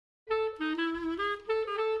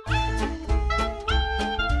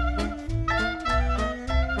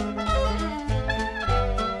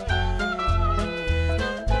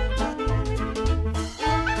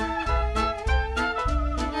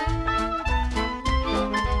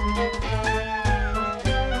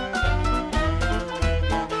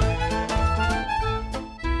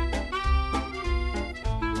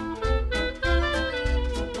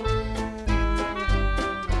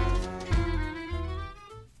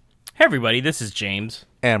Hey everybody, this is James.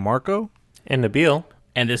 And Marco. And Nabil.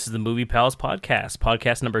 And this is the Movie Pals Podcast,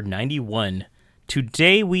 podcast number 91.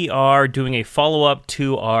 Today we are doing a follow-up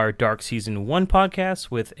to our Dark Season 1 podcast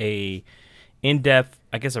with a in-depth,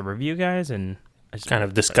 I guess, a review, guys, and... kind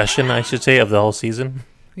of discussion, I should say, of the whole season.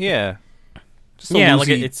 Yeah. Just a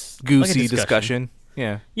loosey, it's goosey like a discussion.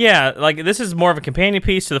 Yeah. Yeah, like this is more of a companion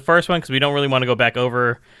piece to the first one because we don't really want to go back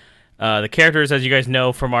over the characters. As you guys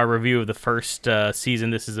know from our review of the first season,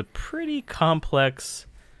 this is a pretty complex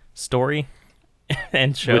story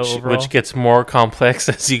and show overall. Which gets more complex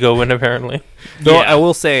as you go in, apparently. Though I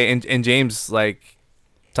will say, and James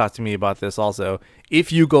talked to me about this also,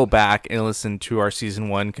 if you go back and listen to our season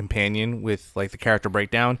 1 companion with the character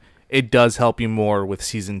breakdown, it does help you more with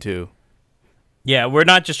season 2. Yeah, we're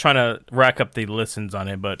not just trying to rack up the listens on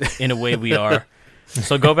it, but in a way we are.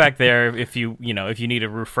 So go back there if you need a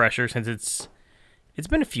refresher, since it's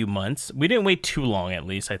been a few months. We didn't wait too long, at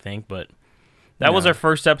least, I think, but that was our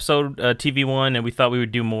first episode, TV1, and we thought we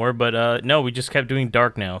would do more, but no, we just kept doing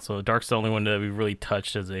Dark now. So Dark's the only one that we really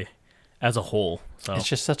touched as a whole. So it's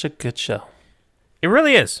just such a good show. It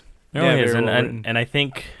really is. It really is, well and I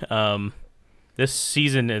think this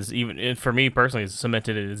season is even, for me personally, has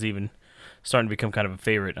cemented it as even starting to become kind of a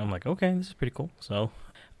favorite. I'm like, okay, this is pretty cool. So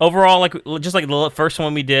overall, just like the first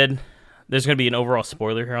one we did, there's going to be an overall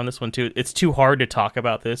spoiler here on this one too. It's too hard to talk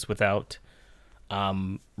about this without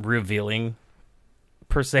revealing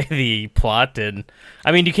per se the plot, and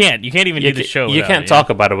I mean you can't even do the show. You can't talk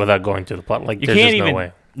about it without going to the plot. Like there's just no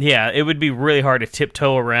way. Yeah, it would be really hard to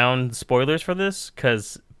tiptoe around spoilers for this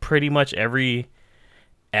because pretty much every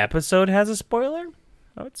episode has a spoiler,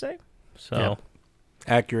 I would say. So yep.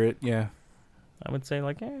 Accurate, yeah. I would say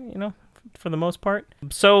for the most part.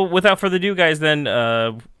 So without further ado, guys, then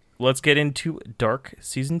let's get into Dark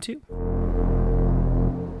Season 2.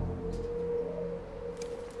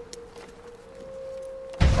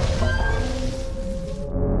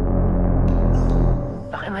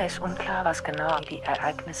 Noch immer ist unklar, was genau die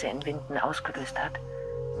Ereignisse in Winden ausgelöst hat.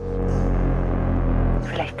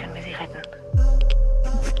 Vielleicht können wir sie retten.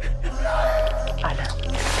 Alle.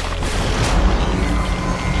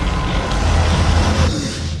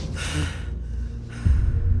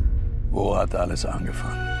 Wo hat alles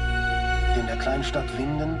angefangen? In der Kleinstadt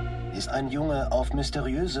Winden ist ein Junge auf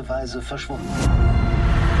mysteriöse Weise verschwunden.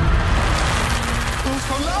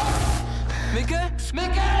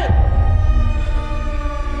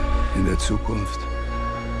 In der Zukunft?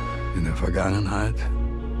 In der Vergangenheit?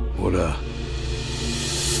 Oder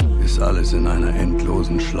ist alles in einer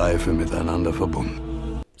endlosen Schleife miteinander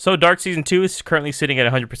verbunden? So Dark Season 2 is currently sitting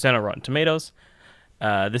at 100% on Rotten Tomatoes.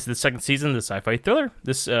 This is the second season of the sci-fi thriller.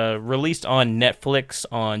 This released on Netflix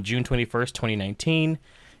on June 21st, 2019.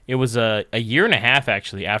 It was a year and a half,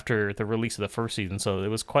 actually, after the release of the first season, so it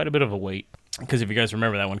was quite a bit of a wait. Because if you guys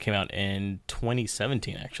remember, that one came out in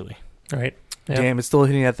 2017, actually. Right. Yeah. Damn, it's still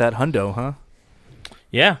hitting at that hundo, huh?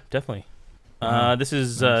 Yeah, definitely. This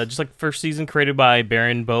is just like the first season, created by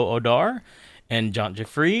Baron Bo Odar and John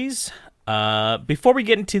Jeffries. Before we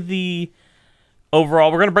get into the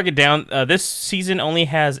overall, we're going to break it down. This season only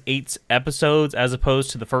has 8 episodes as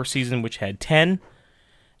opposed to the first season, which had 10.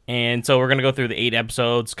 And so we're going to go through the 8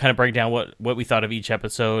 episodes, kind of break down what we thought of each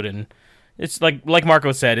episode. And it's like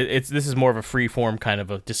Marco said, this is more of a free-form kind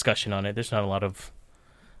of a discussion on it. There's not a lot of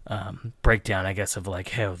breakdown, I guess, of we're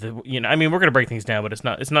going to break things down, but it's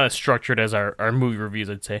not as structured as our movie reviews,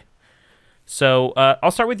 I'd say. So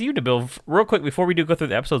I'll start with you, Nabil. Real quick, before we do go through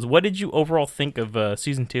the episodes, what did you overall think of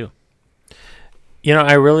Season 2?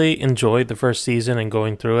 I really enjoyed the first season and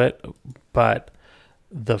going through it, but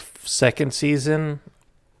the second season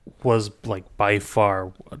was by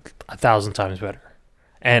far 1,000 times better.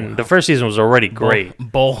 And the first season was already great.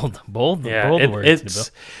 Bold words,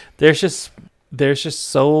 Nabil. There's just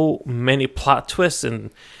so many plot twists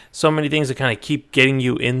and so many things that kind of keep getting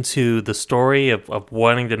you into the story of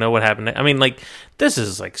wanting to know what happened. I mean, this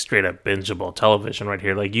is straight up bingeable television right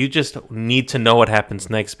here. You just need to know what happens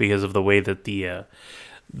next because of the way that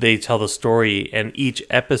they tell the story, and each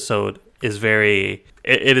episode is very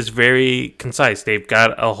concise. They've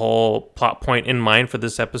got a whole plot point in mind for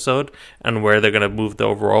this episode and where they're going to move the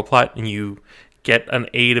overall plot, and you get an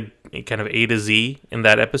A to Z in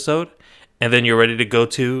that episode. And then you're ready to go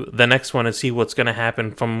to the next one and see what's going to happen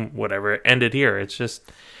from whatever ended here. It's just,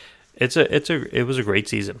 it was a great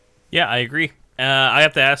season. Yeah, I agree. I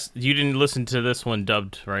have to ask, you didn't listen to this one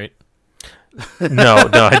dubbed, right? No,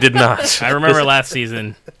 I did not. I remember last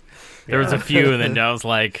season there was a few, and then I was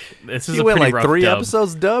like, "This is a pretty rough 3 dub.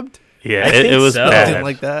 episodes dubbed." Yeah, it was bad. Something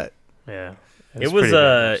like that. Yeah, It was.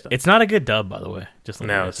 It's not a good dub, by the way. Just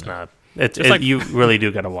no, it's not. You really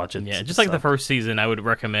do got to watch it. Yeah, just like the first season, I would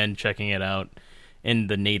recommend checking it out in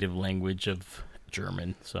the native language of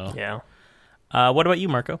German. So yeah. What about you,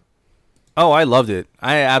 Marco? Oh, I loved it.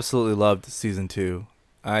 I absolutely loved season 2.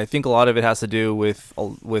 I think a lot of it has to do with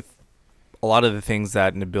a lot of the things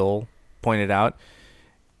that Nabil pointed out,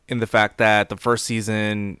 in the fact that the first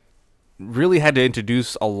season really had to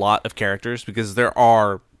introduce a lot of characters, because there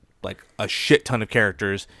are like a shit ton of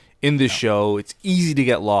characters in this show. It's easy to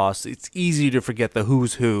get lost. It's easy to forget the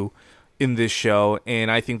who's who in this show.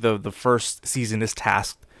 And I think the first season is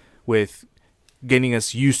tasked with getting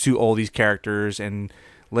us used to all these characters and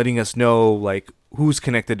letting us know like who's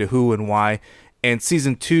connected to who and why. And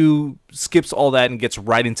season 2 skips all that and gets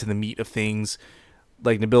right into the meat of things.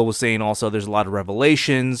 Like Nabil was saying, also, there's a lot of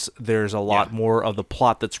revelations. There's a lot more of the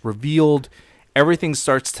plot that's revealed. Everything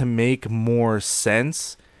starts to make more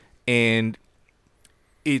sense, and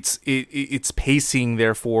its pacing,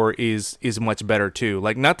 therefore, is much better too.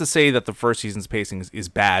 Like, not to say that the first season's pacing is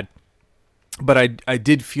bad, but I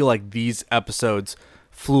did feel like these episodes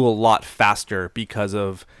flew a lot faster because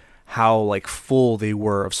of how like full they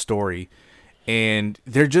were of story, and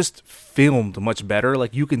they're just filmed much better.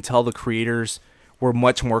 Like, you can tell the creators were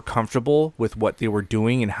much more comfortable with what they were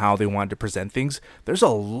doing and how they wanted to present things. There's a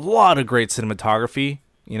lot of great cinematography.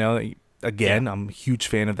 You know, again, I'm a huge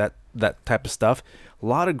fan of that type of stuff. A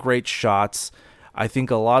lot of great shots. I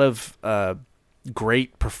think a lot of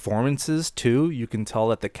great performances too. You can tell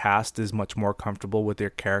that the cast is much more comfortable with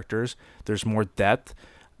their characters. There's more depth.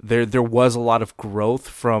 There was a lot of growth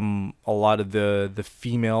from a lot of the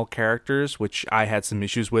female characters, which I had some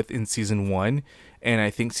issues with in season 1. And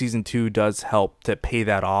I think season 2 does help to pay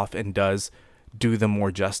that off and does do them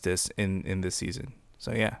more justice in this season.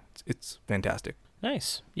 So yeah, it's fantastic.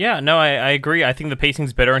 Nice. Yeah, no, I agree. I think the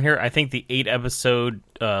pacing's better in here. I think the 8-episode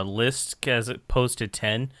list, as opposed to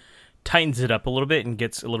 10, tightens it up a little bit and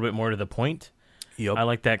gets a little bit more to the point. Yep. I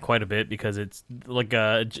like that quite a bit, because it's like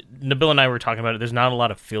Nabil and I were talking about it. There's not a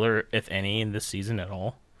lot of filler, if any, in this season at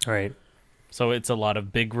all. Right. So it's a lot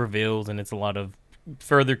of big reveals, and it's a lot of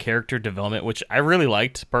further character development, which I really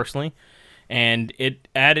liked personally. And it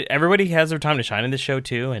added, everybody has their time to shine in this show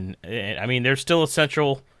too. And I mean, there's still a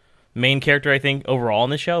central main character, I think, overall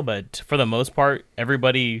in the show, but for the most part,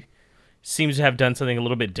 everybody seems to have done something a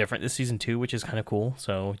little bit different this season too, which is kind of cool.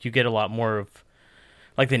 So you get a lot more of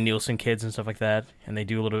like the Nielsen kids and stuff like that, and they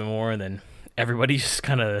do a little bit more, and then everybody's just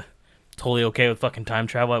kind of totally okay with fucking time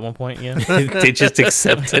travel at one point, you know? They just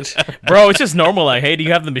accept it. Bro, it's just normal. Like, hey, do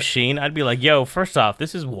you have the machine? I'd be like, yo, first off,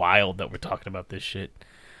 this is wild that we're talking about this shit.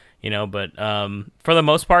 You know, but for the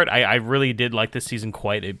most part, I really did like this season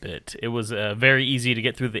quite a bit. It was very easy to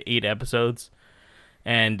get through the 8 episodes.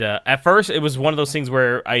 And at first, it was one of those things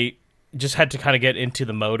where I just had to kind of get into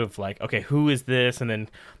the mode of like, okay, who is this? And then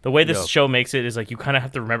the way this show makes it is like you kind of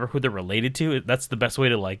have to remember who they're related to. That's the best way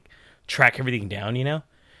to like track everything down, you know?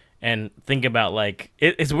 And think about like,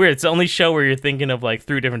 it's weird. It's the only show where you're thinking of like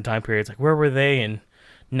 3 different time periods. Like, where were they in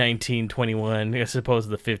 1921, I suppose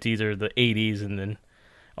the 50s or the 80s, and then,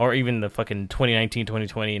 or even the fucking 2019,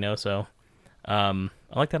 2020, you know? So I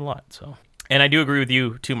like that a lot. So, and I do agree with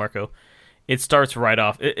you too, Marco. It starts right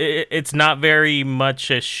off. It's not very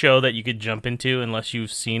much a show that you could jump into unless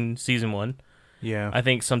you've seen season 1. Yeah. I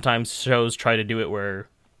think sometimes shows try to do it where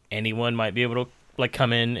anyone might be able to like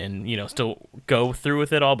come in and, you know, still go through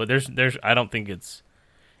with it all, but there's I don't think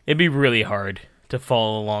it'd be really hard to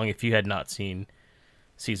follow along if you had not seen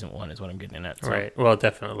season 1 is what I'm getting at. So. Right. Well,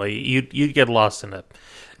 definitely. You'd get lost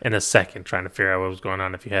in a second trying to figure out what was going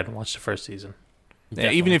on if you hadn't watched the first season. Yeah,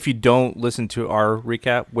 even if you don't listen to our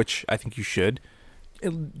recap, which I think you should,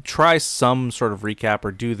 try some sort of recap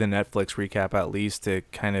or do the Netflix recap at least to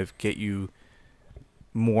kind of get you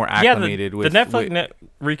more acclimated with the Netflix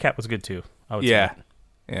recap was good too. I would say.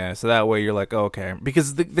 Yeah, so that way you're like, oh, okay.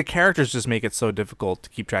 Because the characters just make it so difficult to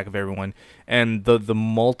keep track of everyone. And the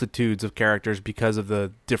multitudes of characters because of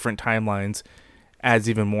the different timelines adds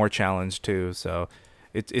even more challenge too. So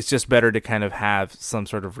it's just better to kind of have some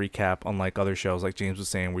sort of recap, unlike other shows like James was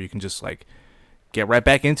saying, where you can just like get right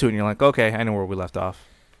back into it and you're like, okay, I know where we left off.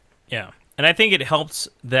 Yeah. And I think it helps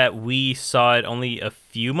that we saw it only a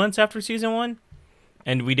few months after season 1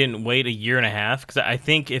 and we didn't wait 1.5 years, because I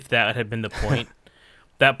think if that had been the point,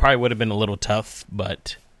 that probably would have been a little tough,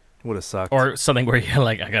 but would have sucked. Or something where you're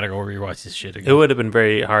like, I gotta go rewatch this shit again. It would have been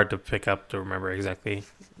very hard to pick up to remember exactly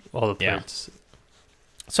all the threads. Yeah.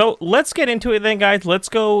 So let's get into it then, guys. Let's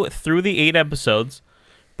go through the 8 episodes,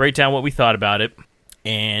 break down what we thought about it,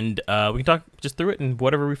 and we can talk just through it and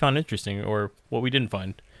whatever we found interesting or what we didn't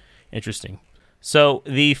find interesting. So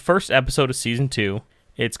the first episode of season 2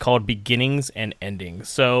 It's called Beginnings and Endings.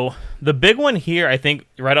 So the big one here, I think,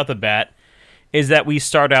 right off the bat, is that we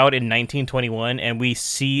start out in 1921 and we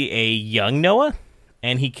see a young Noah,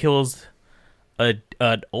 and he kills an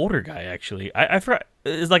older guy. Actually, I forgot.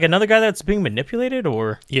 Is like another guy that's being manipulated,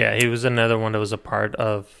 or Yeah, he was another one that was a part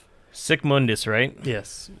of, Sigmundus, right?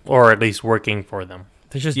 yes, or at least working for them.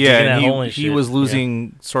 They're just digging that and hole and he shit. was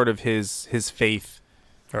losing sort of his faith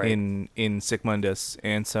Right. in Sigmundus,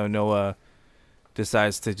 and so Noah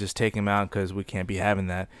decides to just take him out because we can't be having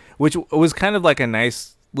that. Which was kind of like a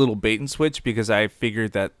nice little bait and switch, because I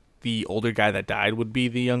figured that the older guy that died would be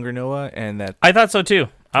the younger Noah, and that I thought so too.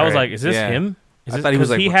 I was Right. like, is this Yeah. him? Is I this, thought he was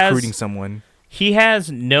 'cause like recruiting someone. He has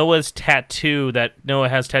Noah's tattoo that Noah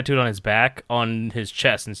has tattooed on his back on his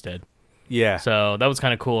chest instead. Yeah. So that was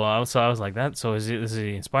kind of cool. I was like that. So is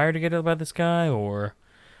he inspired to get about this guy, or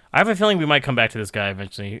I have a feeling we might come back to this guy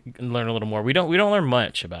eventually and learn a little more. We don't learn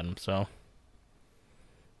much about him, so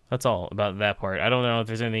that's all about that part. I don't know if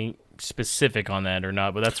there's anything specific on that or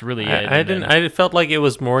not, but that's really it. I didn't. I felt like it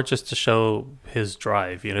was more just to show his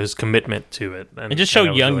drive, his commitment to it, and just show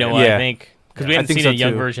that was young really Noah, it. Yeah. I think, because we I haven't think seen so a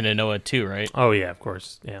young too. version of Noah too, right? Oh yeah, of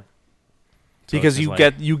course, yeah. So Because it's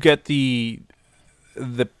you just get the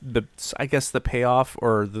I guess the payoff,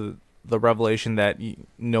 or the revelation that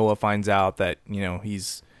Noah finds out that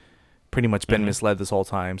he's pretty much been misled this whole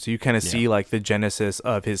time. So you kind of see like the genesis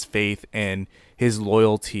of his faith and his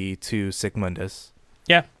loyalty to Sigmundus.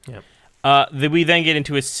 Yeah. Yeah. We then get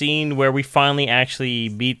into a scene where we finally actually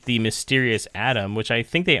meet the mysterious Adam, which I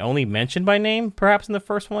think they only mentioned by name, perhaps in the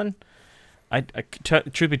first one.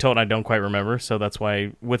 Truth be told, I don't quite remember, so that's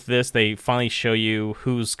why with this they finally show you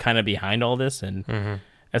who's kind of behind all this. And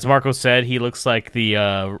as Marco said, he looks like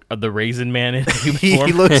the Raisin Man in human He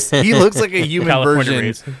form. looks like a human California version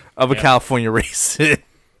raisin. of a Yeah. California raisin.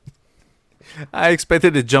 I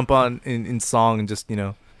expected to jump on in song and just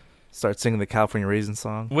start singing the California Raisin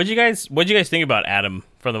song. What'd you guys think about Adam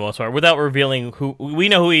for the most part, without revealing who we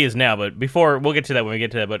know who he is now? But before we'll get to that when we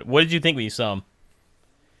get to that. But what did you think when you saw him?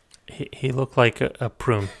 He looked like a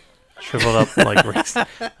prune, shriveled up like raisin.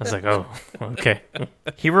 I was like, oh, okay.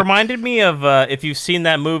 He reminded me of if you've seen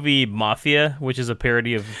that movie Mafia, which is a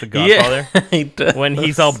parody of The Godfather. Yeah, he does. When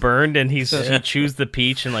he's all burned and he chews the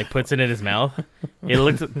peach and like puts it in his mouth, it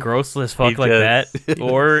looked gross as fuck He like does. that.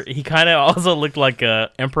 Or he kind of also looked like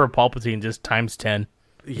Emperor Palpatine just times 10.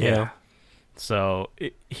 Yeah. So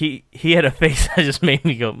he had a face that just made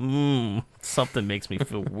me go, something makes me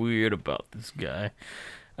feel weird about this guy.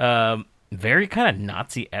 Very kind of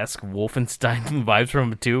Nazi-esque Wolfenstein vibes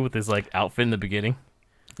from him too, with his like outfit in the beginning.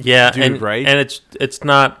 Yeah, Dude, and, right? And it's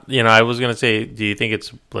not. I was gonna say, do you think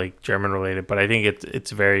it's like German related? But I think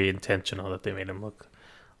it's very intentional that they made him look.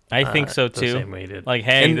 I think so the too. same way he did. Like,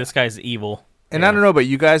 hey, And- this guy's evil. And I don't know about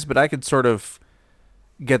you guys, but I could sort of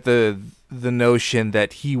get the notion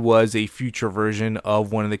that he was a future version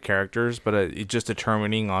of one of the characters, but it just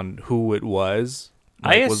determining on who it was.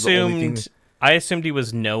 I was the only thing- assumed he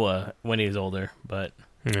was Noah when he was older, but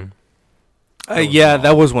yeah,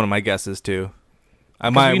 that was one of my guesses too.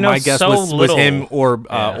 My we know guess so was little. him or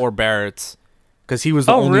Yeah. Barrett's, because he was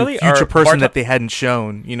the Oh, only really? future Or person Barto- that they hadn't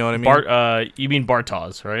shown. You know what I mean? you mean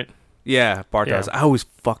Bartos, right? Yeah, Bartos. Yeah. I always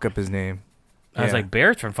fuck up his name. I was Yeah. like,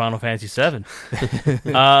 Barrett's from Final Fantasy VII.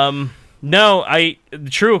 No,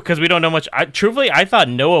 true, because we don't know much. Truthfully, I thought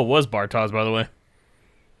Noah was Bartos, by the way.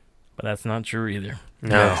 But that's not true either.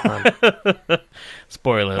 no, it's not.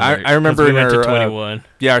 Spoiler I- alert. I remember 'cause we in went to our, 21.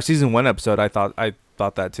 Yeah, our season 1 episode, I thought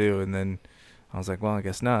that too, and then I was like, well, I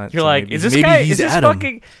guess not. You're So like, maybe- is this maybe guy? he's Is this Adam.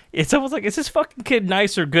 fucking? It's almost like, is this fucking kid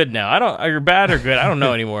nice or good now? Or bad or good? I don't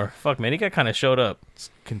know anymore. Fuck, man, he got kind of showed up.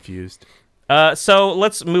 Confused. So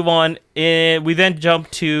let's move on. We then jump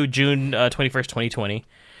to June 21st, 2020.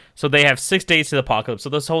 So they have 6 days to the apocalypse. So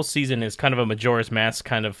this whole season is kind of a Majora's Mask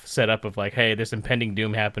kind of setup of like, hey, there's impending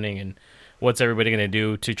doom happening, and what's everybody going to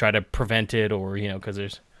do to try to prevent it, or, because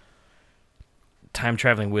there's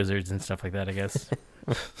time-traveling wizards and stuff like that, I guess.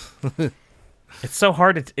 It's so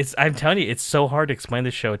hard. I'm telling you, it's so hard to explain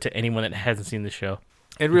the show to anyone that hasn't seen the show.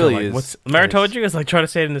 It really Like, is. What's Maritoji is like trying to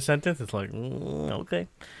say it in a sentence. It's like, okay.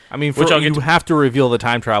 I mean, Which I'll get you to- have to reveal the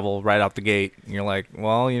time travel right out the gate. And you're like,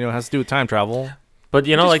 well, it has to do with time travel. But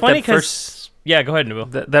It's like funny that first yeah, go ahead,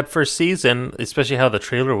 Nabil. that first season, especially how the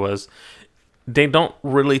trailer was, they don't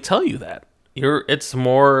really tell you that. It's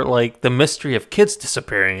more like the mystery of kids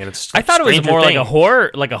disappearing, and it's. I thought it was Stranger more like Things. a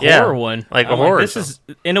horror, Yeah, horror one, like a I'm horror This is,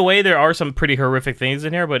 in a way, there are some pretty horrific things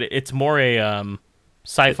in here, but it's more a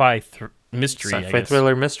sci-fi mystery, I Sci-fi guess.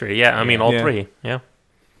 thriller mystery. Yeah, I mean all Yeah. three. Yeah.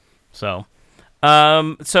 So,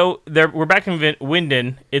 So we're back in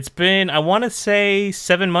Winden. It's been, I want to say,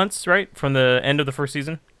 7 months, right, from the end of the first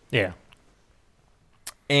season. Yeah.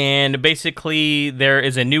 And basically, there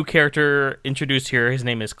is a new character introduced here. His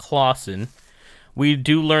name is Clausen. We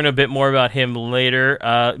do learn a bit more about him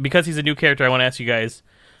later. Because he's a new character, I want to ask you guys.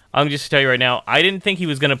 I'm just to tell you right now, I didn't think he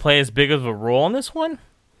was going to play as big of a role in this one.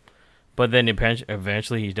 But then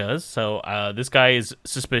eventually he does. So this guy is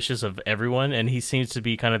suspicious of everyone, and he seems to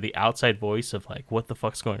be kind of the outside voice of, like, what the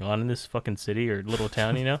fuck's going on in this fucking city or little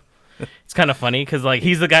town, you know? It's kind of funny because, like,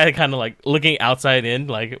 he's the guy that kind of, like, looking outside in,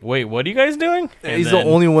 like, wait, what are you guys doing? And he's the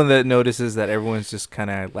only one that notices that everyone's just kind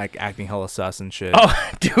of, like, acting hella sus and shit.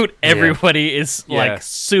 Oh, dude, everybody is, like,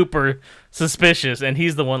 super suspicious, and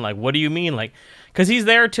he's the one, like, what do you mean? Like, because he's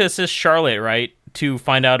there to assist Charlotte, right? To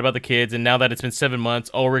find out about the kids, and now that it's been 7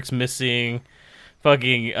 months, Ulrich's missing.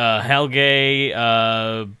 Fucking Helge.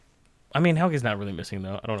 I mean, Helge's not really missing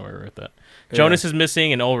though. I don't know where I wrote that. Yeah. Jonas is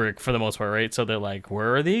missing, and Ulrich for the most part, right? So they're like,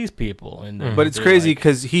 "Where are these people?" And but it's crazy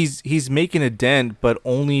because he's making a dent, but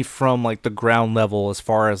only from like the ground level as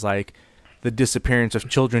far as like the disappearance of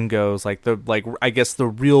children goes. Like I guess the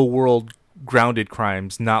real world grounded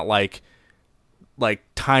crimes, not like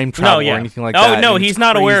time travel or anything like that. Oh no, he's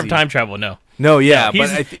not aware of time travel. No. No, yeah,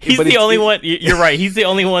 he's the only one. You're right. He's the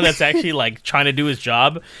only one that's actually like trying to do his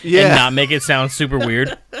job and not make it sound super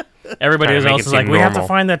weird. Everybody else is like, we have to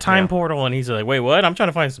find that time portal, and he's like, wait, what? I'm trying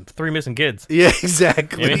to find 3 missing kids. Yeah,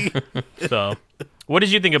 exactly. So, what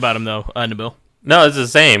did you think about him though, Nabil? No, it's the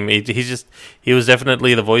same. He was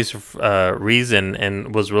definitely the voice of reason,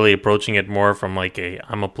 and was really approaching it more from like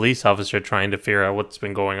I'm a police officer trying to figure out what's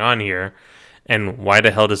been going on here. And why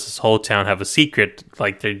the hell does this whole town have a secret?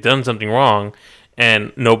 Like, they've done something wrong,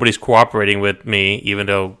 and nobody's cooperating with me, even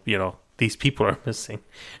though, you know, these people are missing.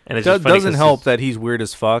 And it doesn't help that he's weird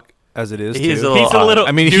as fuck, as it is, he's too. He's a little...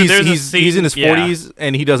 I mean, dude, he's in his 40s,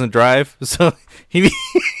 and he doesn't drive, so he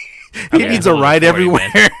needs a ride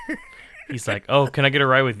everywhere. He's like, oh, can I get a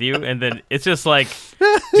ride with you? And then it's just like,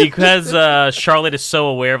 because Charlotte is so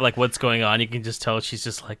aware of, like, what's going on, you can just tell she's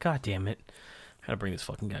just like, God damn it. Gotta bring this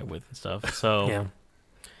fucking guy with and stuff. So,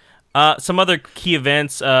 some other key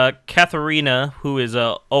events. Katharina, who is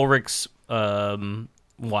Ulrich's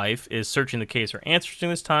wife, is searching the case for answers during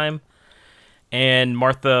this time. And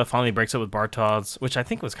Martha finally breaks up with Bartos, which I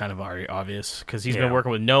think was kind of already obvious because he's been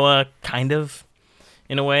working with Noah, kind of,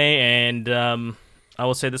 in a way. And I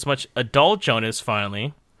will say this much: adult Jonas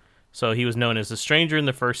finally, so he was known as the stranger in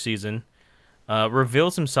the first season,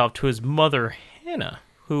 reveals himself to his mother, Hannah,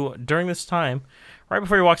 who, during this time, right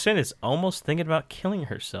before he walks in, is almost thinking about killing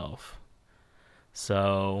herself.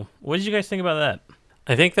 So, what did you guys think about that?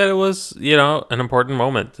 I think that it was, you know, an important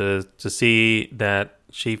moment to see that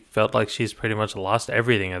she felt like she's pretty much lost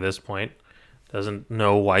everything at this point. Doesn't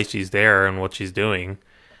know why she's there and what she's doing.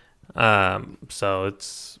 So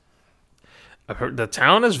it's... I've heard the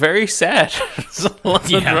town is very sad. This is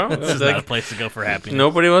not a place to go for happiness.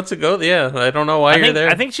 Nobody wants to go. Yeah, I don't know why you're there.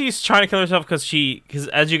 I think she's trying to kill herself because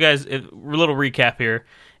as you guys, a little recap here.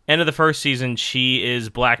 End of the first season, she is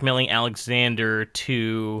blackmailing Alexander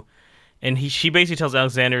she basically tells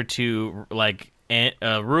Alexander to like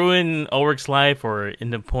ruin Ulrich's life, or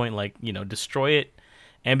in the point, like, you know, destroy it.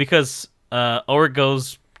 And because Ulrich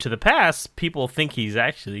goes to the past, people think he's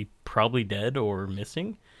actually probably dead or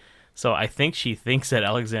missing. So I think she thinks that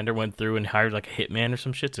Alexander went through and hired like a hitman or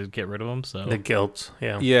some shit to get rid of him. So the guilt,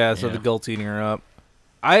 the guilt's eating her up.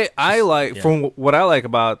 From what I like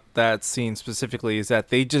about that scene specifically is that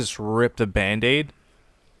they just rip the Band-Aid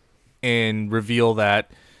and reveal that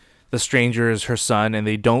the stranger is her son, and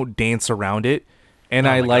they don't dance around it. And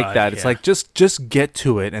I like that. It's like, just get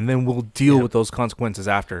to it, and then we'll deal with those consequences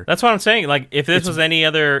after. That's what I'm saying. Like, if this was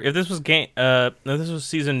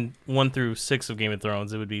season 1 through 6 of Game of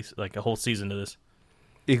Thrones, it would be like a whole season to this.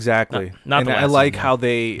 Exactly. Not and I like how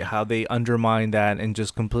they undermine that and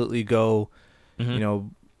just completely go, you know,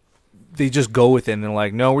 they just go with it, and they're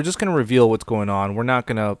like, no, we're just going to reveal what's going on. We're not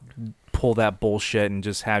going to pull that bullshit and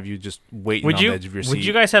just have you just waiting on the edge of your seat. Would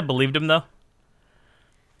you guys have believed him, though?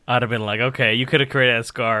 I'd have been like, okay, you could have created that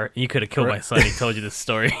scar. You could have killed my son. He told you this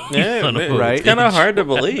story. Right? It's kind of hard to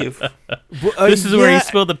believe. This is where he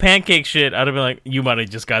spilled the pancake shit. I'd have been like, you might have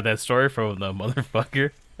just got that story from the motherfucker.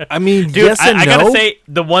 I mean, dude, yes and I no. gotta say,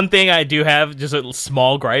 the one thing I do have, just a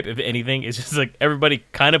small gripe, if anything, is just like everybody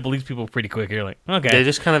kind of believes people pretty quick. You're like, okay, they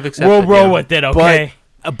just kind of accept we'll roll with it, okay?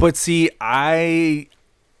 But see, I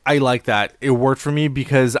like that. It worked for me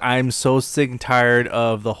because I'm so sick and tired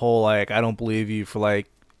of the whole like, I don't believe you for like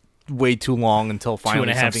way too long until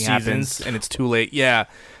finally something happens and it's too late. Yeah,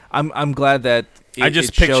 I'm glad that I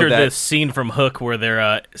just pictured this scene from Hook where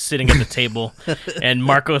they're sitting at the table, and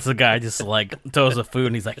Marco's the guy just like throws the food,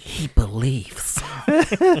 and he's like, he believes.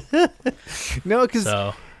 No,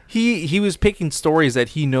 because he was picking stories that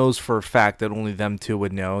he knows for a fact that only them two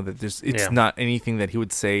would know. That it's not anything that he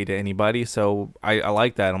would say to anybody. So I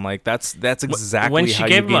like that. I'm like, that's exactly when she how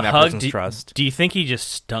gave you him gain a that hug. person's trust. Do you think he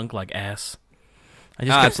just stunk like ass? I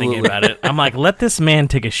just kept thinking about it. I'm like, let this man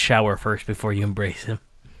take a shower first before you embrace him.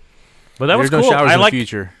 But that was There's cool. no showers I in like the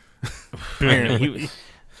future. he was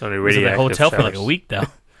Only in the hotel showers. for like a week though.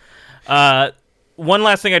 One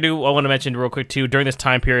last thing I want to mention real quick too. During this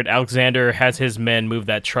time period, Alexander has his men move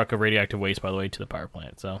that truck of radioactive waste, by the way, to the power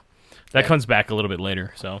plant. So that comes back a little bit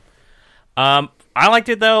later. So I liked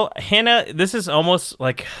it though. Hannah, this is almost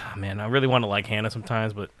like, man, I really want to like Hannah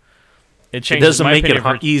sometimes, but it changes. It doesn't my make it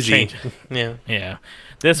opinion, easy. Yeah. Yeah.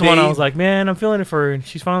 This one, I was like, man, I'm feeling it for her. And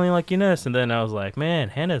she's finally liking this. And then I was like, man,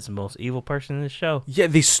 Hannah's the most evil person in the show. Yeah,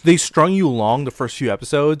 they strung you along the first few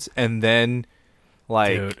episodes, and then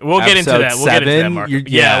like Dude, we'll get into that. We'll get into that, Mark.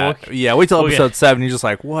 Wait till episode 7. You're just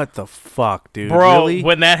like, what the fuck, dude? Bro, really?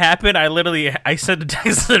 when that happened, I said to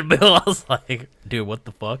text to Bill, I was like, dude, what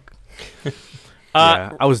the fuck?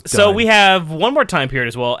 Yeah, I was done. So we have one more time period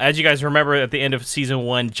as well. As you guys remember, at the end of season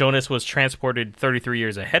 1, Jonas was transported 33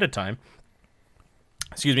 years ahead of time.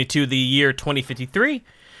 To the year 2053.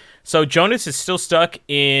 So Jonas is still stuck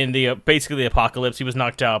in the basically the apocalypse. He was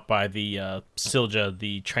knocked out by the Silja,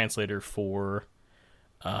 the translator for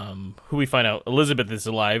who we find out Elizabeth is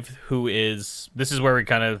alive. This is where you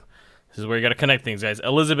got to connect things, guys.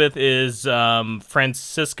 Elizabeth is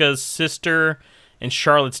Francisca's sister and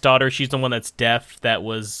Charlotte's daughter. She's the one that's deaf, that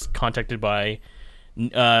was contacted by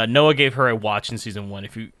Noah. Gave her a watch in season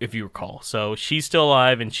 1, if you recall. So she's still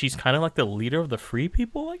alive, and she's kind of like the leader of the free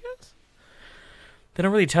people, I guess. They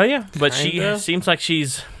don't really tell you, but she seems like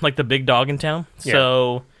she's like the big dog in town. Yeah.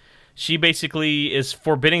 So she basically is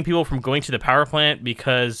forbidding people from going to the power plant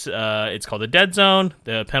because it's called the dead zone,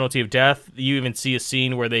 the penalty of death. You even see a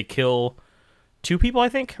scene where they kill 2 people, I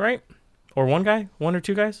think, right? Or 1 or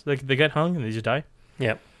 2 guys. They get hung and they just die.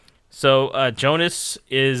 Yep. So Jonas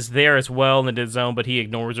is there as well in the dead zone, but he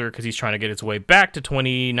ignores her because he's trying to get his way back to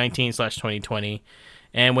 2019/2020.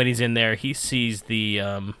 And when he's in there, he sees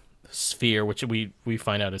the sphere, which we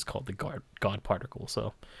find out is called the God particle.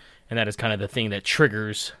 So, and that is kind of the thing that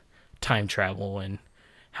triggers time travel and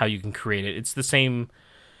how you can create it. It's the same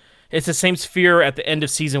sphere at the end of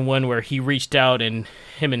season 1 where he reached out and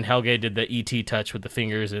him and Helge did the ET touch with the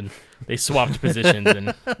fingers and they swapped positions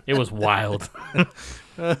and it was wild.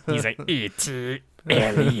 He's like, E.T.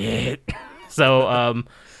 Elliot. So,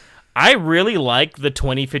 I really like the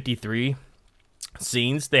 2053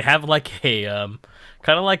 scenes. They have like a,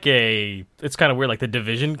 kind of like a, it's kind of weird, like the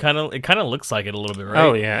Division it kind of looks like it a little bit, right?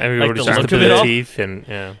 Oh, yeah. Everybody's like starting to put their teeth and,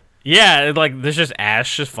 yeah. Yeah, like there's just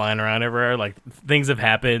ash just flying around everywhere. Like things have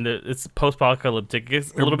happened. It's post-apocalyptic.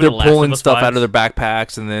 It's a little bit. They're pulling stuff out of their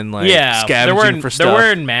backpacks and then like scavenging for stuff. They're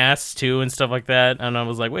wearing masks too and stuff like that. And I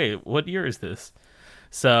was like, wait, what year is this?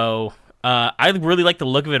 So I really like the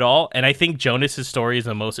look of it all, and I think Jonas's story is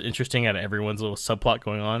the most interesting out of everyone's little subplot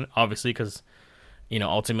going on. Obviously, because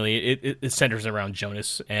ultimately it centers around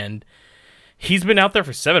Jonas, and he's been out there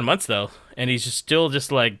for 7 months though, and he's still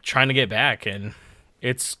like trying to get back and.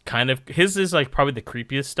 It's kind of his is like probably the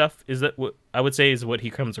creepiest stuff. Is that what I would say is what he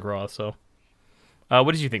comes across? So,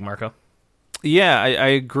 what did you think, Marco? Yeah, I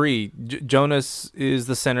agree. Jonas is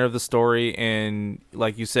the center of the story, and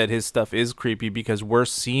like you said, his stuff is creepy because we're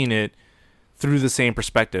seeing it through the same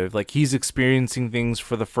perspective. Like he's experiencing things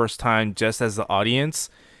for the first time, just as the audience,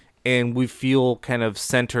 and we feel kind of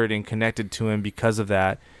centered and connected to him because of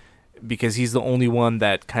that. Because he's the only one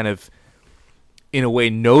that kind of, in a way,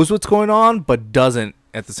 knows what's going on, but doesn't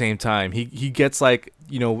at the same time. He gets like,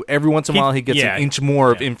 every once in a while he gets an inch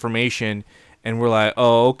more of information, and we're like,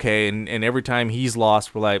 oh, okay. And every time he's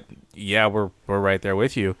lost, we're like, yeah, we're right there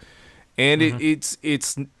with you. And it's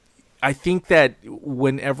I think that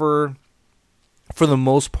whenever, for the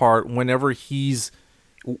most part, whenever he's,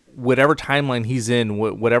 whatever timeline he's in,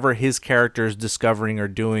 whatever his character is discovering or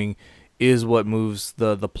doing is what moves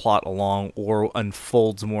the plot along or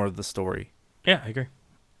unfolds more of the story. Yeah, I agree.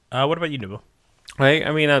 What about you, Nubo?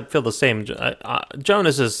 I mean, I feel the same.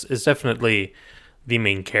 Jonas is definitely the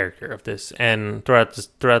main character of this, and throughout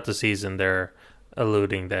the season, they're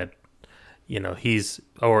alluding that he's,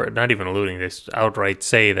 or not even alluding, they outright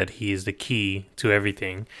say that he's the key to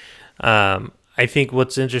everything. I think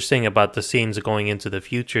what's interesting about the scenes going into the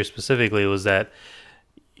future specifically was that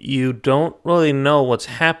you don't really know what's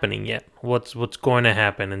happening yet, what's going to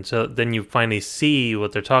happen, and so then you finally see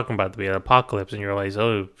what they're talking about, the apocalypse, and you realize,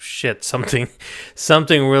 oh shit, something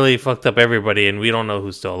really fucked up everybody, and we don't know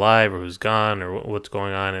who's still alive or who's gone or what's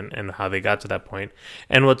going on, and how they got to that point.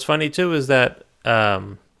 And what's funny too is that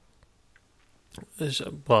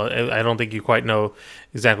well, I don't think you quite know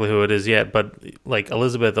exactly who it is yet, but like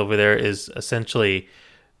Elizabeth over there is essentially,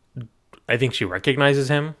 I think she recognizes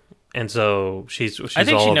him. And so she's I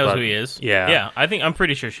think all she knows about, who he is. Yeah. Yeah. I'm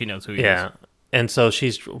pretty sure she knows who he is. Yeah. And so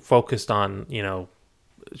she's focused on,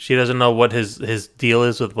 she doesn't know what his deal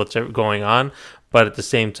is with what's going on, but at the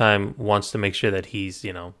same time wants to make sure that he's,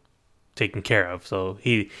 taken care of. So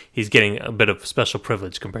he's getting a bit of special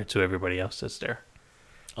privilege compared to everybody else that's there.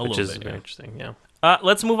 Which is very interesting, yeah.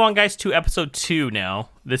 Let's move on, guys, to episode 2 now.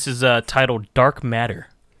 This is titled Dark Matter.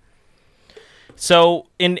 So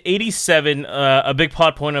in 87, a big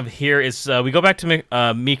plot point of here is we go back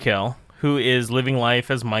to Mikhail, who is living life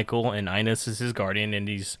as Michael, and Ines is his guardian, and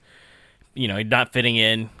he's, not fitting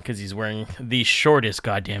in because he's wearing the shortest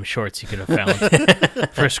goddamn shorts you could have found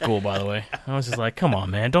for school, by the way. I was just like, come on,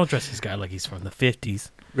 man, don't dress this guy like he's from the 50s.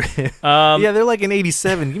 Yeah, they're like in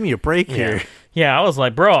 87. Give me a break here. Yeah, I was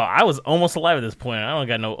like, bro, I was almost alive at this point. I don't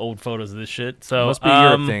got no old photos of this shit. So Must be a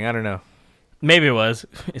Europe thing. I don't know. Maybe it was.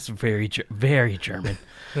 It's very German.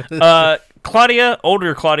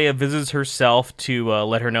 Older Claudia visits herself to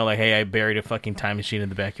let her know, like, hey, I buried a fucking time machine in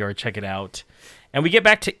the backyard. Check it out. And we get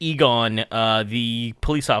back to Egon, the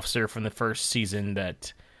police officer from the first season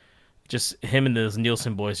that just him and those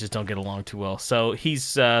Nielsen boys just don't get along too well. So he's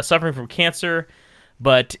suffering from cancer,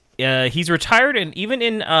 but he's retired. And even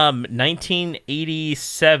in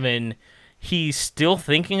 1987, he's still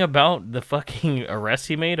thinking about the fucking arrest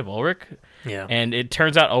he made of Ulrich. Yeah. And it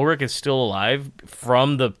turns out Ulrich is still alive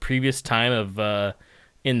from the previous time of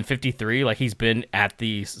in 53. Like, he's been at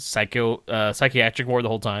the psychiatric ward the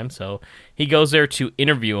whole time. So he goes there to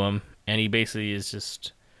interview him, and he basically is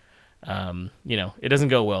just, it doesn't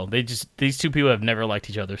go well. These two people have never liked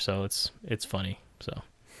each other, so it's funny. So,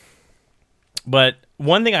 but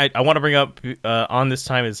one thing I want to bring up on this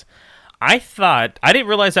time is, I didn't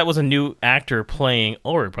realize that was a new actor playing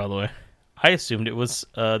Ulrich, by the way. I assumed it was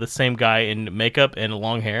the same guy in makeup and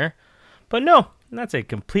long hair. But no, that's a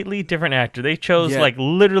completely different actor. They chose, like,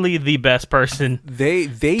 literally the best person They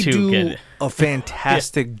do a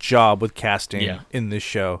fantastic job with casting in this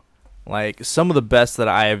show. Like, some of the best that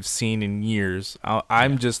I have seen in years.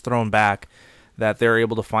 I'm just thrown back that they're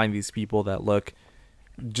able to find these people that look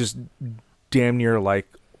just damn near like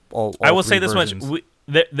all I will say this versions. much.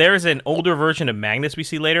 There's an older version of Magnus we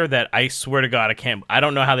see later that I swear to God I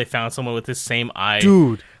don't know how they found someone with the same eye,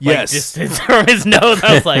 dude. Yes, distance from his nose.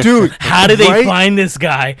 I was like, dude, how did they find this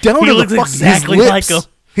guy? Down he to looks the exactly his like him.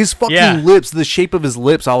 His fucking lips, the shape of his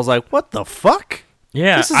lips. I was like, what the fuck?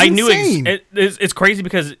 Yeah, this is I insane. knew it's crazy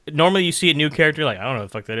because normally you see a new character, like, I don't know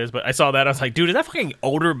what the fuck that is, but I saw that, I was like, dude, is that fucking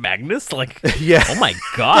older Magnus? Like, yeah. Oh my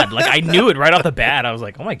God. Like, I knew it right off the bat. I was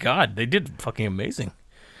like, oh my God, they did fucking amazing.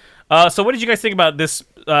 So what did you guys think about this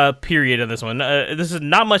period of this one? This is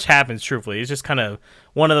not much happens, truthfully. It's just kind of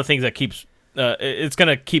one of the things that keeps it's going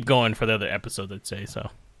to keep going for the other episodes, I'd say. So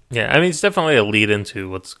yeah, I mean, it's definitely a lead into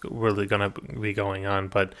what's really going to be going on,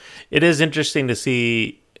 but it is interesting to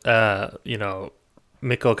see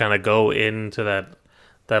Mikko kind of go into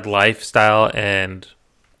that lifestyle and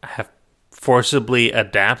have forcibly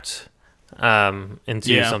adapt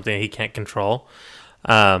into something he can't control.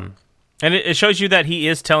 And it shows you that he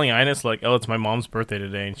is telling Ines, like, oh, it's my mom's birthday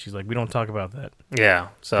today. And she's like, we don't talk about that. Yeah.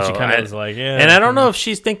 So she kind of is like, yeah. And I don't know if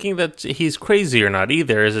she's thinking that he's crazy or not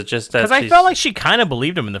either. Is it just that? Because I felt like she kind of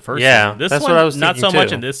believed him in the first season. This that's one, what I was not so thinking much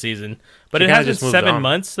too. in this season. But She it kinda has been just moved 7 on.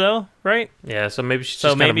 months, though, right? Yeah, so maybe she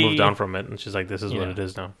just kind of moved on from it. And she's like, this is what it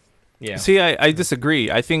is now. Yeah. See, I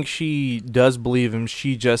disagree. I think she does believe him.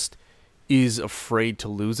 She just is afraid to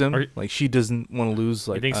lose him. Like, she doesn't want to lose,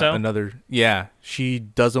 like, think so? another. Yeah, she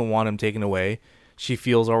doesn't want him taken away. She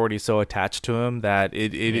feels already so attached to him that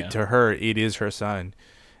it to her, it is her son,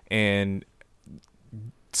 and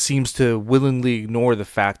seems to willingly ignore the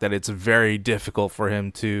fact that it's very difficult for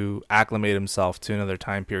him to acclimate himself to another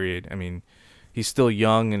time period. I mean, he's still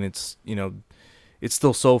young, and it's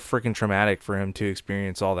still so freaking traumatic for him to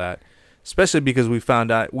experience all that, especially because we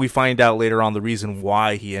find out later on the reason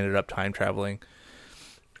why he ended up time traveling,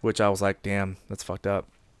 which I was like, damn, that's fucked up.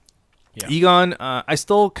 Yeah. Egon, I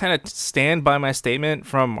still kind of stand by my statement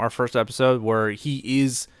from our first episode where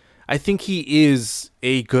I think he is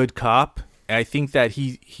a good cop, I think that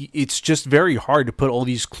he it's just very hard to put all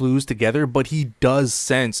these clues together, but he does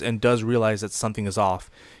sense and does realize that something is off.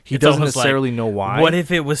 He It's doesn't almost necessarily like, know why. What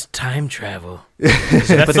if it was time travel? That's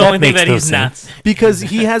the only thing makes that no he's sense. not. Because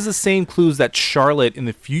he has the same clues that Charlotte in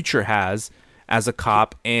the future has as a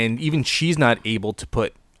cop, and even she's not able to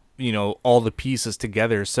put, all the pieces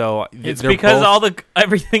together. So It's they're because both,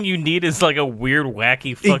 everything you need is like a weird,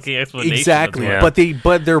 wacky fucking explanation. exactly. Yeah.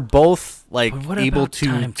 But they're both like But what able about to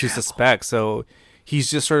time to travel? suspect. So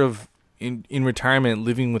he's just sort of in retirement,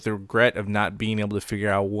 living with the regret of not being able to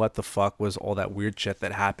figure out what the fuck was all that weird shit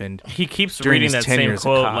that happened. He keeps During reading his that tenure same as a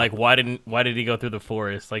quote, cop. like why did he go through the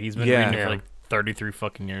forest? Like he's been Yeah. reading it Yeah. for like 33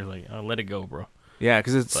 fucking years. Like, oh, let it go, bro. Yeah,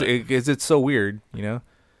 because it's so weird,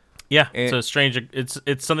 Yeah, And- so strange. It's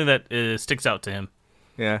something that sticks out to him.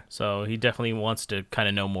 Yeah. So he definitely wants to kind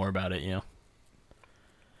of know more about it,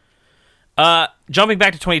 Jumping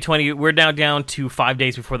back to 2020, we're now down to 5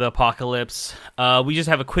 days before the apocalypse. We just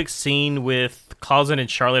have a quick scene with Clausen and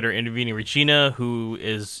Charlotte are interviewing Regina, who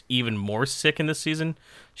is even more sick in this season.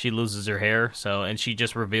 She loses her hair, and she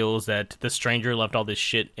just reveals that the stranger left all this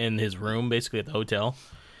shit in his room, basically at the hotel.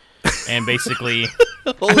 And basically,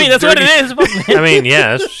 I mean, that's what it is. I mean,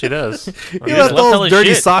 yes, she does. He just left left all all those his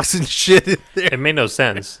dirty shit. socks and shit in there. It made no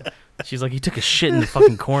sense. She's like, he took a shit in the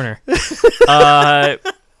fucking corner.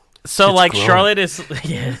 So Shit's like grown. Charlotte is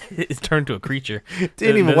it's turned to a creature.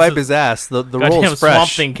 Didn't even This wipe is- his ass. The Goddamn roll's swamp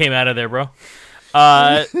fresh. thing came out of there, bro.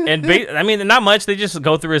 I mean, not much. They just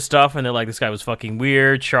go through his stuff, and they're like, "This guy was fucking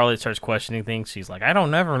weird." Charlotte starts questioning things. She's like, "I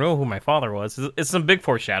don't never know who my father was." It's some big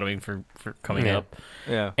foreshadowing for coming Yeah. up.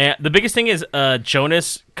 Yeah. And the biggest thing is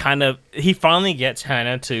Jonas he finally gets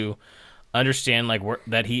Hannah to understand like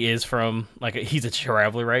that he is from like he's a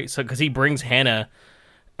traveler, right? So because he brings Hannah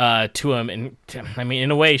to him, and I mean,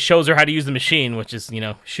 in a way, shows her how to use the machine, which is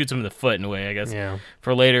shoots him in the foot in a way, I guess. Yeah.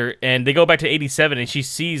 For later, and they go back to '87, and she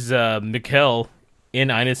sees Mikkel in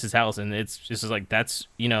Inez's house, and it's just like that's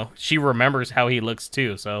she remembers how he looks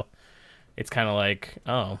too, so it's kind of like,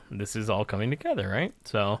 oh, this is all coming together, right?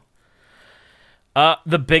 So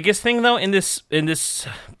the biggest thing though in this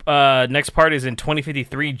next part is in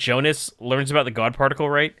 2053, Jonas learns about the God particle,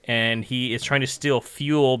 right? And he is trying to steal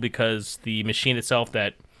fuel because the machine itself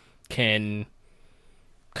that can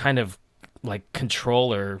kind of like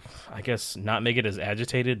control or I guess not make it as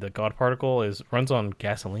agitated, the God particle runs on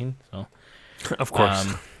gasoline, so Of course.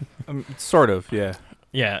 Sort of, yeah.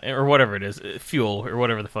 yeah, or whatever it is, fuel or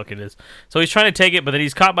whatever the fuck it is. So he's trying to take it, but then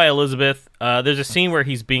he's caught by Elizabeth. There's a scene where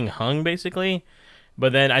he's being hung, basically.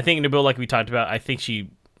 But then I think Nabil, like we talked about, I think she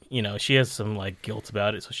has some like guilt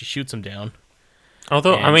about it, so she shoots him down.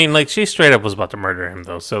 Although, and- I mean, like, she straight up was about to murder him,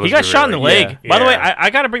 though. So it He was got really, shot in the like, leg. yeah. By the way, Yeah. I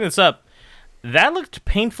got to bring this up. That looked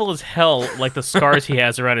painful as hell, like the scars he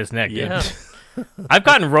has around his neck. Dude. Yeah. I've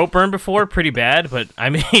gotten rope burn before, pretty bad, but I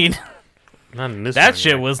mean. Not in this That one,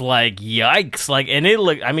 shit yeah. was like yikes! Like, and it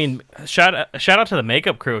looked. I mean, shout out to the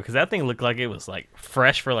makeup crew because that thing looked like it was like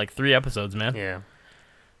fresh for like 3 episodes, man. Yeah.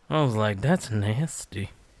 I was like, that's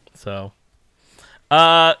nasty. So,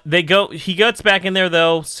 he gets back in there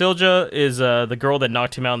though. Silja is the girl that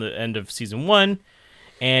knocked him out in the end of season 1,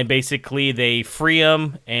 and basically they free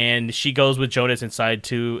him, and she goes with Jonas inside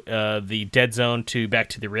to the dead zone back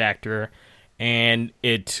to the reactor, and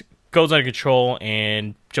it goes under control,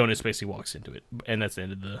 and Jonas basically walks into it, and that's the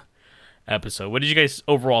end of the episode. What did you guys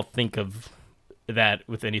overall think of that?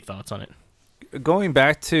 With any thoughts on it? Going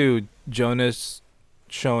back to Jonas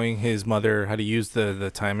showing his mother how to use the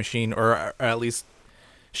time machine, or at least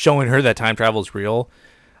showing her that time travel is real,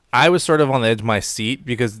 I was sort of on the edge of my seat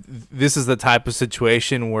because this is the type of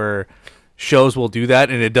situation where shows will do that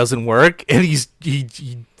and it doesn't work, and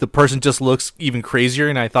the person just looks even crazier,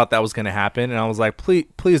 and I thought that was going to happen, and I was like,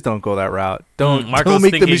 please don't go that route. Don't Marco's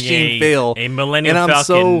make the thinking machine fail. A Millennium And I'm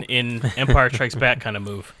Falcon so- in Empire Strikes Back kind of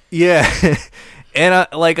move. Yeah. And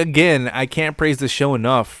again, I can't praise the show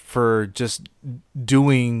enough for just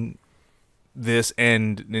doing this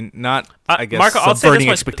and not, I guess, Marco, I'll say this subverting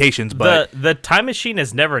much, expectations, but the time machine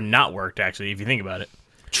has never not worked, actually, if you think about it.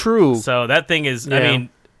 true. So that thing is, I Yeah. mean,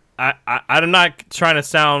 I'm not trying to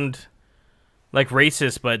sound like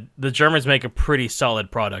racist, but the Germans make a pretty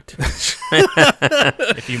solid product.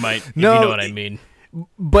 if you know what I mean.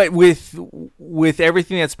 But with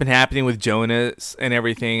everything that's been happening with Jonas and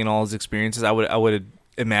everything and all his experiences, I would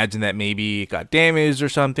imagine that maybe it got damaged or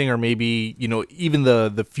something, or maybe even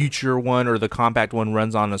the future one or the compact one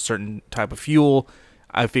runs on a certain type of fuel.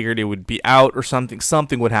 I figured it would be out or something.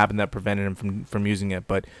 Something would happen that prevented him from using it.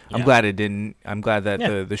 But I'm Yeah. glad it didn't. I'm glad that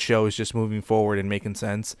Yeah. the show is just moving forward and making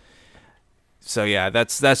sense. So yeah,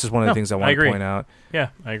 that's just one of the things I want to agree. point out. Yeah,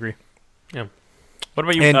 I agree. What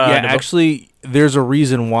about you? And Nabil? actually, there's a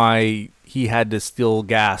reason why he had to steal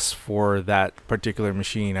gas for that particular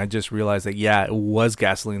machine. I just realized that, it was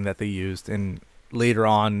gasoline that they used. And later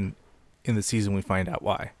on in the season, we find out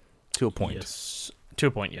why. To a point. Yes. To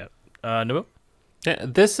a point, yeah. Nabil? Yeah,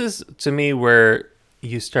 this is to me where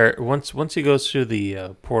you start once he goes through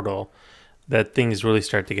the portal, that things really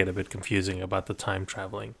start to get a bit confusing about the time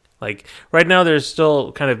traveling. Like right now, they're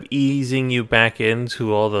still kind of easing you back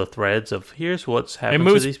into all the threads of here's what's It happened.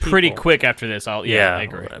 moves to these people. pretty quick after this. I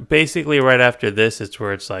agree. Basically, right after this, it's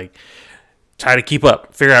where it's like try to keep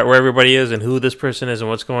up, figure out where everybody is and who this person is and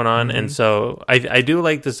what's going on. Mm-hmm. And so I do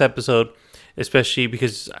like this episode, especially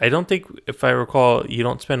because I don't think, if I recall, you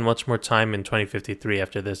don't spend much more time in 2053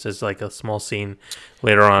 after this. There's like a small scene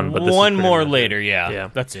later on, but this One is pretty more much later, it. yeah.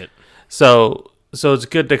 That's it. So it's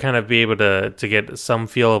good to kind of be able to get some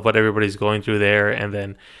feel of what everybody's going through there, and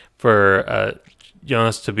then for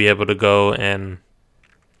Jonas to be able to go and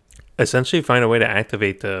essentially find a way to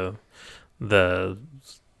activate the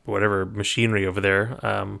whatever machinery over there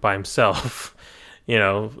by himself.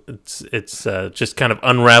 It's just kind of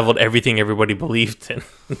unraveled everything everybody believed in.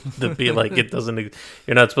 To be like, it doesn't.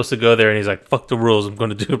 You're not supposed to go there, and he's like, "Fuck the rules. I'm going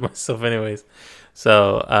to do it myself anyways."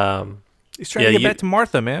 So He's trying to get back to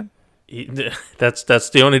Martha, man. That's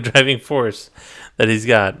the only driving force that he's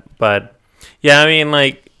got. But yeah, I mean,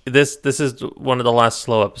 like this is one of the last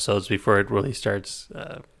slow episodes before it really starts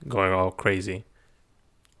going all crazy.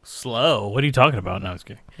 Slow? What are you talking about? No, I was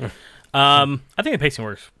kidding. I think the pacing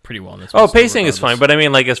works pretty well in this. Oh, pacing is fine, but I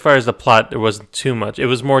mean, like as far as the plot, there wasn't too much. It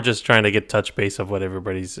was more just trying to get touch base of what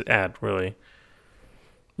everybody's at, really.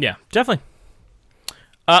 Yeah, definitely.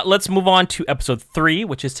 Let's move on to episode 3,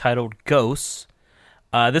 which is titled Ghosts.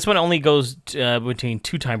 This one only goes between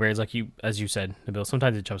 2 time periods, as you said, Nabil.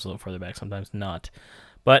 Sometimes it jumps a little further back, sometimes not.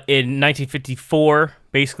 But in 1954,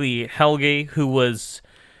 basically Helge, who was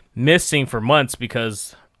missing for months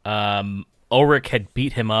because Ulrich had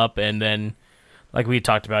beat him up, and then, like we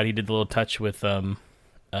talked about, he did the little touch with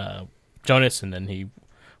Jonas, and then he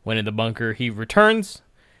went in the bunker. He returns.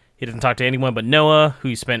 He doesn't talk to anyone but Noah, who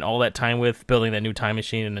he spent all that time with building that new time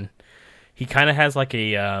machine, and then he kind of has like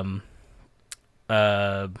a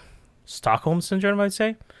Stockholm syndrome, I'd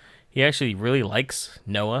say. He actually really likes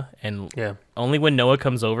Noah, and only when Noah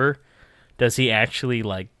comes over does he actually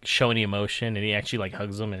like show any emotion, and he actually like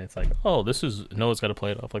hugs him, and it's like, oh, Noah's got to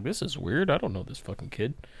play it off like, this is weird. I don't know this fucking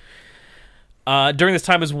kid. During this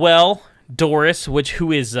time as well, Doris,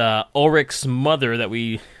 who is Ulrich's mother that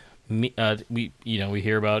we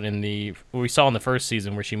hear about we saw in the first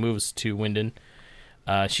season where she moves to Winden.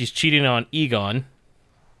 She's cheating on Egon.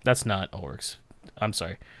 That's not Ulrich's. I'm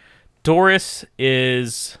sorry. Doris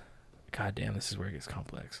is... God damn, this is where it gets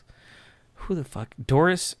complex. Who the fuck?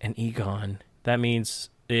 Doris and Egon. That means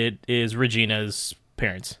it is Regina's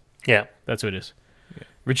parents. Yeah. That's who it is. Yeah.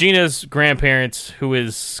 Regina's grandparents, who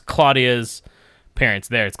is Claudia's parents.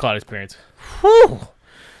 There, it's Claudia's parents. Whew!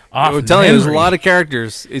 I'm telling you, there's a lot of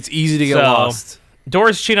characters. It's easy to get lost.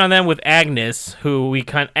 Doris cheated on them with Agnes,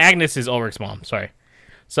 Agnes is Ulrich's mom. Sorry.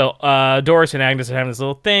 So Doris and Agnes are having this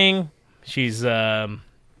little thing. She's,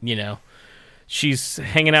 she's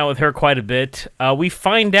hanging out with her quite a bit. We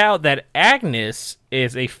find out that Agnes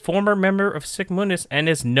is a former member of Sigmundus and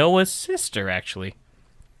is Noah's sister, actually,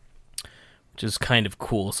 which is kind of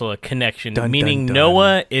cool. So a connection, meaning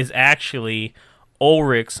Noah is actually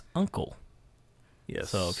Ulrich's uncle.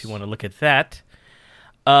 Yes. So if you want to look at that,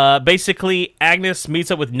 basically Agnes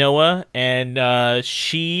meets up with Noah, and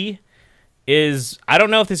she is, I don't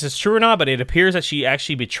know if this is true or not, but it appears that she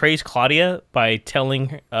actually betrays Claudia by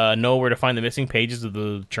telling Noah where to find the missing pages of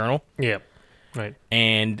the journal. Yeah, right.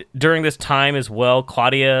 And during this time as well,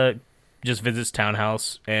 Claudia just visits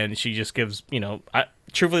townhouse, and she just gives,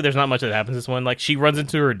 truthfully, there's not much that happens this one. Like, she runs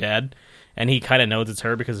into her dad, and he kind of knows it's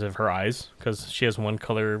her because of her eyes, because she has one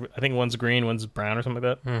color, I think one's green, one's brown or something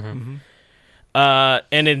like that. Mm-hmm.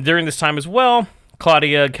 And then during this time as well,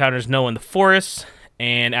 Claudia encounters Noah in the forest,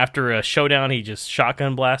 and after a showdown, he just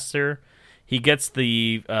shotgun blasts her. He gets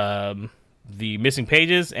the missing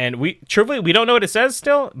pages, and we don't know what it says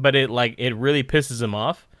still, but it really pisses him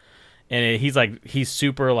off, and he's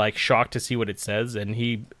super shocked to see what it says.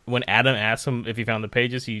 And when Adam asks him if he found the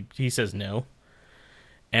pages, he says no.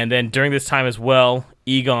 And then during this time as well,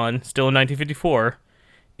 Egon, still in 1954,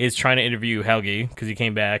 is trying to interview Helge because he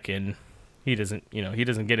came back and he doesn't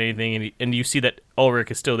get anything, and you see that Ulrich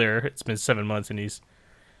is still there. It's been 7 months, and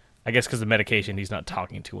I guess because of medication, he's not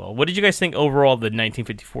talking too well. What did you guys think overall of the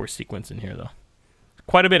 1954 sequence in here, though?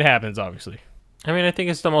 Quite a bit happens, obviously. I mean, I think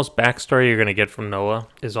it's the most backstory you're going to get from Noah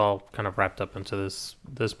is all kind of wrapped up into this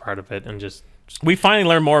part of it, and just We finally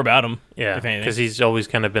learn more about him. Yeah, if anything. because he's always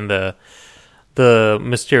kind of been the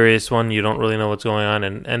mysterious one. You don't really know what's going on,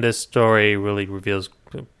 and this story really reveals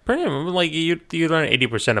pretty like you learn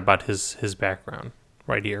 80% about his background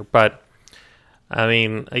right here. But I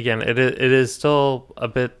mean, again, it is still a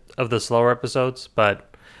bit of the slower episodes, but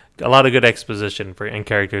a lot of good exposition and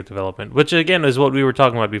character development, which again is what we were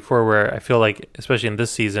talking about before, where I feel like, especially in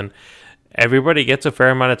this season, everybody gets a fair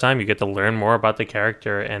amount of time. You get to learn more about the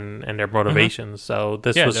character and their motivations. So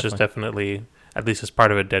this was just definitely, at least as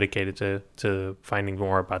part of it, dedicated to finding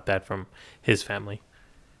more about that from his family.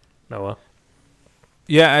 Noah?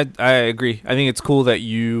 Yeah, I agree. I think it's cool that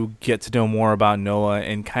you get to know more about Noah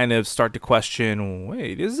and kind of start to question,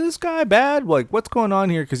 wait, is this guy bad? Like, what's going on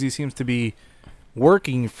here? Because he seems to be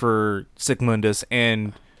working for Sigmundus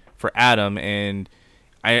and for Adam, and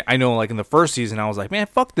I know, like, in the first season, I was like, man,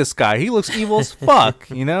 fuck this guy. He looks evil as fuck,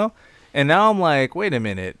 you know? And now I'm like, wait a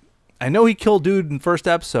minute. I know he killed dude in the first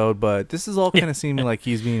episode, but this is all kind of seeming like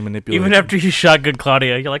he's being manipulated. Even after you shot good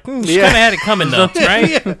Claudia, you're like, she kind of had it coming, though,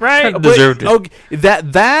 right? Right? Deserved it. Okay,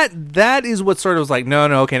 that is what sort of was like, no,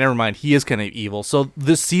 okay, never mind. He is kind of evil. So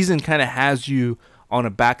this season kind of has you on a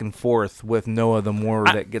back and forth with Noah the more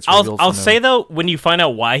that gets revealed. I'll say, though, when you find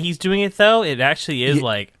out why he's doing it, though, it actually is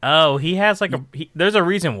like, oh, he has like there's a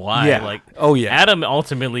reason why. Yeah. Like, Adam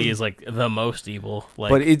ultimately is like the most evil. Like,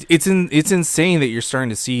 but it's insane that you're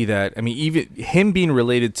starting to see that. I mean, even him being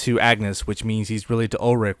related to Agnes, which means he's related to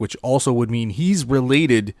Ulrich, which also would mean he's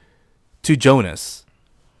related to Jonas,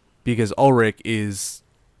 because Ulrich is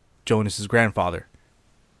Jonas's grandfather.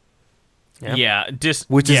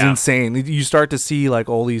 Which is insane. You start to see like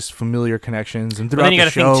all these familiar connections, and throughout then you the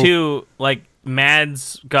got to show, think too, like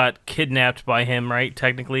Mads got kidnapped by him, right?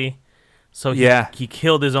 Technically, so he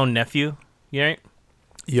killed his own nephew, right?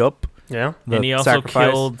 Yup. Yeah, and he also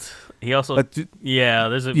killed. He also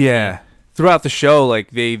there's a Throughout the show, like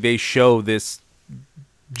they show this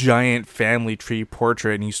giant family tree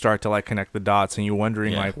portrait, and you start to like connect the dots, and you're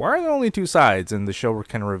wondering like, why are there only two sides? And the show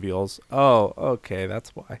kind of reveals, oh, okay,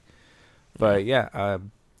 that's why. But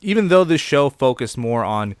even though this show focused more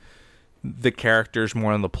on the characters,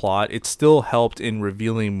 more on the plot, it still helped in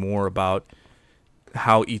revealing more about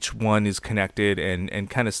how each one is connected and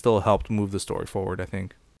kind of still helped move the story forward, I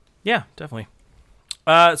think. Yeah, definitely.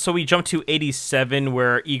 So we jump to 87,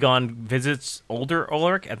 where Egon visits older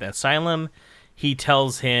Ulrich at the asylum. He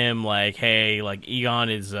tells him, like, hey, like, Egon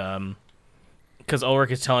is... because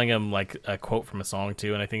Ulrich is telling him like a quote from a song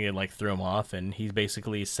too, and I think it like threw him off, and he's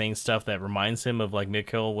basically saying stuff that reminds him of like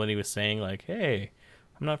Mikhail when he was saying like, hey,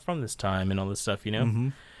 I'm not from this time and all this stuff, you know. Mm-hmm.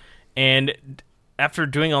 And after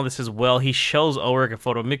doing all this as well, he shows Ulrich a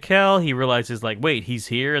photo of Mikhail. He realizes like, wait, he's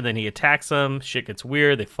here, and then he attacks him. Shit gets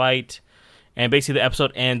weird, they fight, and basically the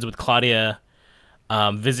episode ends with Claudia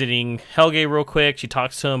visiting Helge real quick. She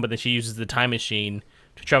talks to him, but then she uses the time machine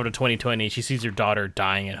to travel to 2020. She sees her daughter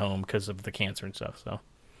dying at home because of the cancer and stuff. So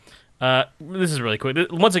this is really cool.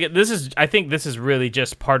 Once again, I think this is really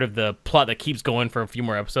just part of the plot that keeps going for a few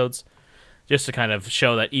more episodes, just to kind of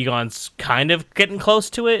show that Egon's kind of getting close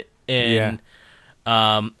to it. And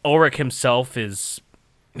Ulrich himself is,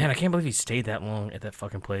 man, I can't believe he stayed that long at that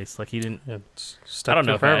fucking place. Like, he didn't. I don't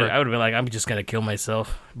know if I would have been like, I'm just gonna kill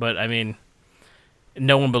myself. But I mean,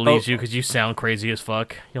 no one believes you because you sound crazy as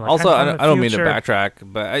fuck. You're like, also, I don't mean to backtrack,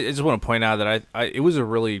 but I just want to point out that it was a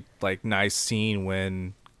really like nice scene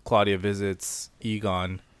when Claudia visits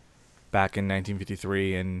Egon back in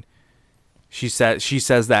 1953, and she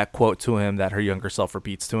says that quote to him that her younger self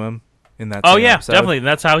repeats to him in that. Oh yeah, episode. definitely.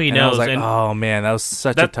 That's how he knows. I was like, and oh man, that was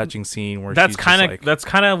such a touching scene. Where that's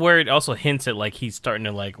kind of where it also hints at like he's starting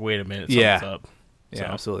to like, wait a minute, something's up.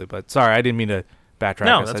 Yeah, absolutely. But sorry, I didn't mean to backtrack.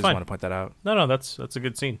 No, I just want to point that out. No, that's a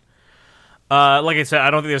good scene. Like I said,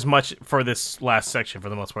 I don't think there's much for this last section for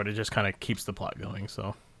the most part. It just kind of keeps the plot going.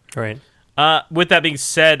 So, right. With that being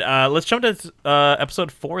said, let's jump to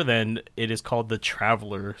episode 4. Then it is called The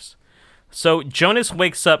Travelers. So Jonas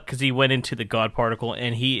wakes up because he went into the God particle,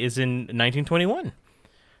 and he is in 1921.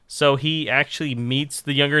 So he actually meets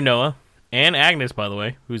the younger Noah and Agnes, by the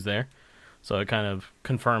way, who's there. So it kind of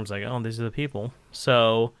confirms like, oh, these are the people.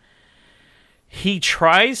 So he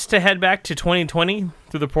tries to head back to 2020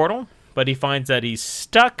 through the portal, but he finds that he's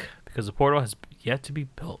stuck because the portal has yet to be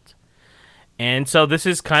built. And so this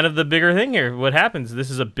is kind of the bigger thing here. What happens, this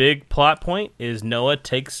is a big plot point, is Noah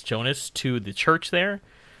takes Jonas to the church there.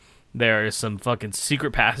 There is some fucking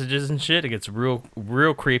secret passages and shit. It gets real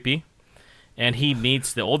creepy. And he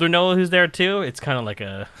meets the older Noah who's there too. It's kind of like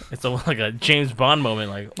a James Bond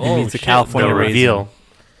moment. Like, oh, he meets the California reveal.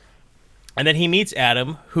 And then he meets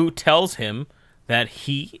Adam, who tells him that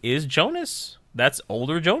he is Jonas. That's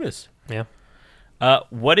older Jonas. Yeah.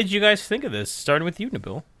 What did you guys think of this? Starting with you,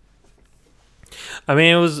 Nabil. I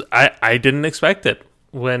mean, it was I didn't expect it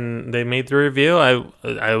when they made the review.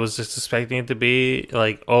 I was just expecting it to be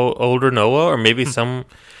like older Noah, or maybe some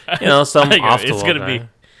some off the It's wall gonna guy. be.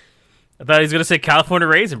 I thought he was gonna say California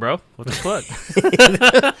Raisin, bro. What the fuck?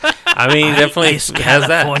 I mean, he definitely has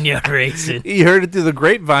that. California Raisin. You heard it through the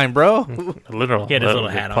grapevine, bro. Literal. He had his little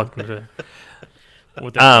hat on. on.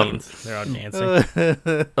 With their jeans. They're all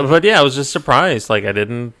dancing. But yeah, I was just surprised. Like I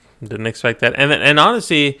didn't expect that, and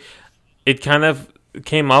honestly, it kind of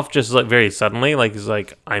came off just like very suddenly. Like he's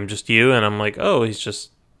like, "I'm just you," and I'm like, "Oh, he's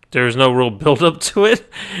just." There's no real build up to it,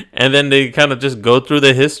 and then they kind of just go through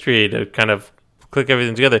the history to kind of click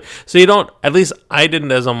everything together. So you don't. At least I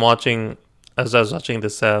didn't, as I was watching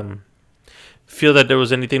this, feel that there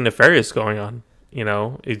was anything nefarious going on. You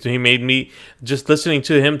know, he made me, just listening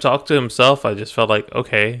to him talk to himself, I just felt like,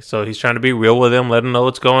 okay, so he's trying to be real with him, let him know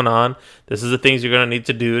what's going on. This is the things you're going to need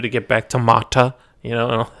to do to get back to Mata, and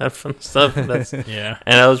all that fun stuff. That's, Yeah.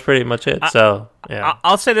 And that was pretty much it. So, yeah.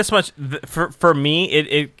 I'll say this much. For me,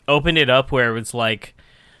 it opened it up where it was like,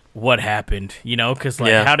 what happened? Because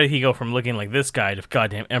how did he go from looking like this guy to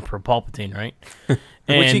goddamn Emperor Palpatine, right?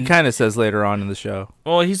 Which he kind of says later on in the show.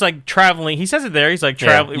 Well, he's like traveling. He says it there. He's like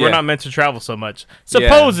traveling. Yeah. We're not meant to travel so much,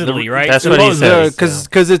 supposedly, right? That's what he says.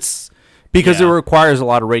 Because it requires a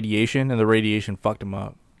lot of radiation, and the radiation fucked him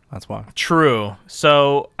up. That's why. True.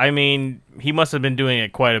 So, I mean, he must have been doing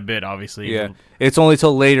it quite a bit, obviously. Yeah. It's only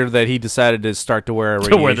till later that he decided to start to wear a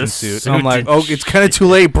To wear radiation the suit. suit I'm like, and oh, it's kind of too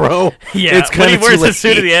late, bro. Yeah. It's When he kinda wears too the suit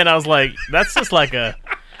at late. the end, I was like, that's just like a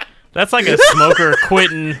smoker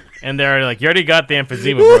quitting, and they're like, you already got the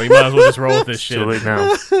emphysema, bro. You might as well just roll with this shit. Too late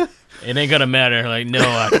now. It ain't gonna matter. Like, no,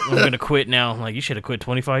 I'm gonna quit now. I'm like, you should have quit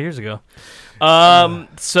 25 years ago.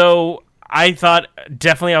 So I thought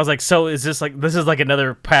definitely, I was like, so is this is like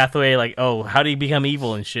another pathway? Like, oh, how do you become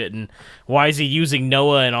evil and shit? And why is he using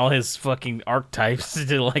Noah and all his fucking archetypes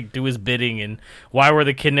to like do his bidding? And why were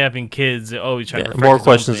they kidnapping kids? Oh, he's trying to perfect more his own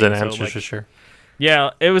questions thing. than So, answers like, for sure.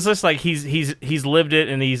 Yeah, it was just like he's lived it,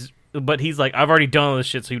 and he's like, I've already done all this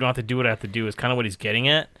shit, so you don't have to do what I have to do. Is kind of what he's getting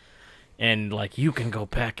at. And like, you can go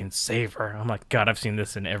back and save her. I'm like, God, I've seen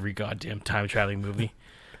this in every goddamn time traveling movie.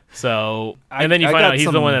 So, and then you find out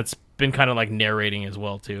he's the one that's been kind of like narrating as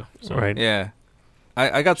well too. So. Right. Yeah.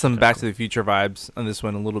 I got some Back to the Future vibes on this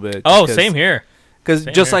one a little bit. Oh, same here. Because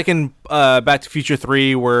just like in Back to the Future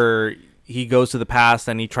 3, where he goes to the past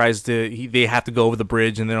and he tries to, they have to go over the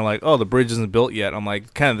bridge, and they're like, oh, the bridge isn't built yet. I'm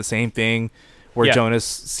like, kind of the same thing, where Jonas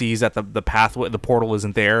sees that the pathway, the portal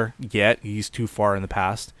isn't there yet. He's too far in the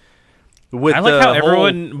past. I like how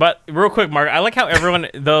everyone, but real quick, Mark, I like how everyone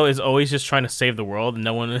though is always just trying to save the world, and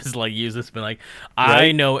no one is like used this, been like,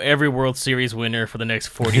 I know every World Series winner for the next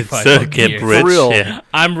 45 years. Rich. For real. Yeah.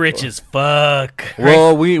 I'm rich as fuck.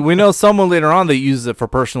 Well, we know someone later on that uses it for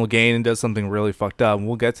personal gain and does something really fucked up, and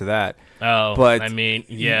we'll get to that. Oh, But I mean,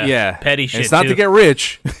 yeah, petty shit. It's not too. to get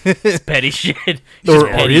rich, It's petty shit. or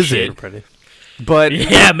petty is shit. it? But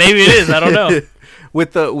Yeah, maybe it is. I don't know.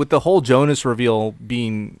 with the whole Jonas reveal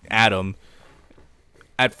being Adam,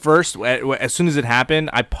 at first, as soon as it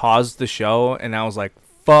happened, I paused the show and I was like,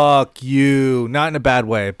 "Fuck you!" Not in a bad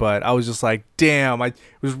way, but I was just like, "Damn!" It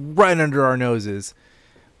was right under our noses,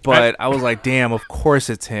 but I was like, "Damn! Of course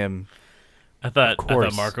it's him." I thought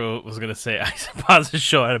course. Marco was gonna say, I paused the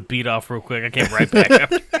show, I had to beat off real quick. I came right back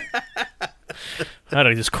after. I had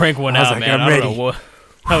to just crank one I was out, like, man. I'm I don't ready. know what.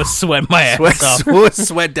 I was sweating my ass off.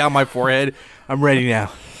 Sweat down my forehead. I'm ready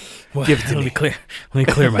now. What? Give it to Let me. me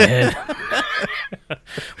clear my head.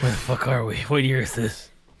 Where the fuck are we? What year is this?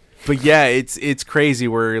 But yeah, it's crazy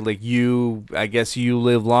where like I guess you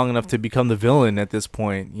live long enough to become the villain at this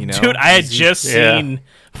point, you know. Dude, I had just seen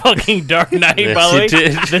fucking Dark Knight, by the way, you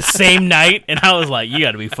did. the same night, and I was like, you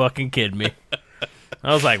gotta be fucking kidding me.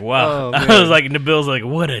 I was like, wow. Oh, I was like, Nabil's like,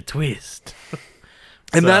 what a twist.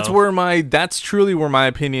 And So- that's truly where my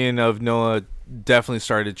opinion of Noah definitely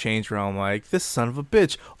started to change, where I'm like, this son of a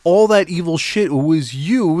bitch, all that evil shit was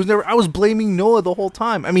you. It was never, I was blaming Noah the whole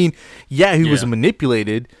time. I mean, yeah, he was Yeah.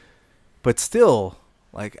 manipulated, but still,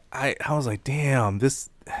 like, I was like, damn,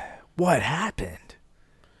 what happened?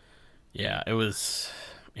 Yeah, it was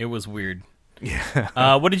weird.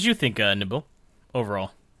 Yeah. What did you think, Nabil,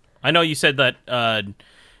 overall? I know you said that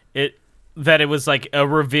it was like a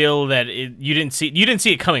reveal that you didn't see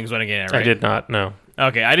it coming, is what I'm getting at, right? I did not know.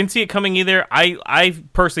 Okay, I didn't see it coming either. I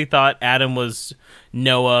personally thought Adam was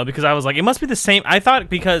Noah, because I was like, it must be the same. I thought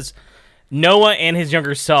because Noah and his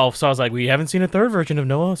younger self. So I was like, we haven't seen a third version of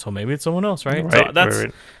Noah, so maybe it's someone else, right?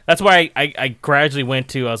 So that's why I gradually went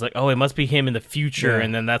to, I was like, oh, it must be him in the future,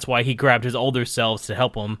 and then that's why he grabbed his older selves to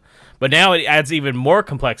help him. But now it adds even more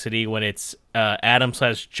complexity when it's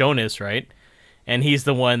Adam/Jonas, right? And he's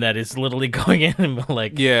the one that is literally going in and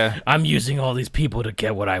like, I'm using all these people to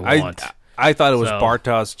get what I want. I thought it was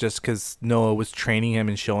Bartos just because Noah was training him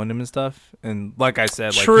and showing him and stuff. And like I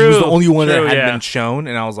said, like he was the only one that hadn't been shown.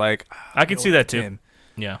 And I was like, I can see that too.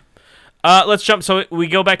 Yeah. Let's jump. So we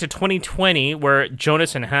go back to 2020 where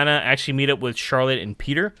Jonas and Hannah actually meet up with Charlotte and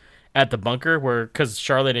Peter at the bunker, because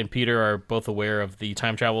Charlotte and Peter are both aware of the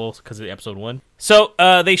time travel because of episode 1. So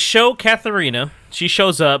they show Katharina. She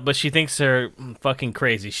shows up, but she thinks they're fucking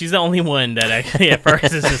crazy. She's the only one that actually at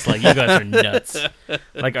first is just like, you guys are nuts.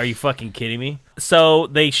 Like, are you fucking kidding me? So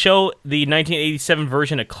they show the 1987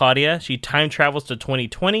 version of Claudia. She time travels to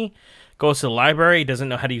 2020, goes to the library, doesn't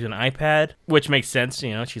know how to use an iPad, which makes sense.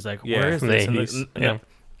 You know, she's like, where is this?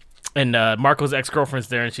 And Marco's ex-girlfriend's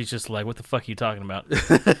there, and she's just like, what the fuck are you talking about?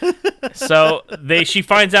 So she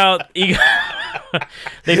finds out Egon.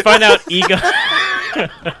 They find out Egon.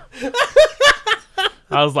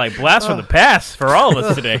 I was like, blast from the past for all of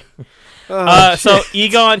us today. So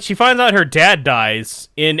Egon, she finds out her dad dies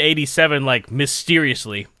in 87, like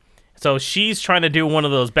mysteriously. So she's trying to do one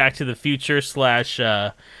of those Back to the Future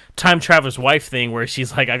 / time traveler's wife thing where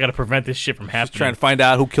she's like, I gotta prevent this shit from happening. She's trying to find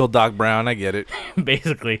out who killed Doc Brown. I get it.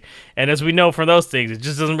 Basically. And as we know from those things, it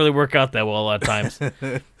just doesn't really work out that well a lot of times.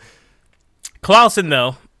 Clausen,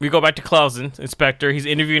 though, we go back to Clausen, Inspector. He's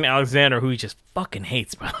interviewing Alexander, who he just fucking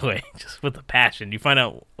hates, by the way, just with a passion. You find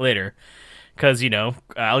out later. Because, you know,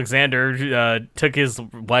 Alexander took his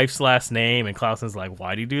wife's last name, and Clausen's like,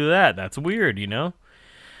 why do you do that? That's weird, you know?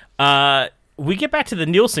 We get back to the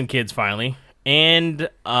Nielsen kids, finally. And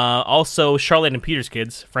also Charlotte and Peter's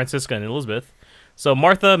kids, Francisca and Elizabeth. So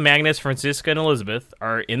Martha, Magnus, Francisca, and Elizabeth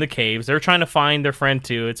are in the caves. They're trying to find their friend,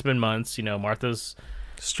 too. It's been months. You know, Martha's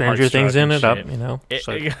Stranger Things in it up, you know?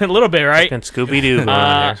 A little bit, right? And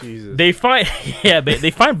Scooby-Doo. They find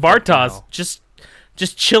Bartos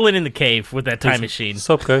just chilling in the cave with that time machine. What's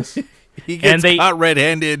up, guys? He gets caught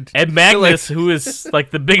red-handed. And Magnus, who is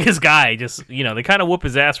like the biggest guy, just, you know, they kind of whoop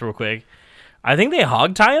his ass real quick. I think they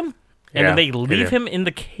hog tie him. And then they leave him in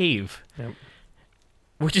the cave,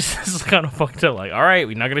 which is kind of fucked up. Like, all right,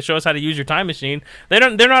 you're not going to show us how to use your time machine. They're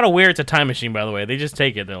not aware it's a time machine, by the way. They just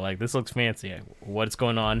take it. They're like, this looks fancy. What's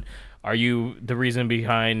going on? Are you the reason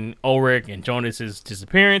behind Ulrich and Jonas's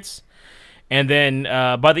disappearance? And then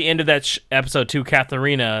by the end of that episode 2,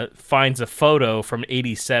 Katharina finds a photo from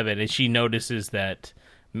 87, and she notices that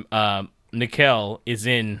Nickel is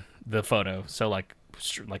in the photo. So like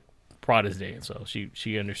Prada's day, so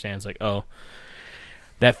she understands like, oh,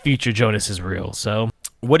 that future Jonas is real. So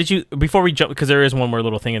what did you, before we jump, because there is one more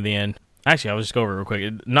little thing at the end. Actually, I'll just go over it real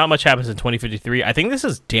quick. Not much happens in 2053. I think this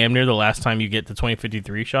is damn near the last time you get the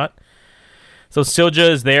 2053 shot. So Silja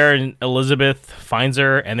is there, and Elizabeth finds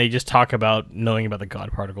her, and they just talk about knowing about the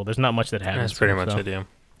God particle. There's not much that happens. That's pretty much it, yeah.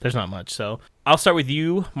 There's not much. So I'll start with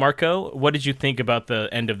you, Marco. What did you think about the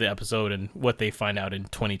end of the episode and what they find out in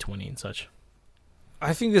 2020 and such?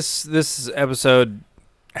 I think this episode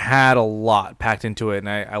had a lot packed into it, and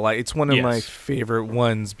I like, it's one of my favorite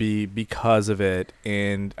ones because of it.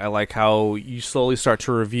 And I like how you slowly start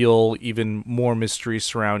to reveal even more mystery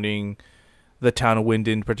surrounding the town of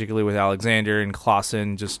Winden, particularly with Alexander and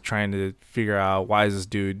Clausen just trying to figure out, why is this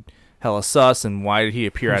dude hella sus, and why did he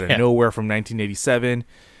appear out of nowhere from 1987?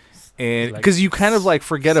 And because you kind of like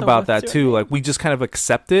forget about that too. Like, we just kind of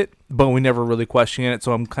accept it, but we never really question it.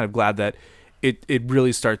 So I'm kind of glad that it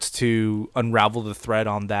really starts to unravel the thread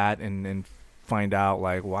on that and find out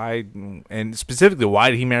like why, and specifically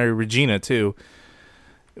why did he marry Regina too.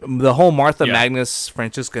 The whole Martha, Magnus,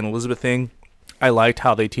 Francisca, and Elizabeth thing, I liked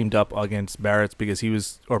how they teamed up against Barrett because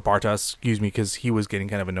Bartos, because he was getting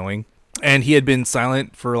kind of annoying. And he had been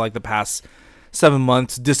silent for like the past 7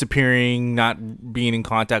 months, disappearing, not being in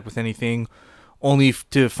contact with anything, only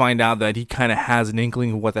to find out that he kind of has an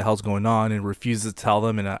inkling of what the hell's going on and refuses to tell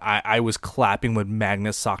them. And I was clapping when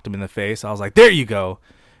Magnus socked him in the face. I was like, there you go.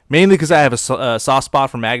 Mainly because I have a soft spot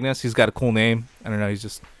for Magnus. He's got a cool name. I don't know.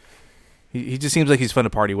 He just seems like he's fun to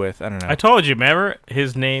party with. I don't know. I told you, remember?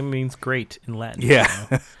 His name means great in Latin. Yeah.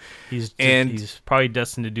 You know? He's probably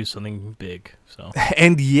destined to do something big. So.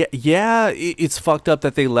 And it's fucked up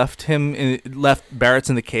that they left Barrett's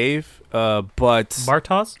in the cave. But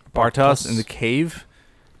Bartos in the cave.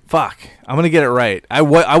 Fuck, I'm gonna get it right. I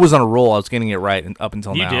was on a roll. I was getting it right up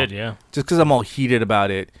until now. You did, yeah. Just because I'm all heated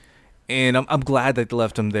about it, And I'm glad that they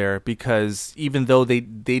left him there, because even though they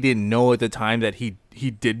didn't know at the time that he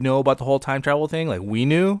did know about the whole time travel thing, like we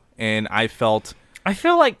knew, and I feel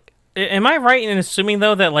like, am I right in assuming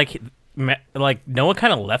though that like Noah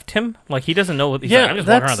kind of left him? Like he doesn't know what. He's like, I'm just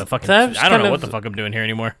walking around the fucking. I don't know what the fuck I'm doing here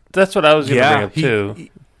anymore. That's what I was going to bring up too.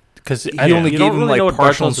 Because he only gave him like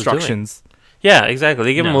partial instructions. Yeah, exactly.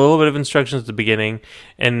 They gave him a little bit of instructions at the beginning,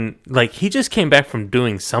 and like he just came back from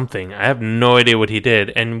doing something. I have no idea what he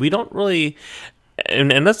did, and we don't really.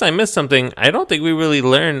 And unless I missed something, I don't think we really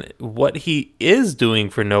learn what he is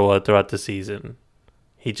doing for Noah throughout the season.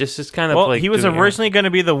 He just is kind of like. He was originally going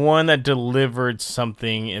to be the one that delivered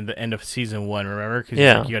something in the end of season 1. Remember? Because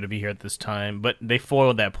like, you got to be here at this time, but they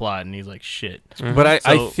foiled that plot, and he's like, "Shit." Mm-hmm. But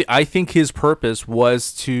I think his purpose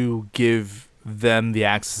was to give them the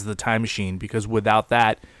access to the time machine, because without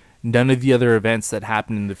that, none of the other events that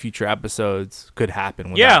happen in the future episodes could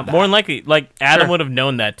happen. Yeah, more than likely, like Adam would have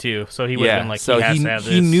known that too, so he would have been like, so he has to have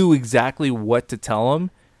this. He knew exactly what to tell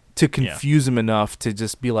him to confuse him enough to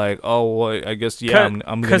just be like, oh, well, I guess I'm going to give this thing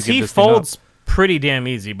up. Because he folds pretty damn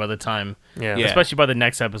easy by the time, yeah. especially by the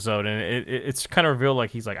next episode, and it's kind of revealed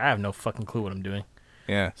like he's like, I have no fucking clue what I'm doing.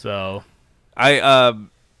 Yeah. So, I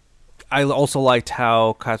also liked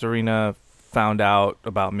how Katarina found out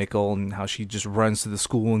about Mikkel, and how she just runs to the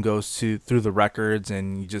school and goes through the records,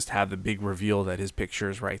 and you just have the big reveal that his picture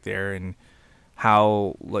is right there, and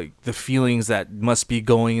how like the feelings that must be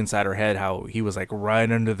going inside her head, how he was like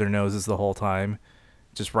right under their noses the whole time,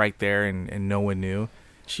 just right there, and no one knew.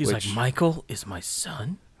 She's like, Michael is my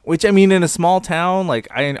son? Which, I mean, in a small town, like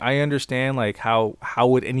I understand like how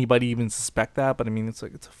would anybody even suspect that, but I mean it's a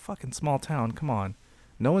fucking small town. Come on.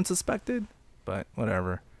 No one suspected? But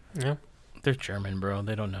whatever. Yeah. They're German, bro.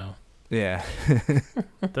 They don't know. Yeah.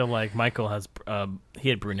 They're like, Michael has he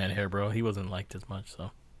had brunette hair, bro. He wasn't liked as much, so.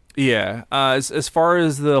 Yeah. As far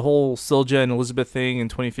as the whole Silja and Elizabeth thing in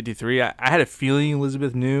 2053, I had a feeling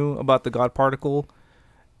Elizabeth knew about the God particle.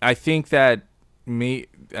 I think that I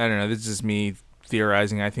don't know, this is just me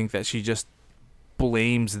theorizing. I think that she just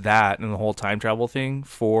blames that and the whole time travel thing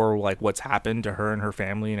for like what's happened to her and her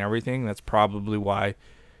family and everything. That's probably why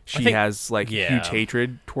she has like huge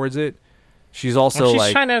hatred towards it. She's also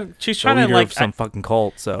she's trying to like of some fucking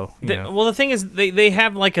cult. So well, the thing is, they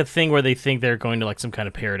have like a thing where they think they're going to like some kind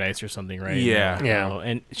of paradise or something, right? Yeah, you know,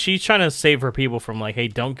 and she's trying to save her people from like, hey,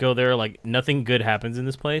 don't go there. Like nothing good happens in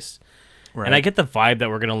this place. Right. And I get the vibe that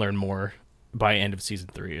we're gonna learn more by end of season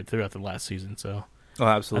 3 throughout the last season. So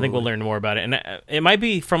absolutely, I think we'll learn more about it, and it might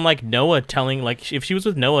be from like Noah telling, like if she was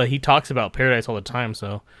with Noah, he talks about paradise all the time.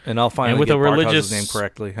 So and I'll finally get Bartos's name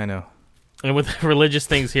correctly. I know. And with religious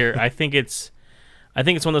things here, I think it's one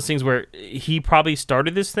of those things where he probably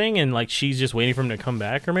started this thing, and like she's just waiting for him to come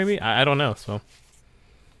back, or maybe I don't know. So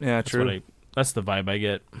yeah, true. That's the vibe I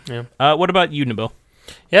get. Yeah. What about you, Nabil?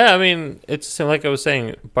 Yeah, I mean, it's like I was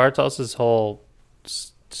saying, Bartos's whole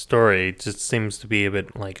story just seems to be a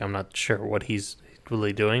bit like, I'm not sure what he's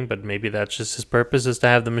really doing, but maybe that's just his purpose, is to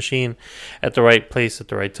have the machine at the right place at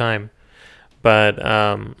the right time. But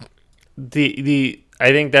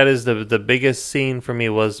I think that is the biggest scene for me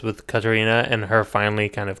was with Katarina and her finally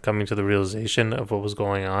kind of coming to the realization of what was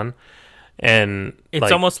going on. And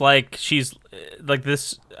it's almost like she's like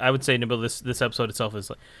this. I would say, Nabil, this episode itself is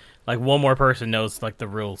like one more person knows like the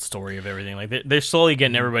real story of everything. Like they're slowly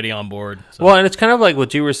getting everybody on board. So. Well, and it's kind of like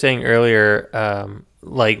what you were saying earlier,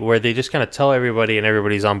 like where they just kind of tell everybody and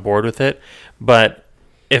everybody's on board with it. But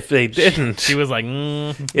if they didn't, she was like,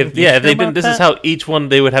 if they didn't, this is how each one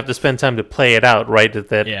they would have to spend time to play it out, right? That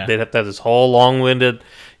they'd have to have this whole long-winded,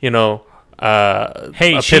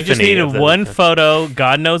 hey, she just needed one photo.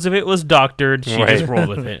 God knows if it was doctored. She just rolled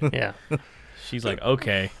with it. Yeah. She's like,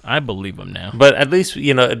 okay, I believe him now. But at least,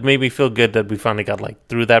 it made me feel good that we finally got like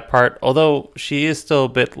through that part. Although she is still a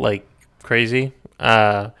bit like crazy.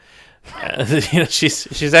 She's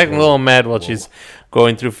acting a little mad while she's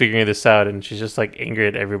going through figuring this out, and she's just like angry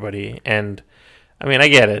at everybody. And I mean, I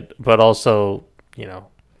get it, but also, I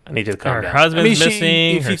need you to calm down. Her husband's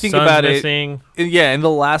missing. If you think about missing. In the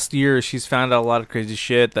last year, she's found out a lot of crazy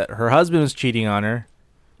shit. That her husband was cheating on her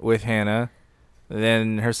with Hannah.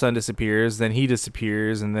 Then her son disappears. Then he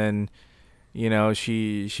disappears, and then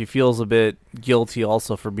she feels a bit guilty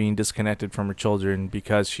also for being disconnected from her children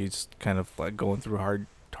because she's kind of like going through hard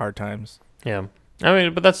times. Yeah, I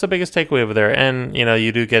mean, but that's the biggest takeaway over there, and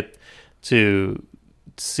you do get to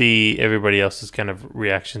see everybody else's kind of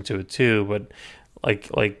reaction to it too, but.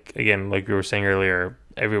 Like again, like we were saying earlier,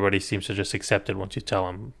 everybody seems to just accept it once you tell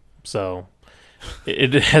them. So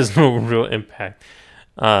it has no real impact.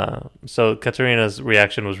 So Katarina's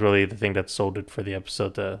reaction was really the thing that sold it for the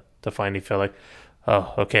episode to finally feel like,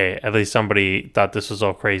 oh, okay, at least somebody thought this was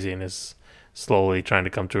all crazy and is slowly trying to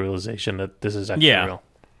come to realization that this is actually real.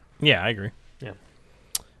 Yeah, I agree.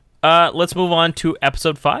 Yeah. Let's move on to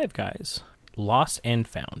episode 5, guys. Lost and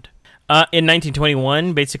Found. In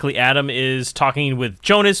 1921, basically Adam is talking with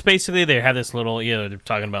Jonas. Basically, they have this little, they're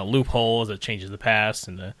talking about loopholes that changes the past,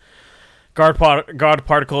 and the guard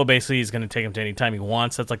particle basically is going to take him to any time he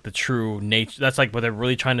wants. That's like the true nature. That's like what they're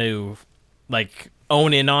really trying to like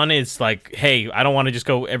own in on. Is like, hey, I don't want to just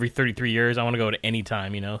go every 33 years. I want to go at any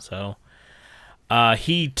time, So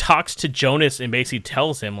he talks to Jonas and basically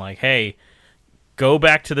tells him like, hey, go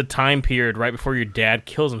back to the time period right before your dad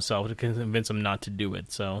kills himself to convince him not to do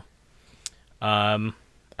it. So. I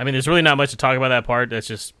mean, there's really not much to talk about that part. That's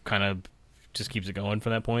just kind of just keeps it going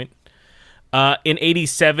from that point. In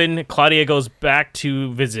 1987, Claudia goes back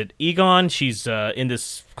to visit Egon. She's in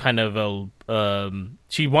this kind of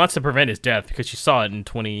she wants to prevent his death because she saw it in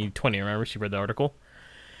 2020. Remember, she read the article.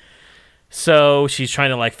 So she's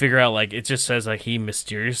trying to like figure out like it just says like he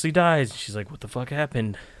mysteriously dies. She's like, what the fuck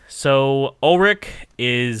happened? So Ulrich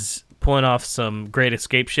is pulling off some great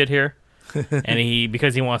escape shit here. And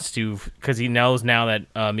because he knows now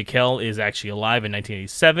that Mikhail is actually alive in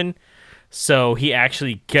 1987, so he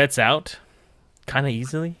actually gets out kind of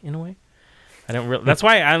easily in a way. That's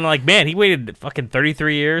why I'm like, man, he waited fucking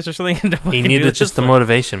 33 years or something. He needed just the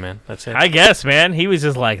motivation, man. That's it. I guess, man. He was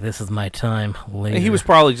just like, this is my time. Later. He was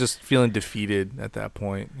probably just feeling defeated at that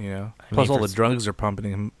point, Plus, all the drugs are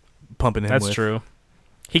pumping him. That's true.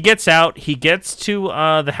 He gets out. He gets to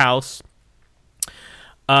the house.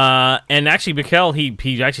 And actually, Mikhail,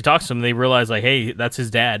 he actually talks to him. They realize, like, hey, that's his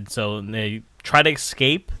dad. So they try to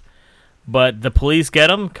escape, but the police get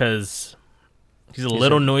him because he's a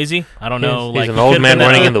little noisy. I don't know. He's an old man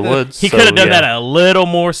running in the woods. He could have done that a little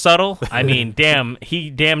more subtle. I mean, he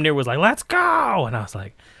damn near was like, let's go. And I was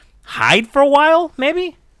like, hide for a while,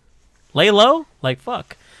 maybe? Lay low? Like,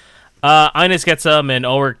 fuck. Ines gets him, and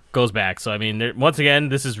Ulrich goes back. So, I mean, once again,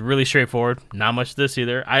 this is really straightforward. Not much of this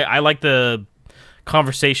either. I like the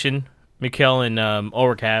conversation Mikhail and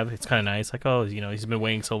Ulrich have. It's kind of nice. Like, oh, he's been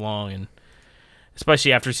waiting so long, and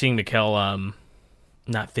especially after seeing Mikhail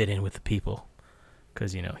not fit in with the people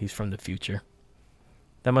because he's from the future.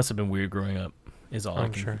 That must have been weird growing up. Is all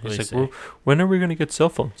I'm sure. Really he's like, when are we gonna get cell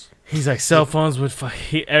phones? He's like, cell phones would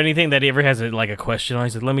anything that he ever has a question on. He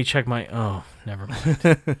said, let me check my. Oh, never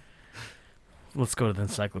mind. Let's go to the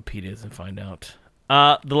encyclopedias and find out.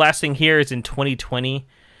 The last thing here is in 2020.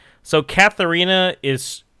 So Katharina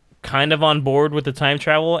is kind of on board with the time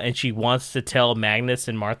travel, and she wants to tell Magnus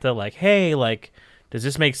and Martha, like, hey, like, does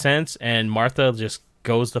this make sense? And Martha just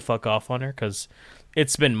goes the fuck off on her because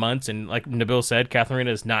it's been months, and like Nabil said,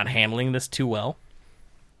 Katharina is not handling this too well.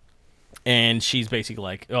 And she's basically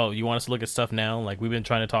like, oh, you want us to look at stuff now? Like, we've been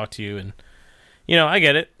trying to talk to you, and, I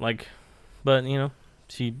get it, like, but,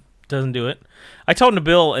 she doesn't do it. I told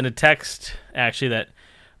Nabil in a text, actually, that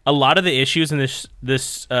a lot of the issues in this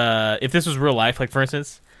if this was real life, like for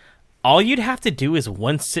instance, all you'd have to do is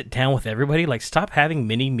sit down with everybody, like stop having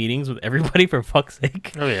mini meetings with everybody for fuck's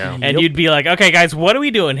sake. Oh yeah, and you'd be like, okay, guys, what are we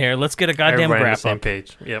doing here? Let's get a goddamn everybody graph on the same up.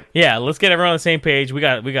 page. Yep. Yeah, let's get everyone on the same page. We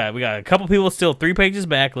got a couple people still 3 pages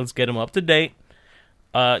back. Let's get them up to date.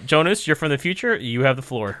 Jonas, you're from the future. You have the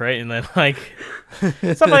floor, right? And then like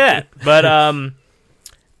stuff like that. But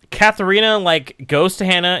Katharina like goes to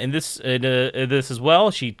Hannah in this as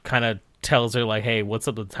well. She kind of tells her like, "Hey, what's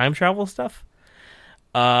up with time travel stuff?"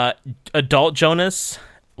 Adult Jonas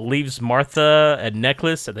leaves Martha a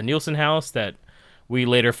necklace at the Nielsen house that we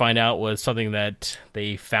later find out was something that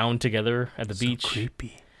they found together at the beach.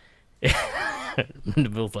 Creepy.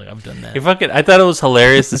 Bill's like, I've done that. I thought it was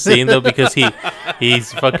hilarious the scene though because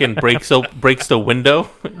he's fucking breaks the window,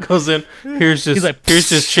 goes in. Here's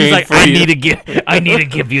just change. Like, for I you. need to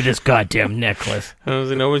give you this goddamn necklace.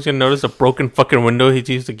 Nobody's gonna notice a broken fucking window he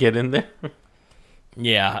used to get in there.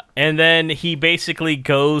 Yeah, and then he basically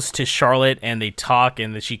goes to Charlotte and they talk,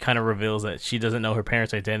 and she kind of reveals that she doesn't know her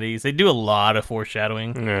parents' identities. They do a lot of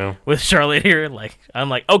foreshadowing with Charlotte here. Like, I'm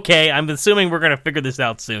like, okay, I'm assuming we're gonna figure this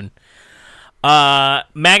out soon.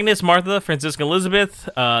 Magnus, Martha, Francisca, Elizabeth,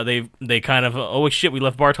 they kind of, oh shit, we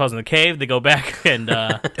left Bartos in the cave. They go back, and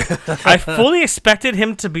I fully expected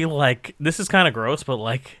him to be like, this is kind of gross, but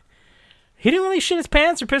like, he didn't really shit his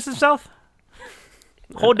pants or piss himself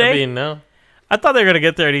whole day. I mean, no. I thought they were gonna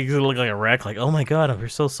get there and he's gonna look like a wreck, like, oh my god, I'm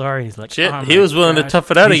so sorry. He's like, shit, oh he was willing to tough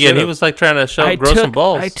it out again. He was like trying to grow some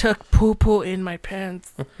balls. I took poo poo in my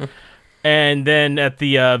pants. And then at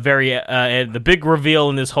the the big reveal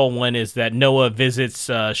in this whole one is that Noah visits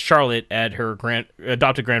Charlotte at her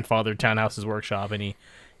adopted grandfather Townhouse's workshop, and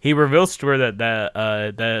he reveals to her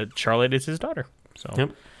that Charlotte is his daughter.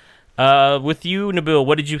 So, with you, Nabil,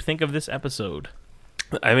 what did you think of this episode?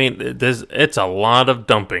 I mean, it's a lot of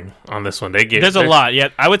dumping on this one. There's a lot. Yeah,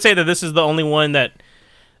 I would say that this is the only one that,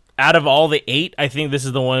 out of all the 8, I think this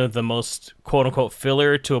is the one with the most "quote unquote"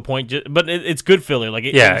 filler to a point. But it's good filler. Like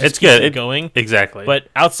it just it's keeps good. It going Exactly. But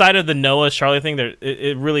outside of the Noah Charlotte thing,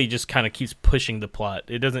 it really just kind of keeps pushing the plot.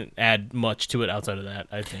 It doesn't add much to it outside of that,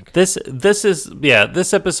 I think. This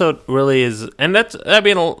episode really is, and that's, I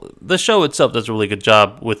mean, the show itself does a really good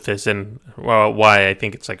job with this, and why I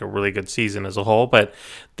think it's like a really good season as a whole. But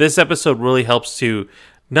this episode really helps to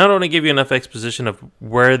not only give you enough exposition of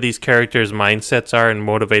where these characters' mindsets are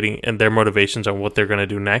and their motivations on what they're going to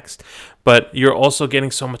do next, but you're also getting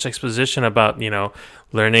so much exposition about,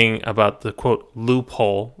 learning about the quote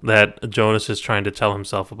loophole that Jonas is trying to tell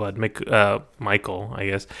himself about Michael, I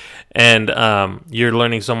guess. And you're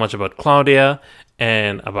learning so much about Claudia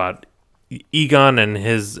and about Egon and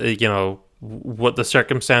his, what the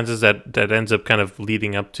circumstances that ends up kind of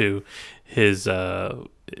leading up to his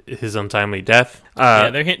untimely death.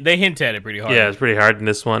 They hint at it pretty hard. Yeah, it's pretty hard in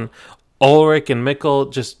this one. Ulrich and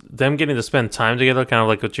Mikkel, just them getting to spend time together, kind of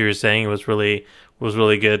like what you were saying, was really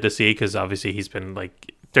good to see, because obviously he's been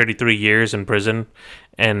like 33 years in prison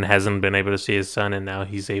and hasn't been able to see his son, and now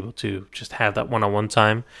he's able to just have that one-on-one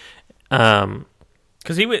time.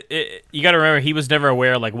 Because you got to remember, he was never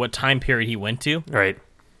aware like what time period he went to. Right.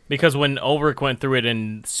 Because when Ulrich went through it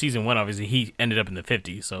in season 1, obviously he ended up in the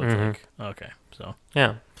 50s. So it's like, okay, so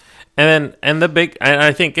yeah. And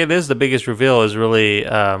I think it is the biggest reveal is really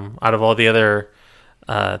out of all the other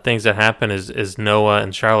things that happen is Noah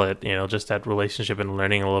and Charlotte, just that relationship and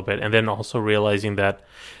learning a little bit, and then also realizing that,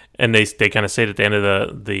 and they kind of say at the end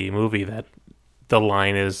of the movie that the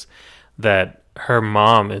line is that her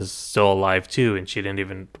mom is still alive too, and she didn't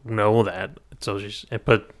even know that. So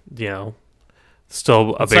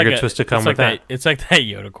still a bigger twist to come with that. It's like that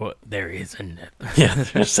Yoda quote, "There is another." Yeah,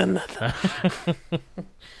 there's another.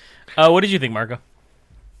 What did you think, Marco?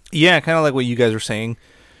 Yeah, kind of like what you guys were saying.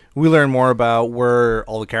 We learn more about where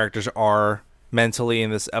all the characters are mentally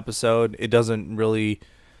in this episode. It doesn't really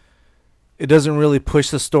push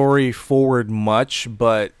the story forward much,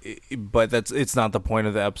 but it's not the point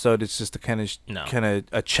of the episode. It's just a kind of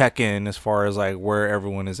a check-in as far as like where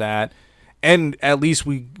everyone is at. And at least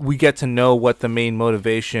we get to know what the main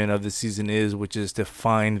motivation of the season is, which is to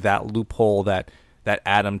find that loophole that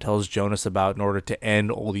Adam tells Jonas about in order to end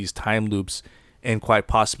all these time loops and quite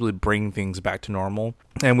possibly bring things back to normal.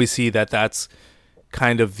 And we see that that's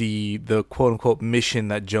kind of the quote unquote mission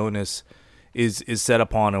that Jonas is set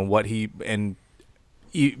upon, and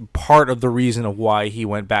part of the reason of why he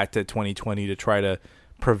went back to 2020 to try to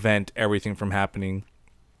prevent everything from happening.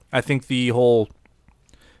 I think the whole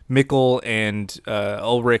Mikkel and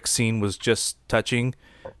Ulrich scene was just touching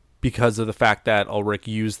because of the fact that Ulrich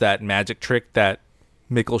used that magic trick that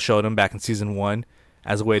Mikkel showed him back in season 1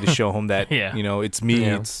 as a way to show him that it's me,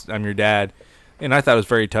 I'm your dad, and I thought it was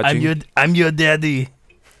very touching. I'm your daddy.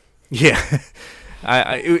 Yeah,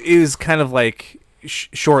 it was kind of like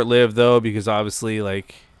short-lived though, because obviously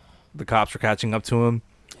like the cops were catching up to him.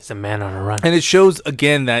 He's a man on a run, and it shows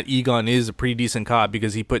again that Egon is a pretty decent cop,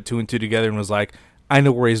 because he put 2 and 2 together and was like, I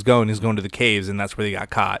know where he's going. He's going to the caves, and that's where they got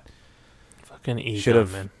caught. Fucking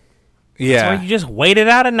Egon, man. Yeah. That's why you just waited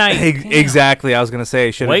out a night. Exactly. I was gonna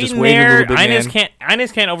say, should have just waited a little bit.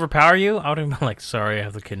 Inez can't overpower you. I would have been like, sorry, I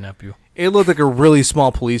have to kidnap you. It looked like a really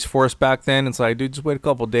small police force back then. It's like, dude, just wait a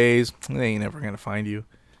couple days. They ain't never gonna find you.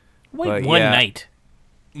 Wait one night.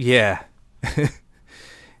 Yeah.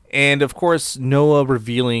 And of course, Noah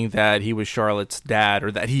revealing that he was Charlotte's dad,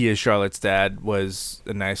 or that he is Charlotte's dad, was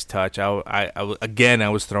a nice touch. I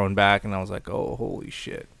was thrown back, and I was like, oh, holy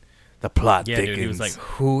shit. The plot thickens. Dude, he was like,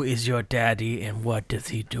 who is your daddy and what does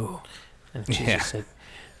he do? And she just said,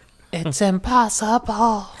 it's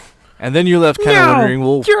impossible. And then you're left kind of wondering,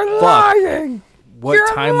 well, you're lying.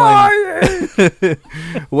 What timeline?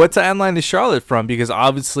 What timeline is Charlotte from? Because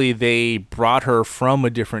obviously they brought her from a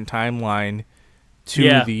different timeline to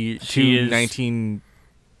 19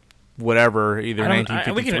 whatever, either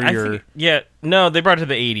 1953 no, they brought it to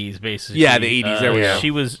the 80s basically. Yeah, the 80s. There we go.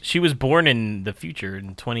 She was born in the future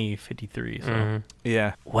in 2053. So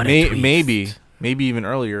yeah, what a twist. maybe even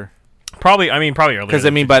earlier. Probably earlier. Because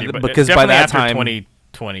by that after time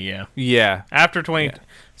 2020, yeah, after 20,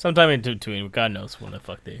 sometime in between. God knows when the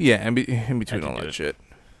fuck they. Yeah, in between all that shit.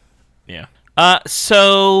 Yeah.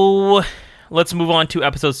 So let's move on to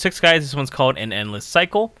episode 6, guys. This one's called An Endless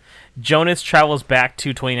Cycle. Jonas travels back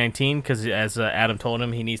to 2019 because, as Adam told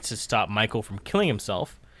him, he needs to stop Michael from killing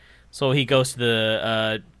himself. So he goes to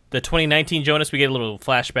the the 2019 Jonas, we get a little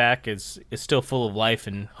flashback. Is still full of life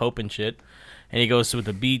and hope and shit. And he goes to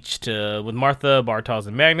the beach with Martha, Bartos,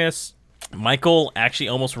 and Magnus. Michael actually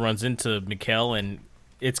almost runs into Mikkel, and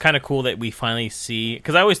it's kind of cool that we finally see.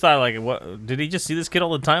 Because I always thought, like, what did he just see this kid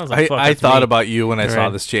all the time? I was like, fuck, I thought me. about you when I saw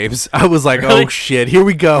this, James. I was like, Really? oh shit, here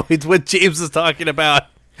we go. It's what James is talking about.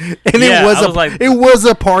 And Yeah, it was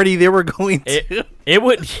a party they were going to. It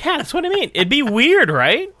would, yeah, that's what I mean. It'd be weird,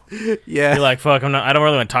 right? Yeah. You're like, fuck, I don't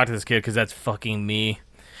really want to talk to this kid because that's fucking me.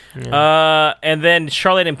 Yeah. And then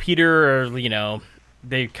Charlotte and Peter are,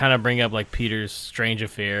 they kind of bring up like Peter's strange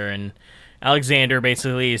affair, and Alexander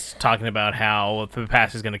basically is talking about how the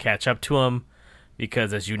past is going to catch up to him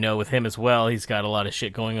because, as you know, with him as well, he's got a lot of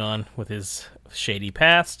shit going on with his shady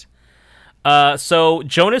past. So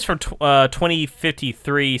Jonas from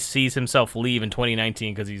 2053 sees himself leave in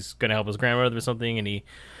 2019 because he's going to help his grandmother or something, and he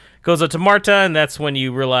goes up to Marta, and that's when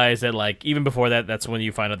you realize that, like, even before that, that's when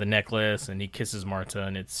you find out the necklace, and he kisses Marta,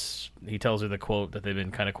 and he tells her the quote that they've been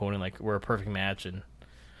kind of quoting, like, we're a perfect match, and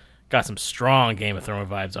got some strong Game of Thrones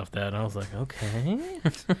vibes off that. And I was like, okay,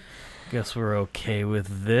 guess we're okay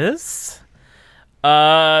with this.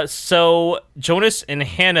 So Jonas and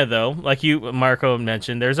Hannah, though, like you, Marco,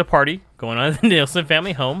 mentioned, there's a party going on at the Nielsen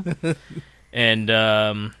family home.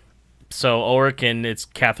 And so Ulrich, and it's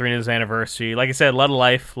Katharina's anniversary. Like I said, a lot of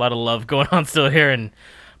life, a lot of love going on still here.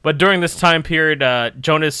 But during this time period,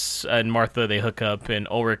 Jonas and Martha, they hook up, and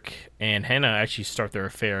Ulrich and Hannah actually start their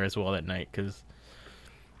affair as well that night, because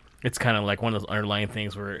it's kind of like one of those underlying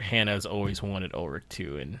things where Hannah's always wanted Ulrich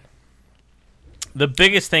too. And the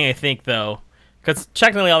biggest thing, I think, though, because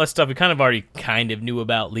technically all this stuff we kind of already kind of knew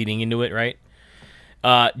about leading into it, right?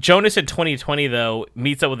 Jonas in 2020, though,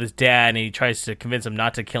 meets up with his dad, and he tries to convince him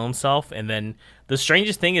not to kill himself. And then the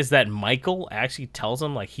strangest thing is that Michael actually tells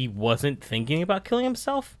him, like, he wasn't thinking about killing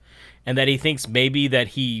himself, and that he thinks maybe that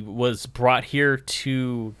he was brought here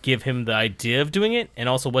to give him the idea of doing it and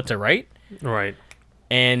also what to write. Right.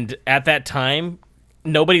 And at that time,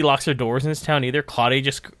 nobody locks their doors in this town either. Claudia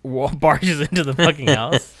just barges into the fucking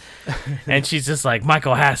house. And she's just like,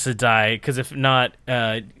 Michael has to die, because if not,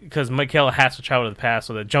 because Michael has to travel to the past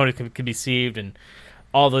so that Jonas can be saved and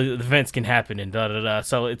all the events can happen and da-da-da.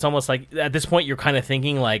 So it's almost like, at this point, you're kind of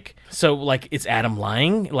thinking, like, so, like, is Adam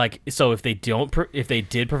lying? Like, so if they did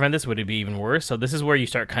prevent this, would it be even worse? So this is where you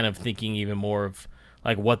start kind of thinking even more of,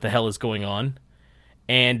 like, what the hell is going on?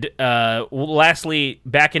 And lastly,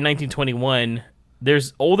 back in 1921,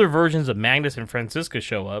 there's older versions of Magnus and Franziska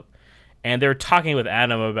show up, and they're talking with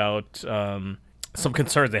Adam about some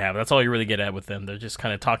concerns they have. That's all you really get at with them. They're just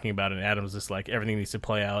kind of talking about it, and Adam's just like, everything needs to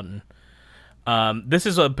play out. And this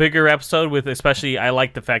is a bigger episode with, especially, I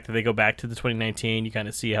like the fact that they go back to the 2019. You kind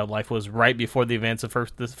of see how life was right before the events of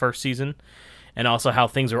the first season, and also how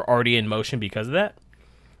things are already in motion because of that.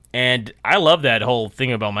 And I love that whole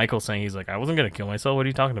thing about Michael saying, he's like, I wasn't going to kill myself. What are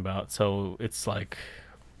you talking about? So it's like,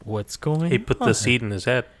 what's going on? He put the seed in his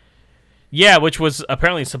head. Yeah, which was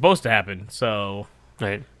apparently supposed to happen. So,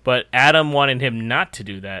 right. But Adam wanted him not to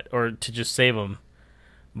do that, or to just save him.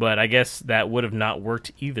 But I guess that would have not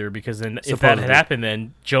worked either, because then if that had happened,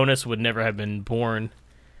 then Jonas would never have been born.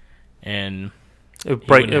 And it would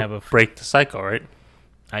break the cycle, right?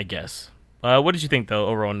 I guess. What did you think, though,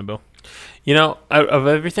 overall, Nabil? You know, of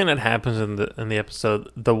everything that happens in the episode,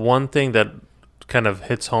 the one thing that kind of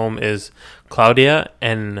hits home is Claudia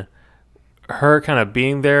and her kind of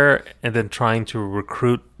being there and then trying to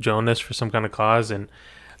recruit Jonas for some kind of cause. And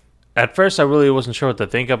at first, I really wasn't sure what to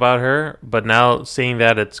think about her, but now seeing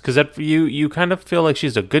that, it's because you kind of feel like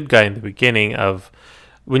she's a good guy in the beginning of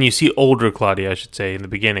when you see older Claudia, I should say, in the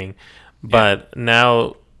beginning. But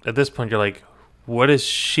now at this point, you're like, what is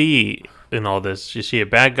she in all this? Is she a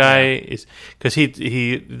bad guy? Is because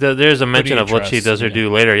there's a mention of what she does or do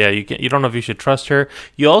later. Yeah, you don't know if you should trust her.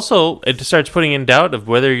 You also, it starts putting in doubt of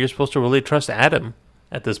whether you're supposed to really trust Adam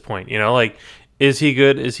at this point. You know, like, is he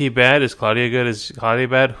good? Is he bad? Is Claudia good? Is Claudia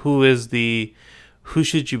bad? Who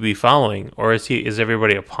should you be following? Or is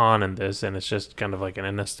everybody a pawn in this, and it's just kind of like an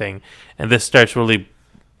endless thing? And this starts really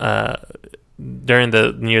near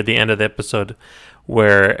the end of the episode,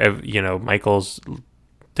 where Michael's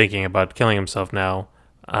thinking about killing himself now,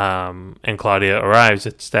 and Claudia arrives.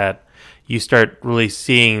 It's that you start really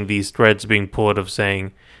seeing these threads being pulled of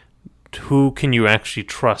saying, who can you actually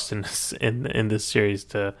trust in this series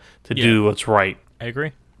to do what's right? I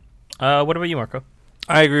agree. What about you, Marco?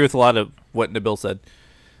 I agree with a lot of what Nabil said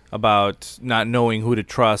about not knowing who to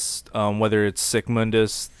trust, whether it's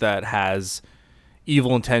Sigmundus that has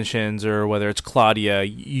evil intentions or whether it's Claudia.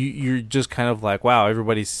 You're just kind of like, wow,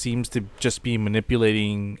 everybody seems to just be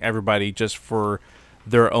manipulating everybody just for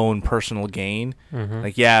their own personal gain.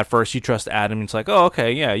 Like, yeah, at first you trust Adam, and it's like, oh,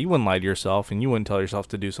 okay, yeah, you wouldn't lie to yourself, and you wouldn't tell yourself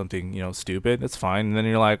to do something, stupid. That's fine. And then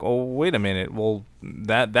you're like, oh, wait a minute. Well,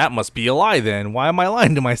 that must be a lie then. Why am I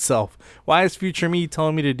lying to myself? Why is future me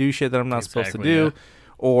telling me to do shit that I'm not supposed to do? Yeah.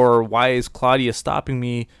 Or why is Claudia stopping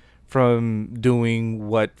me from doing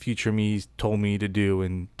what future me told me to do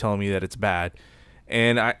and telling me that it's bad?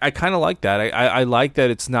 And I kind of like that. I like that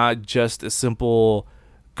it's not just a simple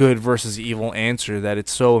good versus evil answer, that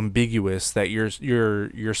it's so ambiguous that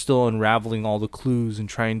you're still unraveling all the clues and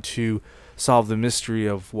trying to solve the mystery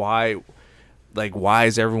of why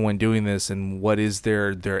is everyone doing this and what is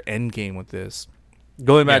their end game with this.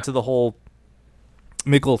 Going back to the whole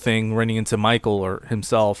Mikkel thing, running into Michael or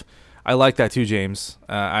himself, I like that too, James.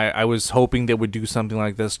 I was hoping they would do something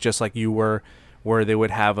like this, just like you were, where they would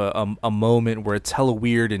have a moment where it's hella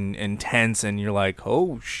weird and tense, and you're like,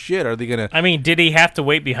 oh shit, are they gonna? I mean, did he have to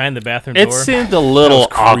wait behind the bathroom It door? seemed a little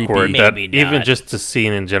creepy. awkward. That Maybe even not. just the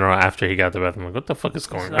scene in general after he got the bathroom, like, what the fuck is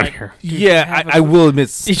going on here? Yeah, I will admit,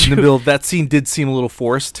 Nabil, that scene did seem a little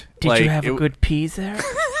forced. Did you have a good pee there?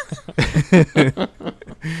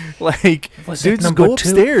 Like, Was it dude, just number go 2?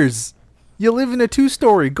 upstairs. You live in a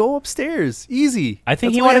 2-story. Go upstairs. Easy. I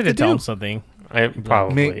think That's he all you wanted to have tell do. him something.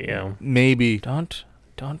 Probably, yeah. Maybe. Don't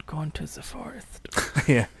go into the forest.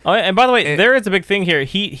 Yeah. Oh, and by the way, there is a big thing here.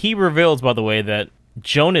 He reveals, by the way, that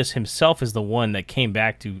Jonas himself is the one that came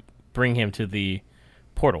back to bring him to the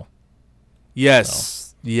portal.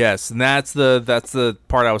 Yes. Yes. And that's the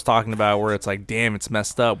part I was talking about, where it's like, damn, it's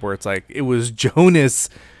messed up, where it's like it was Jonas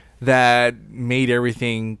that made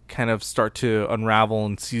everything kind of start to unravel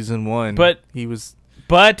in season 1. But he was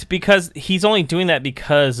But because he's only doing that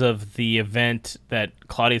because of the event that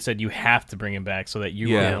Claudia said you have to bring him back so that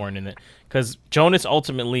you were born in it. Because Jonas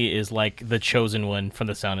ultimately is like the chosen one from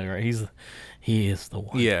the sound of it, right? He is the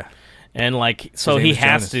one. Yeah. And like, so His name he is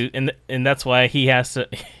has Jonas. to, and that's why he has to.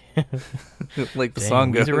 Like the Dang,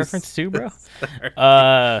 song goes. Weezer reference too, bro.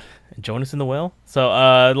 Jonas in the Whale. So,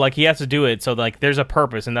 like he has to do it. So, like, there's a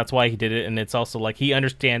purpose, and that's why he did it. And it's also like he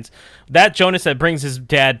understands that Jonas that brings his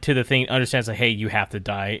dad to the thing understands like, hey, you have to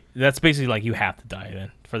die. That's basically like you have to die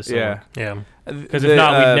then for the silver. Yeah. Because if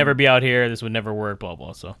not, we'd never be out here. This would never work. Blah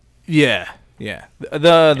blah. So. Yeah.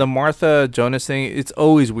 The Martha Jonas thing, it's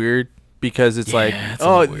always weird because it's like, it's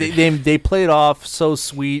oh, weird. they play it off so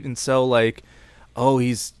sweet and so like, oh,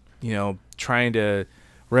 he's trying to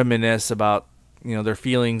reminisce about their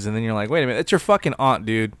feelings, and then you're like, wait a minute, it's your fucking aunt,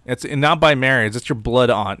 dude. It's not by marriage, it's your blood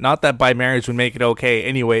aunt. Not that by marriage would make it okay.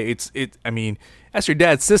 Anyway, I mean, that's your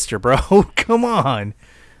dad's sister, bro. Come on.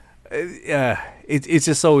 It's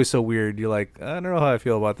just always so weird. You're like, I don't know how I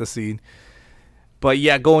feel about this scene. But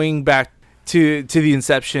yeah, going back to the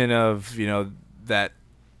inception of that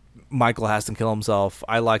Michael has to kill himself,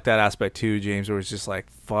 I like that aspect too, James, where it's just like,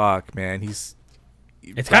 fuck, man, It's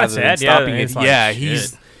kind of sad, he's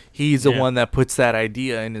shit. he's the one that puts that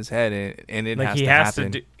idea in his head, and it Like has he to has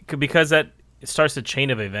happen. to do, because that it starts a chain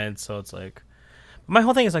of events. So it's like, my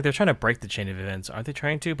whole thing is like they're trying to break the chain of events, aren't they?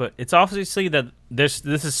 Trying to, but it's obviously that this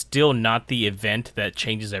is still not the event that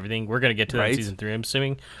changes everything. We're gonna get to that in season 3. I'm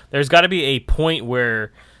assuming there's got to be a point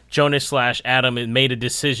where Jonas / Adam made a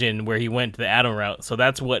decision where he went the Adam route. So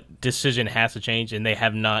that's what decision has to change, and they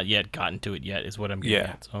have not yet gotten to it yet. Is what I'm getting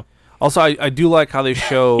at. So. Also, I do like how they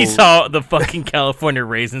show. He saw the fucking California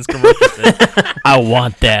Raisins commercial. I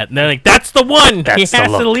want that. And they're like, that's the one. He has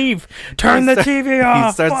to leave. Turn the TV off.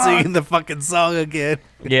 He starts singing the fucking song again.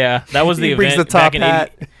 Yeah, that was the He event. brings the top back in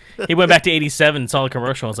hat. 80 he went back to 87, saw the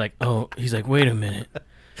commercial. I was like, oh, he's like, wait a minute.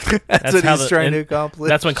 That's what how he's trying to and accomplish.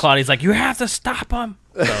 That's when Claudia's like, you have to stop him.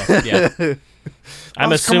 So, yeah. I'm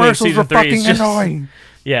Those assuming commercials season were 3 fucking is just annoying.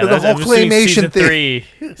 yeah. The whole I'm assuming claymation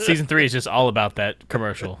thing. Season 3 is just all about that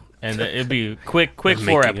commercial, and it'd be quick 4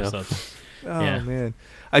 making up. episodes. Oh Yeah. man,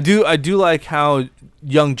 I do like how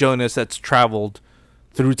young Jonas that's traveled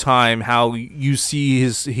through time, how you see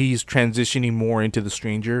he's transitioning more into the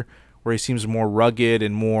stranger, where he seems more rugged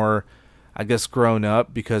and more, I guess, grown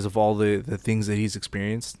up because of all the things that he's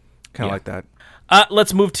experienced. Kind of like that.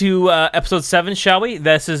 Let's move to episode 7, shall we?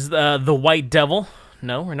 This is the White Devil.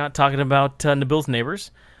 No, we're not talking about Nabil's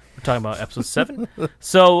neighbors. We're talking about episode 7.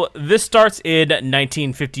 So this starts in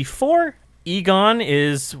 1954. Egon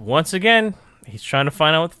is, once again, he's trying to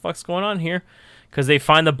find out what the fuck's going on here. Because they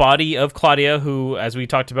find the body of Claudia, who, as we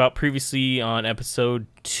talked about previously on episode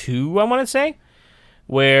 2, I want to say,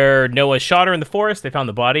 where Noah shot her in the forest. They found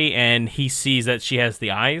the body, and he sees that she has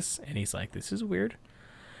the eyes, and he's like, this is weird.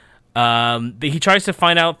 He tries to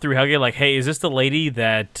find out through Helge, like, hey, is this the lady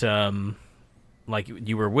that, like,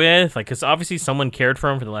 you were with? Like, because obviously someone cared for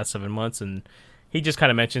him for the last 7 months, and He just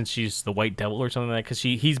kind of mentions she's the White Devil or something like that because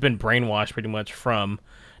he's been brainwashed pretty much from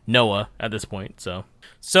Noah at this point.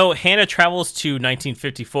 So Hannah travels to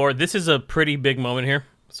 1954. This is a pretty big moment here,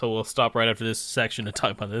 so we'll stop right after this section to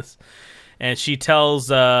talk about this. And she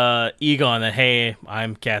tells Egon that, hey,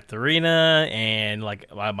 I'm Katharina, and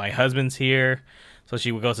like my husband's here. So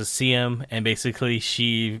she goes to see him, and basically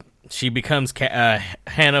she becomes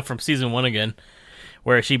Hannah from season 1 again,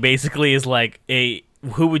 where she basically is like,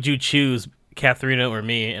 who would you choose, Katharina or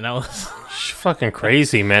me? And I was fucking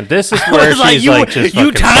crazy, man. This is where she's just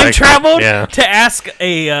you fucking time traveled Yeah. to ask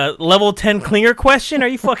a level 10 Klinger question? Are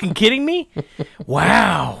you fucking kidding me?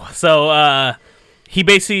 Wow. So he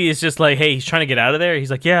basically is just like, hey, he's trying to get out of there.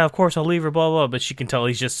 He's like, yeah, of course I'll leave her, blah blah. But she can tell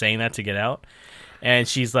he's just saying that to get out. And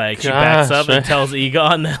she's like, she backs up and tells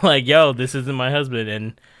Egon that, like, yo, this isn't my husband.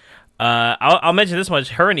 And I'll mention this much: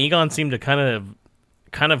 her and Egon seem to kind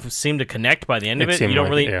of seem to connect by the end of it. You don't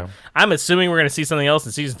really. Yeah. I'm assuming we're going to see something else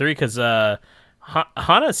in season 3 because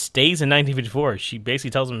Hannah stays in 1954. She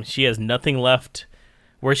basically tells him she has nothing left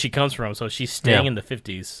where she comes from, so she's staying in the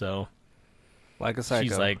 50s. So, Like a psycho.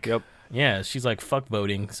 she's like, yep. yeah, she's like, fuck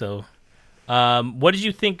voting. So, what did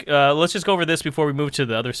you think? Let's just go over this before we move to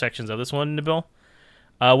the other sections of this one, Nabil.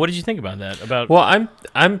 What did you think about that? Well,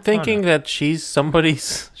 I'm thinking that she's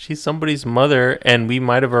somebody's mother, and we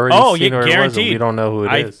might have already seen her. Guaranteed. We don't know who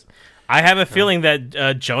it is. I have a feeling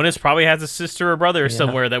that Jonas probably has a sister or brother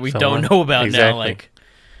somewhere that we don't know about now. Like,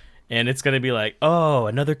 and it's gonna be like, oh,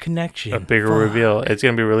 another connection, a bigger reveal. It's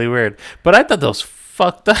gonna be really weird. But I thought that was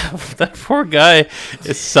fucked up. That poor guy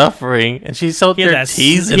is suffering, and she's out there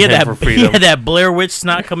teasing him for freedom. He had that Blair Witch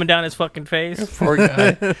snot coming down his fucking face. Poor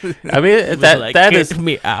guy. I mean, that get is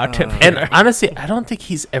me out. And honestly, I don't think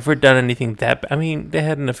he's ever done anything that. I mean, they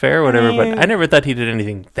had an affair or whatever, but I never thought he did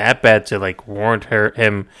anything that bad to like warrant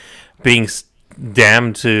him being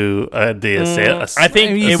damned to the assailant. I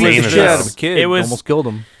think He it beat was the shit out of a kid. it was Almost killed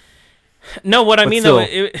him. No, what I mean still.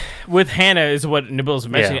 though, with Hannah is what Nabil's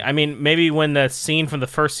mentioning. Yeah. I mean, maybe when the scene from the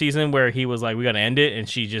first season where he was like, "We gotta end it," and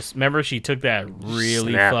she just remember she took that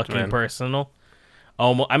really fucking personal.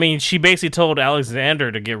 Almost, I mean, she basically told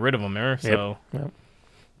Alexander to get rid of him. Remember? So,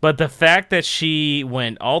 but the fact that she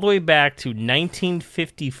went all the way back to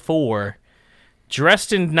 1954,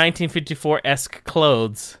 dressed in 1954-esque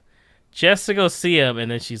clothes, just to go see him,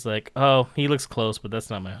 and then she's like, "Oh, he looks close, but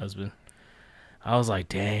that's not my husband." I was like,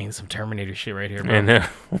 dang, some Terminator shit right here, bro. I know.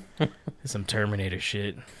 Some Terminator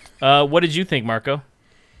shit. What did you think, Marco?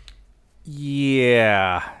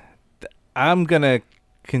 Yeah. I'm going to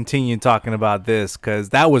continue talking about this because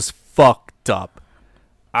that was fucked up.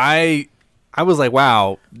 I was like,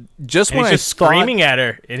 wow. Just when he's I just thought, screaming at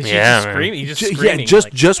her. And she's just screaming. He's just screaming.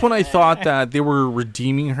 Just when I thought that they were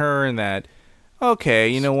redeeming her and that, okay,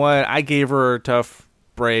 you know what? I gave her a tough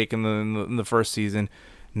break in the first season.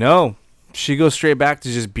 No. She goes straight back to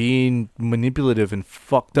just being manipulative and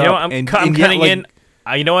fucked up. You know, I'm cutting in.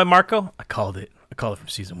 Like, You know what, Marco? I called it. I called it from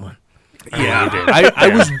season 1. Yeah,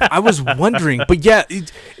 I was wondering, but yeah,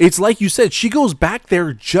 it's like you said. She goes back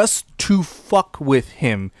there just to fuck with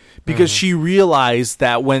him because she realized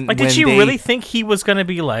that did she really think he was gonna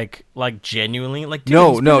be like genuinely like?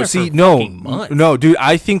 Dude, no, dude.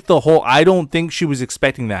 I think I don't think she was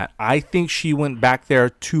expecting that. I think she went back there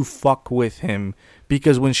to fuck with him.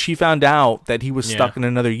 Because when she found out that he was stuck in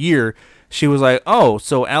another year, she was like, oh,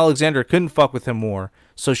 so Alexander couldn't fuck with him more.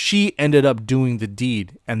 So she ended up doing the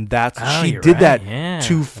deed. And she did that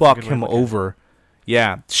to fuck him over.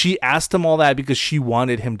 Yeah. She asked him all that because she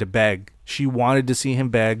wanted him to beg. She wanted to see him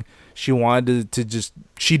beg. She wanted to just...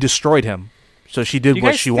 She destroyed him. So she did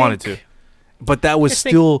what she wanted to. But that was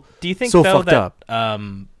still do you think, so though, fucked that, up.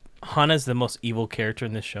 Hannah's the most evil character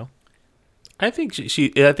in this show? I think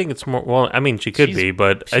I think it's more. Well, I mean, she could be,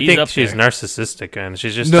 but I think she's narcissistic, and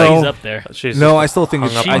she's just she's up there. I still think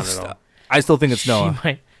I still think it's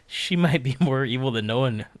Noah. She might be more evil than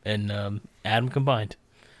Noah and Adam combined.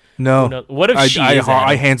 No, what if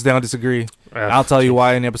I hands down disagree. I'll tell you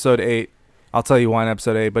why in episode 8.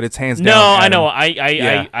 But it's hands down. No, Adam. I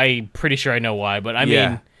know. I'm pretty sure I know why, but I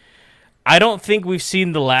mean, I don't think we've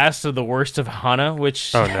seen the last of the worst of Hannah,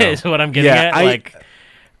 which is what I'm getting at.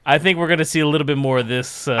 I think we're gonna see a little bit more of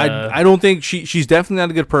this. I don't think she's definitely not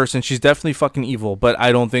a good person. She's definitely fucking evil, but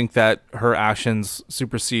I don't think that her actions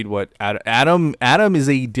supersede what Adam is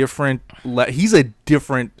a different. He's a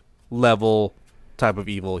different level type of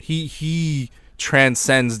evil. He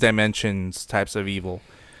transcends dimensions types of evil.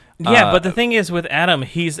 Yeah, but the thing is with Adam,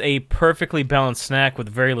 he's a perfectly balanced snack with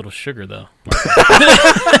very little sugar, though.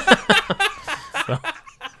 So,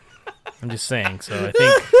 I'm just saying. So I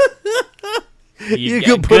think. You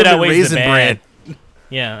could put it in Raisin Bran.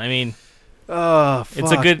 Yeah, I mean, Oh,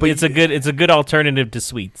 It's a good but it's a good alternative to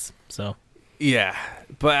sweets. So yeah,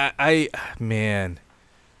 but man,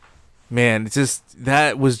 it's just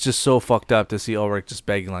that was just so fucked up to see Ulrich just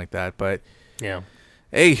begging like that. But Yeah.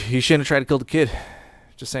 hey, he shouldn't have tried to kill the kid.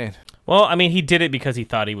 Just saying. well, I mean, he did it because he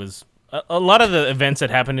thought he was. A lot of the events that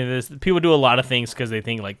happen in this, people do a lot of things because they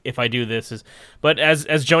think like, if I do this is. But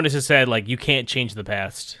as Jonas has said, like, you can't change the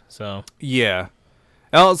past. So Yeah.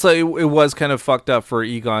 Also, it was kind of fucked up for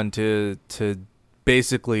Egon to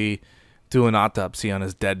basically do an autopsy on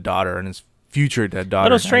his dead daughter and his future dead daughter.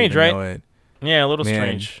 Little strange, not even right? know it. yeah, a little Man.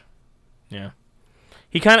 strange. Yeah,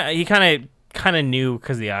 he kind of knew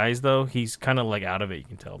because the eyes though. He's kind of like out of it. You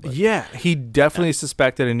can tell. But Yeah, he definitely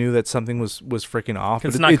suspected and knew that something was freaking off.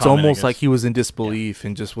 It's But not it's common, I almost guess. like he was in disbelief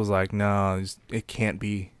and just was like, no, it can't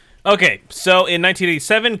be. Okay, so in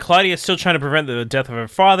 1987, Claudia is still trying to prevent the death of her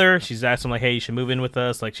father. She's asked him, like, hey, you should move in with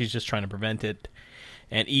us. Like, she's just trying to prevent it.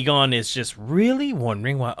 And Egon is just really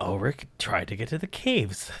wondering why Ulrich tried to get to the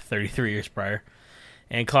caves 33 years prior.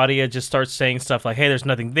 And Claudia just starts saying stuff like, hey, there's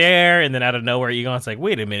nothing there. And then out of nowhere, Egon's like,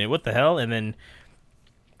 wait a minute, what the hell? And then,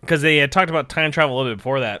 because they had talked about time travel a little bit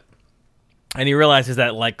before that. And he realizes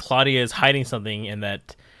that, like, Claudia is hiding something and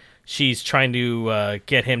that she's trying to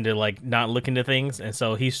get him to like not look into things, and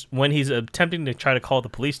so when he's attempting to try to call the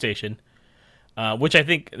police station, which I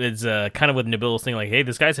think is kind of with Nabil's thing, like, hey,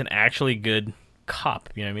 this guy's an actually good cop,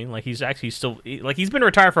 you know what I mean? Like, he's actually still like, he's been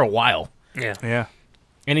retired for a while, Yeah.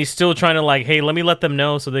 and he's still trying to like, hey, let me let them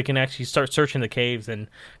know so they can actually start searching the caves. And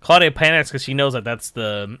Claudia panics because she knows that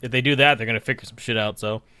if they do that, they're gonna figure some shit out.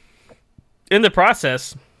 So in the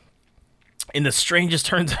process, in the strangest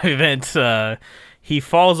turns of events, he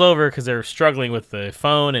falls over because they're struggling with the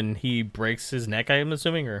phone, and he breaks his neck, I'm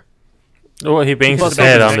assuming, or... Well, he bangs his busted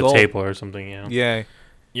head his on the skull. table or something, yeah. Yeah.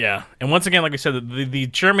 Yeah. And once again, like I said, the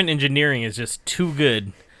German engineering is just too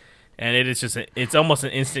good, and it is just... It's almost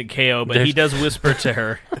an instant KO, but he does whisper to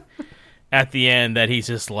her at the end that he's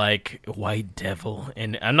just like, White Devil.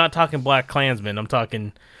 And I'm not talking Black Klansman, I'm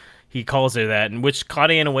talking... He calls her that, and which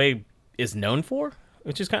Claudia, in a way, is known for,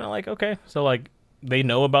 which is kind of like, okay, so, like, they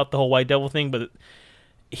know about the whole White Devil thing, but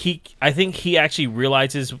I think he actually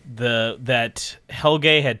realizes that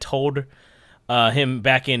Helge had told him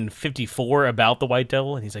back in '54 about the White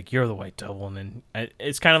Devil, and he's like, "You're the White Devil," and then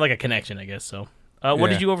it's kind of like a connection, I guess. So,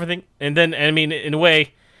 what did you overthink? And then, I mean, in a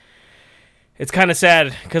way, it's kind of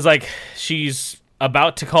sad because like she's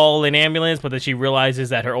about to call an ambulance, but then she realizes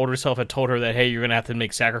that her older self had told her that, hey, you're gonna have to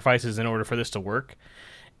make sacrifices in order for this to work.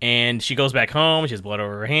 And she goes back home. She has blood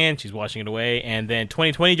over her hand. She's washing it away. And then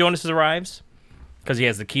 2020 Jonas arrives because he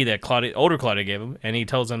has the key that older Claudia gave him. And he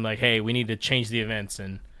tells him, like, hey, we need to change the events.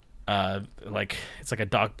 And, like, it's like a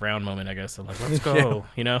Doc Brown moment, I guess. I'm like, let's go,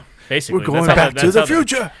 you know? Basically. We're going back to the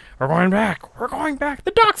future. We're going back. We're going back. The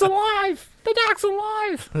Doc's alive. The Doc's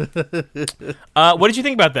alive. What did you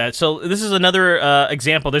think about that? So this is another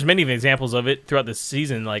example. There's many examples of it throughout this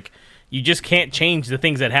season. Like, you just can't change the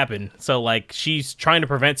things that happen. So, like, she's trying to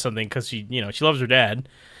prevent something because she loves her dad.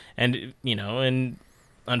 And, and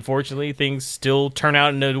unfortunately, things still turn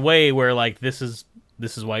out in a way where, like, this is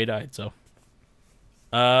why he died. So,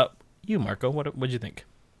 you, Marco, what'd you think?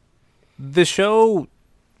 The show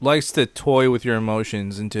likes to toy with your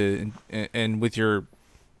emotions and with your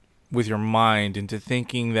mind into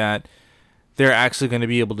thinking that they're actually going to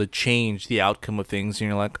be able to change the outcome of things, and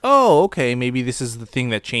you're like, oh, okay, maybe this is the thing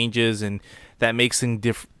that changes and that makes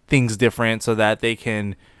things different so that they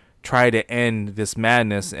can try to end this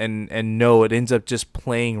madness. And no, it ends up just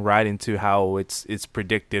playing right into how it's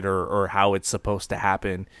predicted or how it's supposed to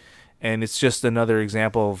happen. And it's just another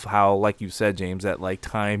example of how, like you said, James, that like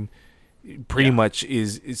time pretty much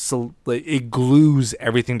is so, like, it glues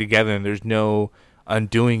everything together and there's no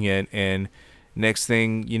undoing it. And next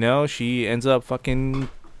thing you know, she ends up fucking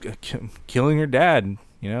killing her dad.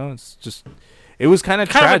 It's just, it was kind of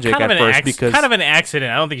tragic at first because kind of an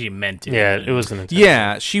accident. I don't think she meant it. Yeah, it was an intentional.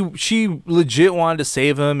 yeah, she legit wanted to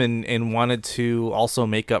save him and wanted to also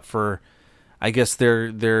make up for, I guess,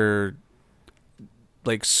 their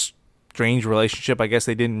like strange relationship. I guess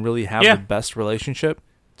they didn't really have the best relationship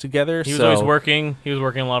together. He was always working. He was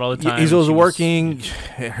working a lot all the time. He was always working.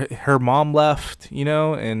 Her mom left,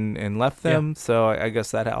 and left them. Yeah. So I guess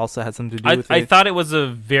that also had something to do with it. I thought it was a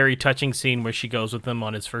very touching scene where she goes with him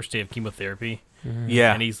on his first day of chemotherapy. Mm-hmm.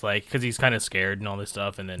 Yeah. And he's like, because he's kind of scared and all this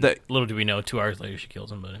stuff. And then little do we know, 2 hours later she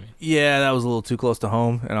kills him. But I mean, yeah, that was a little too close to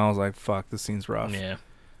home. And I was like, fuck, this scene's rough. Yeah.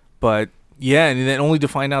 But yeah, and then only to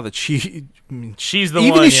find out that she's the even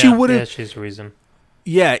one. If she would have, yeah, she's the reason.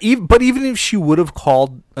 Yeah, even if she would have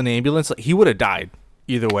called an ambulance, like, he would have died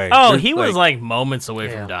either way. Oh, he was like moments away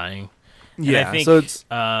from dying. And Yeah, I think, so it's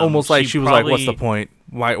almost like she was like, "What's the probably- point?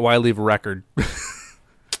 Why leave a record?"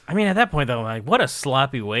 I mean, at that point, though, I'm like, what a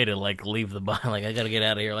sloppy way to like leave the body. Like, I gotta get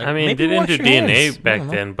out of here. Like, I mean, they maybe didn't wash do your DNA hands. I back don't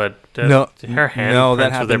know. then, but No, her hand no, that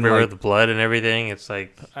prints with happened, everywhere like- the blood and everything. It's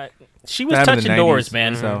like She was That happened in touching the doors, 90s,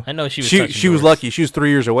 man. so- I know she was. She touching was doors. lucky. She was 3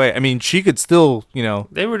 years away. I mean, she could still,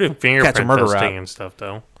 they were doing Catch a fingerprint murder testing rap. and stuff,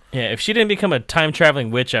 though. Yeah, if she didn't become a time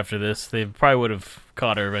traveling witch after this, they probably would have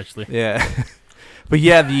caught her eventually. yeah. But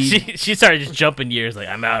yeah, She started just jumping years, like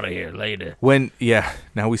I'm out of here later.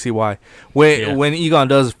 now we see why. When Yeah. when Egon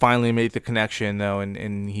does finally make the connection though,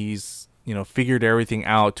 and he's figured everything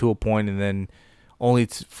out to a point, and then only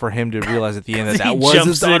for him to realize at the end that He was his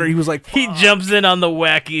jumps daughter. in. He was like, He jumps in on the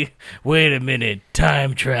wacky. Wait a minute,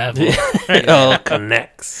 time travel. It all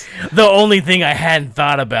connects. The only thing I hadn't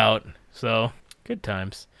thought about. So good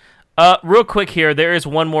times. Real quick here, there is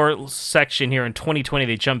one more section here in 2020.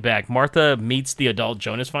 They jump back. Martha meets the adult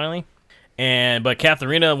Jonas finally, but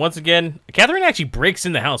Katharina once again. Katharina actually breaks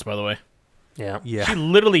in the house. By the way, Yeah. yeah. she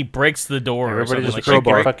literally breaks the door. or Everybody something. just Like, broke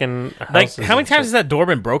she their fucking Like, houses how many and times shit. has that door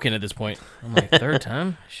been broken at this point? I'm like, third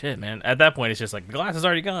time? Shit, man. At that point, it's just like, the glass is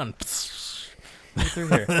already gone. Right through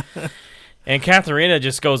here. And Katharina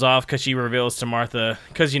just goes off because she reveals to Martha,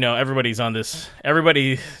 because, everybody's on this,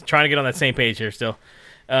 everybody trying to get on that same page here still.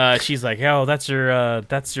 She's like, yo, that's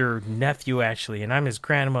your nephew, actually, and I'm his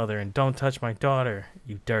grandmother, and don't touch my daughter,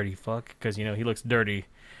 you dirty fuck, because, he looks dirty.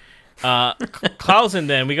 Clausen,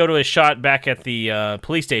 then we go to a shot back at the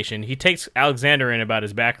police station. He takes Alexander in about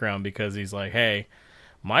his background because he's like, hey,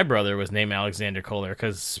 my brother was named Alexander Kohler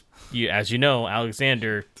because, as you know,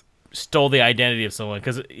 Alexander stole the identity of someone.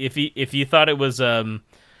 Because if you thought it was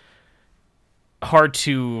hard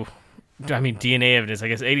to, DNA evidence, I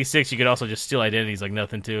guess 86, you could also just steal identities like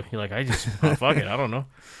nothing too. You're like, fuck it, I don't know.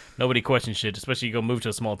 Nobody questions shit, especially you go move to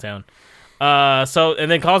a small town.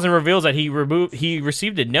 And then Clausen reveals that he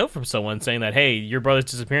received a note from someone saying that, hey, your brother's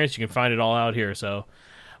disappearance, you can find it all out here. So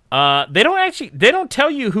they don't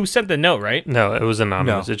tell you who sent the note, right? No, it was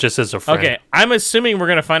anonymous. No. It just says a friend. Okay, I'm assuming we're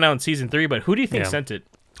gonna find out in season 3, but who do you think Yeah. sent it?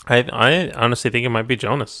 I honestly think it might be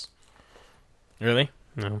Jonas. Really?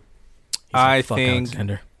 No. I Fuck think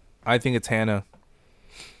Alexander. it's Hannah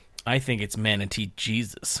I think it's Manatee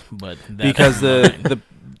Jesus, but because the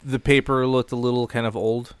paper looked a little kind of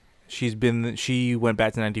old. She went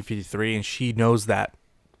back to 1953, and she knows that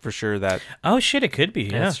for sure. That oh shit, it could be.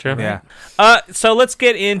 Yeah, That's true. yeah. So let's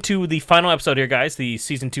get into the final episode here, guys. The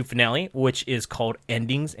season 2 finale, which is called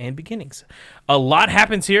Endings and Beginnings. A lot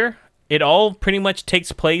happens here. It all pretty much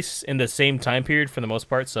takes place in the same time period for the most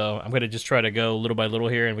part. So I'm gonna just try to go little by little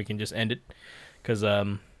here, and we can just end it because I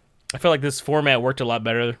feel like this format worked a lot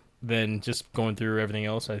better than just going through everything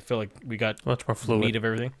else. I feel like we got Much more the fluid. meat of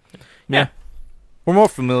everything. Yeah. We're more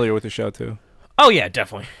familiar with the show too. Oh yeah,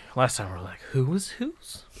 definitely. Last time we were like, who was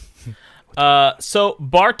whose? So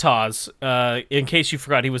Bartosz, in case you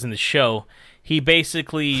forgot, he was in the show. He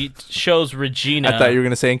basically shows Regina. I thought you were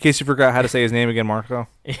gonna say, in case you forgot how to say his name again, Marco.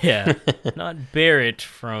 Yeah, not Barrett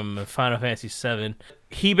from Final Fantasy VII.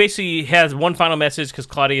 He basically has one final message because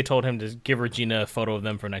Claudia told him to give Regina a photo of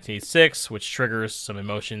them from 1986, which triggers some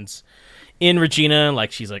emotions in Regina.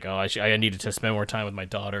 Like she's like, oh, I needed to spend more time with my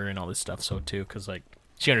daughter and all this stuff. So too, because like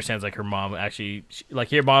she understands like her mom actually,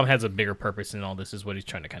 like your mom has a bigger purpose in all this is what he's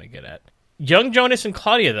trying to kind of get at. Young Jonas and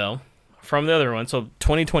Claudia though, from the other one, so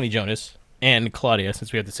 2020 Jonas and Claudia,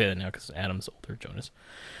 since we have to say that now because Adam's older Jonas.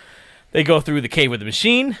 They go through the cave with the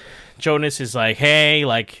machine. Jonas is like, hey,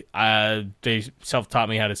 like, they self-taught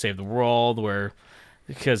me how to save the world,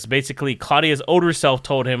 because basically Claudia's older self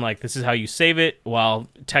told him, like, this is how you save it, while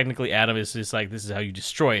technically Adam is just like, this is how you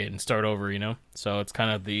destroy it and start over, So it's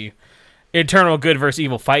kind of the eternal good versus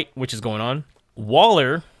evil fight, which is going on.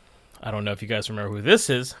 Waller, I don't know if you guys remember who this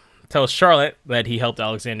is, tells Charlotte that he helped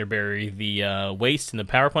Alexander bury the waste in the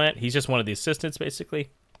power plant. He's just one of the assistants, basically.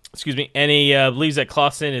 Excuse me. And he believes that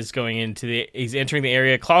Clausen is he's entering the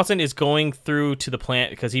area. Clausen is going through to the plant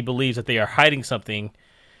because he believes that they are hiding something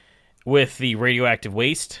with the radioactive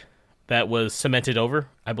waste that was cemented over,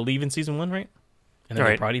 I believe, in season 1, right? And then they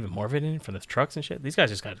Right. brought even more of it in from the trucks and shit. These guys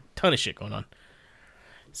just got a ton of shit going on.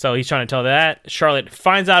 So he's trying to tell that. Charlotte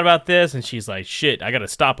finds out about this, and she's like, shit, I got to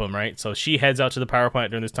stop him, right? So she heads out to the power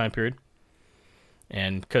plant during this time period.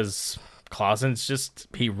 And because Clausen's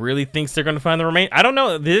he really thinks they're going to find the remains. I don't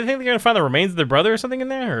know. Do they think they're going to find the remains of their brother or something in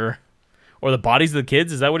there? Or the bodies of the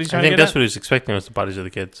kids? Is that what he's I trying to think get that's at? what he's expecting was the bodies of the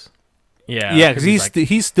kids. Yeah. Yeah, because he's like,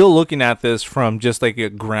 he's still looking at this from just like a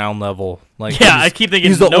ground level. Like Yeah, he's- I keep thinking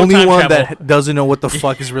he's the no only time one travel. that doesn't know what the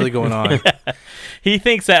fuck is really going on. he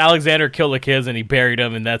thinks that Alexander killed the kids and he buried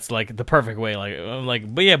them, and that's like the perfect way. Like, I'm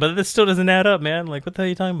like, but this still doesn't add up, man. Like, what the hell are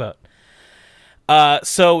you talking about?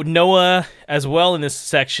 So Noah, as well, in this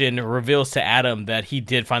section, reveals to Adam that he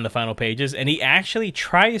did find the final pages, and he actually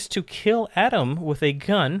tries to kill Adam with a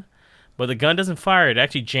gun, but the gun doesn't fire. It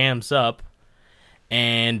actually jams up,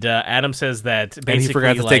 and Adam says that basically, and he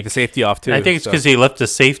forgot to take the safety off too. I think it's because he left the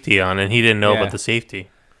safety on and he didn't know Yeah. about the safety.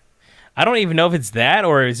 I don't even know if it's that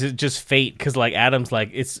or is it just fate, because like Adam's like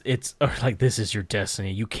it's or like this is your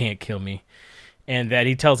destiny. You can't kill me. And that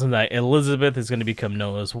he tells him that Elizabeth is going to become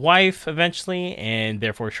Noah's wife eventually, and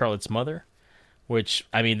therefore Charlotte's mother. Which,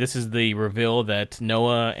 I mean, this is the reveal that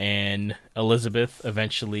Noah and Elizabeth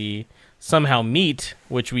eventually somehow meet,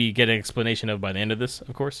 which we get an explanation of by the end of this,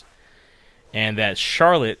 of course. And that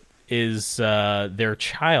Charlotte is their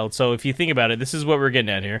child. So if you think about it, this is what we're getting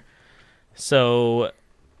at here. So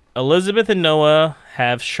Elizabeth and Noah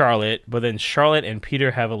have Charlotte, but then Charlotte and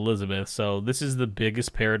Peter have Elizabeth. So this is the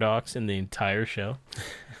biggest paradox in the entire show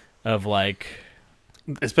of like,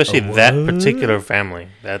 Especially that particular family.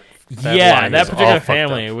 That yeah, line that is all particular fucked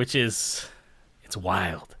family, up. which is, it's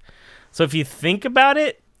wild. So if you think about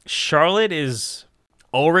it, Charlotte is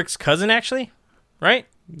Ulrich's cousin, actually, right?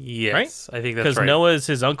 Yes, I think that's Because right. Noah is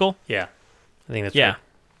his uncle. Yeah, I think that's Yeah. right.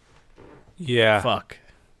 Yeah. Fuck.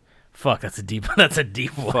 That's a deep. That's a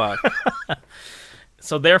deep one. Fuck.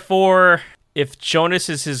 So therefore, if Jonas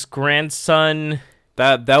is his grandson,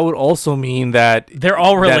 That would also mean that they're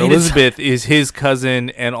all that related. Elizabeth is his cousin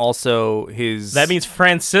and also his. That means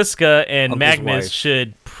Francisca and Uncle's Magnus wife.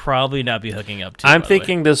 should probably not be hooking up too. I'm by the way.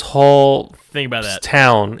 thinking this whole Think about that.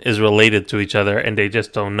 town is related to each other, and they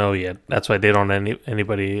just don't know yet. That's why they don't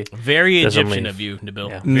anybody. Very doesn't Egyptian leave. of you, Nabil.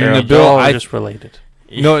 Yeah, Very they're all I- just related.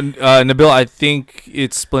 No, Nabil, I think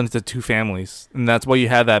it's split into two families, and that's why you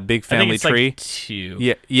have that big I think family it's tree. like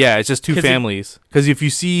two. Yeah, it's just two 'Cause it- families. Because if you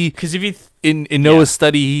see Because if you in Noah's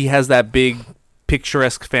study, he has that big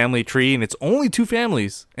picturesque family tree, and it's only two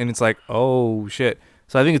families, and it's like, oh shit.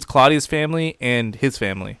 So I think it's Claudia's family and his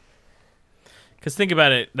family. Because think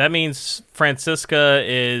about it, that means Francisca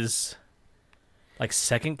is like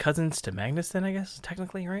second cousins to Magnus, then I guess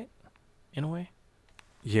technically, right? In a way.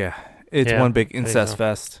 Yeah, it's Yeah, one big there you incest go.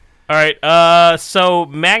 fest. All right. So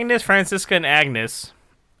Magnus, Francisca, and Agnes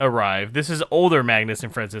arrive. This is older Magnus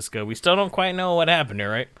and Francisca. We still don't quite know what happened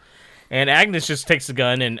here, right? And Agnes just takes the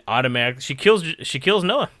gun and automatically she kills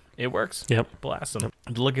Noah. It works. Yep. Blasts him.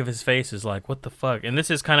 The look of his face is like, what the fuck? And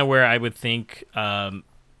this is kind of where I would think,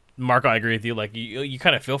 Marco, I agree with you. Like you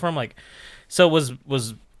kind of feel for him. Like, so was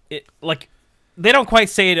it like they don't quite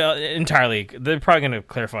say it entirely. They're probably going to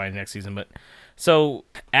clarify it next season, but. So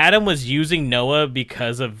Adam was using Noah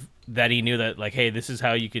because of that he knew that, like, hey, this is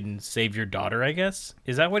how you can save your daughter, I guess.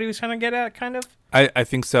 Is that what he was trying to get at, kind of? I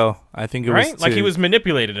think so. I think it Right? was Like to- he was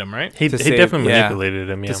manipulating him, right? He To he save- definitely yeah. manipulated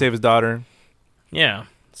him. Yeah. to save his daughter. Yeah.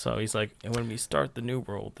 So he's like, and when we start the new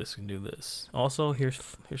world, this can do this. Also, here's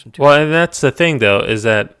some tips. Well, and that's the thing, though, is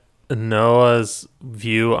that Noah's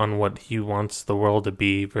view on what he wants the world to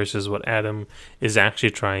be versus what Adam is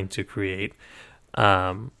actually trying to create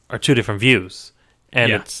are two different views.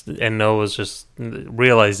 And Yeah. Noah's just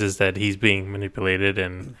realizes that he's being manipulated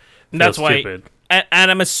and That's feels why. stupid.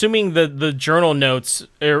 And I'm assuming the journal notes,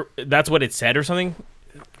 that's what it said or something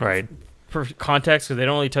Right. for context, because they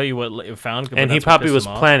don't really tell you what it found. but And he that's what probably pissed was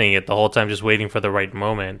him off. planning it the whole time, just waiting for the right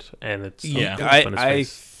moment. And it's Yeah. up in his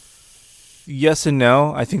face. Yes and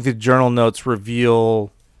no. I think the journal notes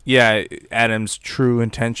reveal, Adam's true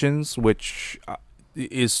intentions, which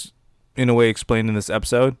is in a way explained in this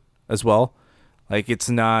episode as well. Like it's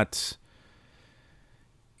not.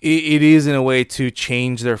 It is in a way to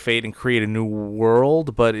change their fate and create a new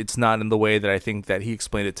world, but it's not in the way that I think that he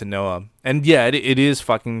explained it to Noah. And yeah, it is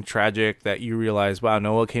fucking tragic that you realize, wow,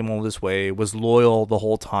 Noah came all this way, was loyal the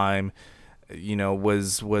whole time,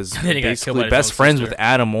 was then he got killed by basically his best own friends sister. with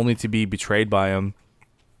Adam, only to be betrayed by him.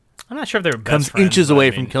 I'm not sure if they were best Comes friends, inches but away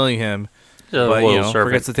I from mean- killing him, Just a but, little servant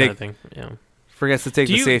forgets to kind take of thing. Yeah. forgets to take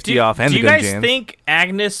the safety off and do the you gun guys jam. think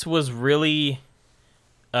Agnes was really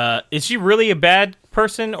is she really a bad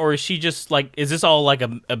person, or is she just like, is this all like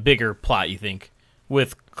a bigger plot, you think,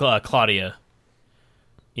 with Claudia?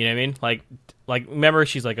 You know what I mean? Like remember,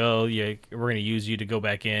 she's like, oh yeah, we're gonna use you to go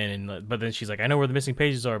back in, and but then she's like, I know where the missing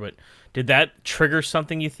pages are, but did that trigger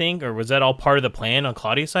something, you think, or was that all part of the plan on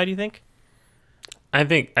Claudia's side, you think? I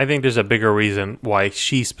think there's a bigger reason why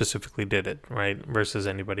she specifically did it, right? Versus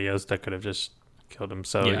anybody else that could have just killed him.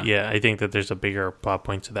 So Yeah. I think that there's a bigger plot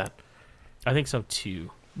point to that. I think so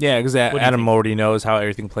too. Yeah, because do you Adam think? already knows how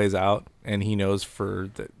everything plays out, and he knows for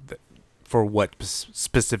for what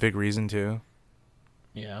specific reason too.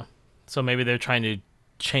 Yeah. So maybe they're trying to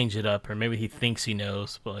change it up, or maybe he thinks he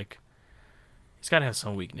knows, but like, he's got to have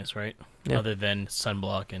some weakness, right? Yeah. Other than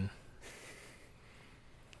sunblock and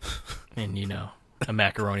and a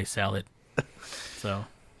macaroni salad. So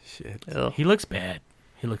Shit. Ugh. he looks bad.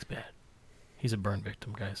 He's a burn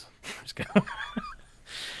victim, guys. Just kidding.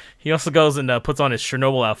 He also goes and puts on his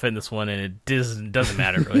Chernobyl outfit in this one, and it doesn't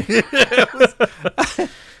matter really.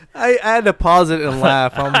 I had to pause it and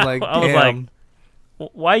laugh. I'm like, I was damn.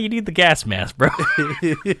 Why you need the gas mask, bro?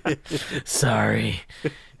 Sorry.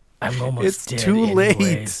 I'm almost It's dead too late.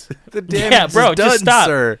 anyways. The damage Yeah, bro, is done, just stop.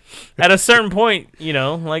 sir. At a certain point,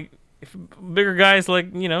 like if bigger guys,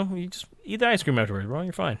 like you just eat the ice cream afterwards, bro.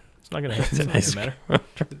 You're fine. It's not gonna matter.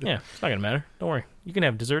 Yeah, it's not gonna matter. Don't worry. You can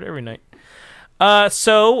have dessert every night.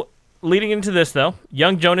 So leading into this though,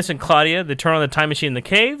 young Jonas and Claudia, they turn on the time machine in the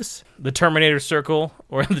caves. The Terminator circle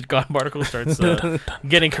or the God particle starts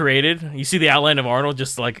getting created. You see the outline of Arnold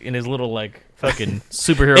just like in his little like fucking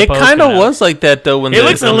superhero It pose. kind of coming out. was like that though when It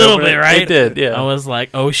looks a little when bit, right? It did, yeah. I was like,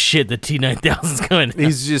 oh shit, the T-9000's coming.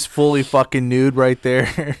 He's just fully fucking nude right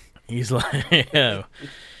there. He's like, yeah,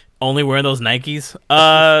 only wearing those Nikes.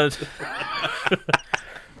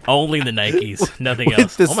 Only the Nikes, nothing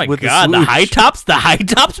else. Oh my with the god, the swoosh. high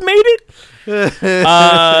tops made it.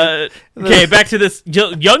 Okay, back to this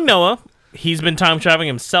young Noah. He's been time traveling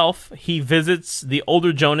himself. He visits the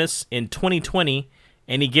older Jonas in 2020,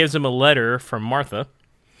 and he gives him a letter from Martha.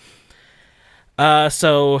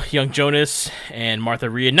 So young Jonas and Martha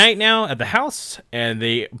reunite now at the house, and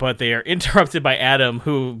they are interrupted by Adam,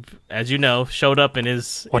 who, as you know, showed up in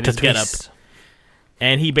his getup.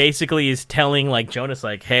 And he basically is telling like Jonas,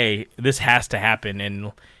 like, "Hey, this has to happen,"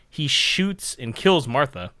 and he shoots and kills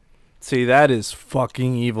Martha. See, that is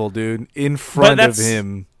fucking evil, dude. In front of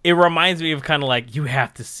him. It reminds me of kind of like you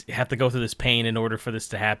have to go through this pain in order for this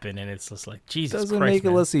to happen, and it's just like Jesus Doesn't Christ, make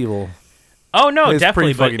man. it less evil. Oh no, It's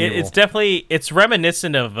definitely, pretty but fucking it's evil. definitely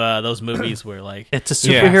reminiscent of those movies where like It's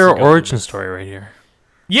a Yeah. superhero Yeah. origin story right here.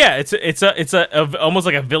 yeah, it's almost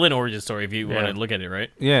like a villain origin story if you want to look at it, right?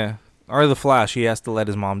 Yeah. Or the Flash, he has to let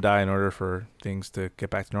his mom die in order for things to get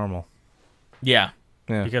back to normal. Yeah,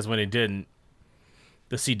 Yeah. because when it didn't,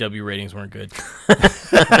 the CW ratings weren't good.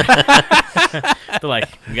 They're like,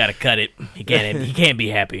 we gotta cut it. He can't be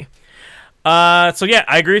happy. So yeah,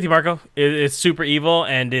 I agree with you, Marco. It's super evil,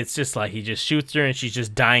 and it's just like he just shoots her, and she's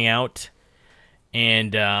just dying out.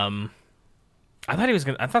 And I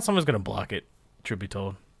thought someone was gonna block it. Truth be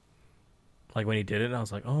told, like when he did it, I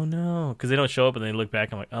was like, oh no, because they don't show up, and they look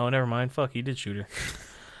back. I'm like, oh, never mind. Fuck, he did shoot her.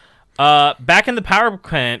 Back in the power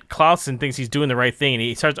plant, Clausen thinks he's doing the right thing, and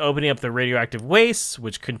he starts opening up the radioactive waste,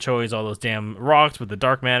 which controls all those damn rocks with the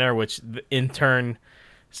dark matter, which in turn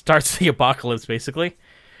starts the apocalypse, basically,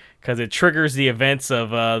 because it triggers the events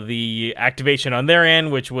of the activation on their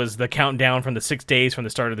end, which was the countdown from the 6 days from the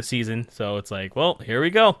start of the season. So it's like, well, here we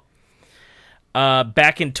go.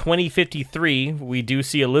 Back in 2053, we do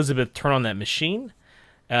see Elizabeth turn on that machine.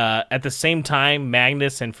 At the same time,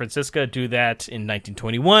 Magnus and Francisca do that in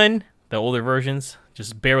 1921, the older versions.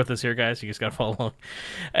 Just bear with us here, guys. You just got to follow along.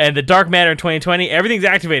 And the dark matter in 2020, everything's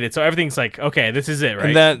activated. So everything's like, okay, this is it,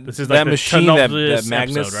 right? And this is that like the machine that Chernobyl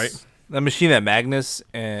Magnus, episode, right? that machine that Magnus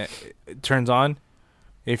turns on,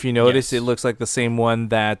 if you notice, Yes. it looks like the same one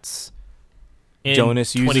that In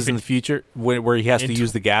Jonas uses in 2050 the future, where he has to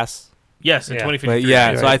use the gas. Yes, in Yeah. 2053. But yeah,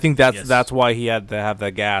 right? so I think Yes. that's why he had to have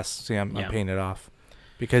that gas. See, I'm Yeah. paying it off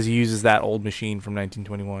because he uses that old machine from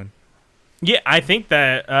 1921. Yeah, I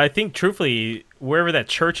think truthfully, wherever that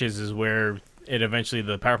church is where it eventually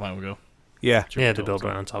the power plant will go. Yeah, Yeah, to build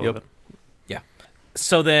right on top Yep. of it.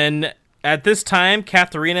 So then, at this time,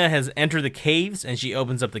 Katharina has entered the caves, and she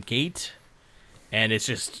opens up the gate, and it's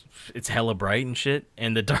hella bright and shit.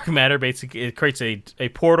 And the dark matter basically it creates a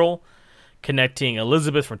portal connecting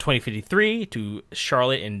Elizabeth from 2053 to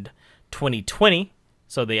Charlotte in 2020.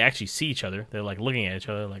 So they actually see each other. They're like looking at each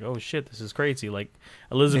other, like, "Oh shit, this is crazy!" Like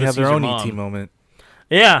they Elizabeth have sees their her own mom. ET moment.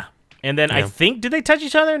 Yeah, and then I Yeah. think did they touch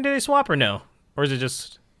each other and did they swap or no, or is it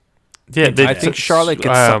just? Yeah, I think Charlotte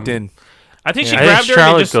gets sucked in. I think she I think grabbed her.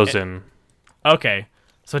 Charlotte and just, goes in. Okay.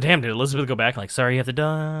 So damn, did Elizabeth go back like, sorry, you have to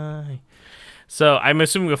die? So I'm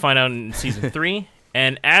assuming we'll find out in season 3.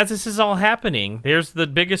 And as this is all happening, there's the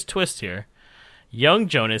biggest twist here. Young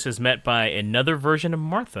Jonas is met by another version of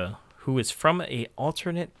Martha, who is from a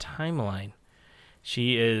alternate timeline.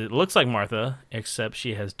 She looks like Martha, except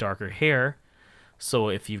she has darker hair. So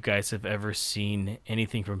if you guys have ever seen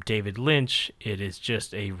anything from David Lynch, it is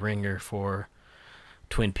just a ringer for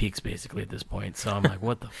Twin Peaks basically at this point. So I'm like,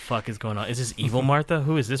 what the fuck is going on? Is this evil Martha?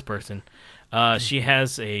 Who is this person? She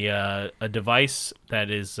has a device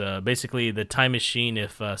that is basically the time machine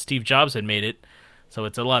if Steve Jobs had made it. So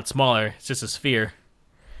it's a lot smaller. It's just a sphere.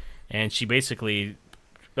 And she basically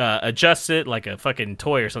adjusts it like a fucking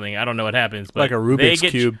toy or something. I don't know what happens, but Like a Rubik's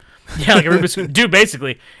Cube. Yeah, like a Rubik's Cube, dude,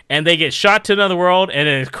 basically. And they get shot to another world, and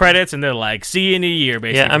then it's credits, and they're like, "See you in a year."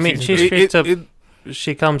 Basically, Yeah, I mean, season she three. straight up.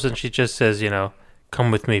 She comes and she just says,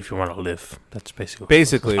 "Come with me if you want to live." That's basically.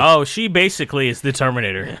 Basically, Oh, she basically is the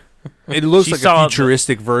Terminator. it looks she like saw a the-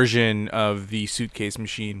 futuristic version of the suitcase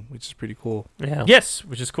machine, which is pretty cool. Yeah. Yes,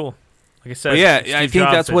 which is cool. Like I said, But yeah, Steve I think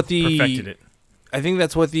Jobs that's had what the- perfected it. I think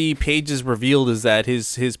that's what the pages revealed, is that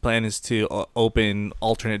his plan is to open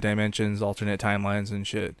alternate dimensions, alternate timelines, and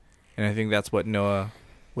shit. And I think that's what Noah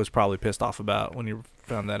was probably pissed off about when he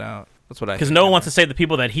found that out. That's what I. Because Noah wants to save the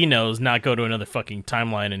people that he knows, not go to another fucking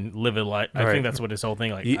timeline and live a life. I Right. think that's what his whole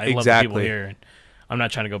thing. Like, Y- I love the people exactly. here, and I'm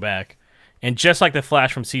not trying to go back. And just like the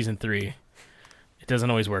Flash from season 3, it doesn't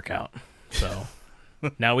always work out. So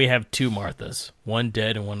now we have 2 Marthas, one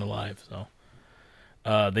dead and one alive. So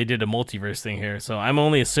they did a multiverse thing here. So I'm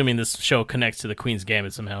only assuming this show connects to the Queen's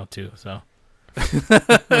Gambit somehow too. So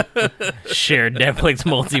shared Netflix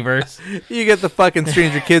multiverse. You get the fucking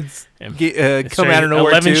Stranger Kids come out of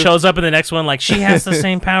nowhere 11 too. shows up in the next one like, she has the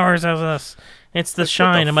same powers as us. It's the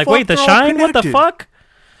shine. I'm like, fuck? wait, the They're all shine? What the connected. fuck?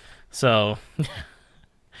 So,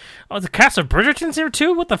 oh, the cast of Bridgerton's here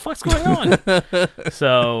too? What the fuck's going on?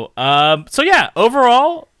 So yeah,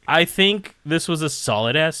 overall, I think this was a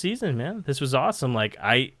solid ass season, man. This was awesome. Like,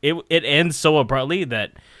 it ends so abruptly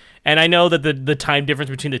that, and I know that the time difference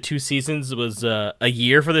between the 2 seasons was a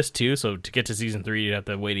year for this too. So to get to season 3, you'd have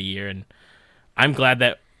to wait a year, and I'm glad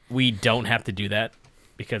that we don't have to do that,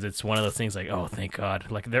 because it's one of those things like, oh, thank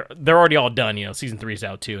God. Like, they're already all done. Season 3 is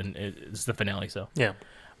out too, and it's the finale. So Yeah.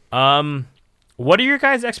 what are your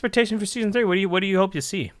guys' expectations for season 3? What do you hope to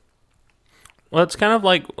see? Well, it's kind of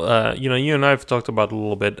like, you and I have talked about a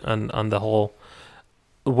little bit on the whole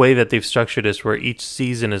way that they've structured this, where each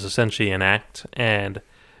season is essentially an act. And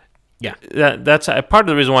Yeah. that's part of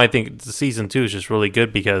the reason why I think the season 2 is just really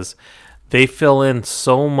good, because they fill in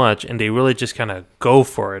so much and they really just kind of go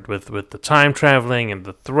for it with the time traveling and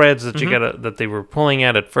the threads that that they were pulling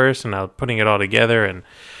at first, and now putting it all together, and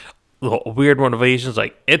the weird motivations.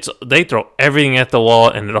 Like, they throw everything at the wall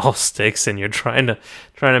and it all sticks, and you're trying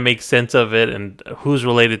to make sense of it, and who's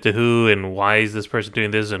related to who, and why is this person doing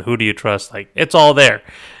this, and who do you trust? Like, it's all there.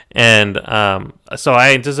 And so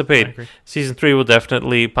I anticipate season 3 will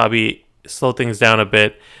definitely probably slow things down a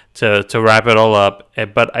bit to wrap it all up.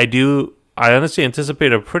 But I honestly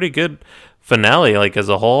anticipate a pretty good finale, like, as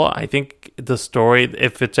a whole. I think the story,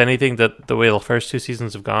 if it's anything that the way the first 2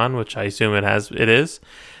 seasons have gone, which I assume it is,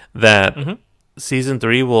 that season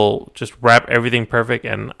 3 will just wrap everything perfect,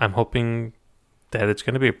 and I'm hoping that it's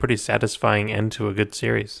going to be a pretty satisfying end to a good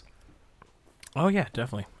series. Oh yeah,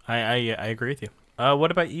 definitely. I agree with you.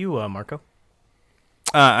 What about you, Marco?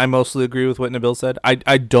 I mostly agree with what Nabil said.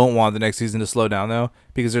 I don't want the next season to slow down, though,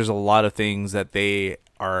 because there's a lot of things that they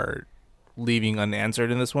are leaving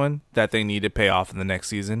unanswered in this one that they need to pay off in the next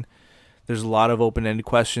season. There's a lot of open-ended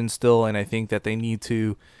questions still, and I think that they need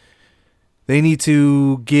to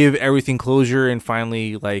give everything closure and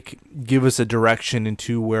finally, like, give us a direction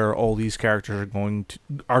into where all these characters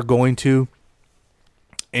are going to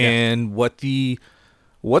and what the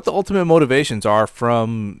ultimate motivations are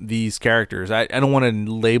from these characters. I don't want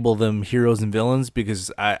to label them heroes and villains, because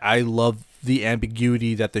I love the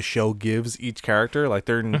ambiguity that the show gives each character. Like,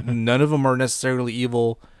 none of them are necessarily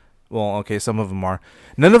evil. Well, okay, some of them are.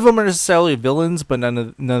 None of them are necessarily villains, but none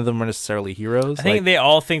of them are necessarily heroes. I think they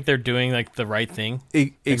all think they're doing like the right thing.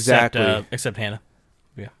 Exactly. Except Hannah.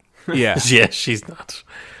 Yeah, Yeah. Yeah, she's not.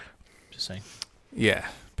 just saying. Yeah,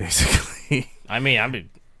 basically. I mean,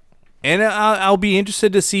 And I'll be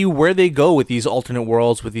interested to see where they go with these alternate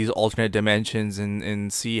worlds, with these alternate dimensions,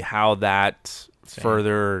 and see how that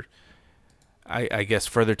further, I guess,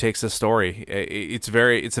 further takes the story. It's a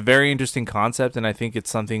very interesting concept, and I think it's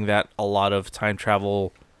something that a lot of time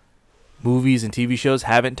travel movies and TV shows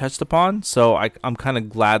haven't touched upon. So I'm kind of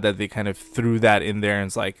glad that they kind of threw that in there, and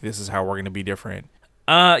it's like, this is how we're going to be different.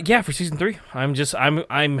 yeah, for season 3,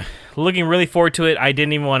 I'm looking really forward to it. I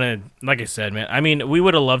didn't even want to, like I said, man. I mean, we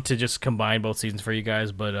would have loved to just combine both seasons for you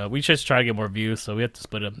guys, but we just try to get more views, so we have to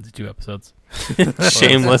split it up into 2 episodes.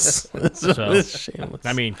 Shameless. So, Shameless.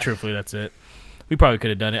 I mean, truthfully, that's it. We probably could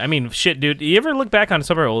have done it. I mean, shit, dude. You ever look back on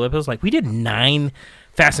some of our old episodes? Like, we did 9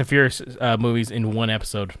 Fast and Furious movies in 1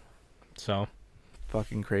 episode. So,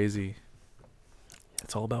 Fucking crazy.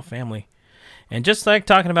 it's all about family. And just like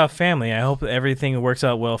talking about family, I hope everything works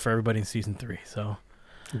out well for everybody in season 3. So,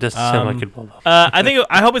 Doesn't sound like it will.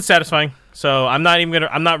 I hope it's satisfying. So I'm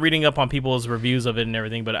not reading up on people's reviews of it and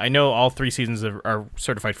everything, but I know all 3 seasons are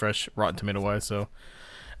certified fresh, Rotten Tomato wise. So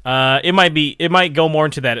It might go more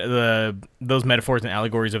into that those metaphors and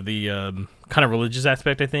allegories of the kind of religious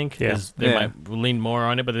aspect. I think they might lean more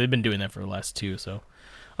on it, but they've been doing that for the last 2. So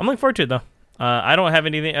I'm looking forward to it though. I don't have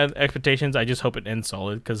any expectations. I just hope it ends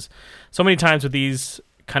solid because so many times with these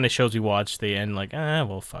kind of shows we watch, they end like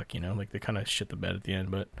well fuck, like they kind of shit the bed at the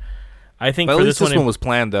end. But I think But for at least this one was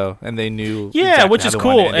planned though, and they knew. Yeah, exactly which how is they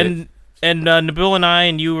wanted cool. to end it. And Nabil and I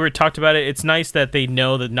and you talked about it. It's nice that they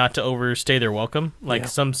know that not to overstay their welcome. Like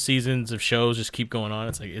some seasons of shows just keep going on.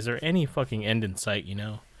 It's like, is there any fucking end in sight?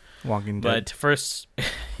 Walking Dead. But first,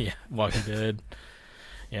 Walking Dead.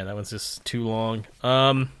 Yeah, that one's just too long.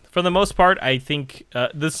 For the most part, I think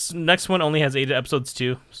this next one only has 8 episodes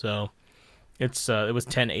too. So it was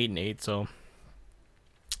 10, 8, and 8. So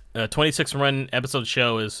 26 run episode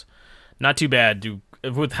show is not too bad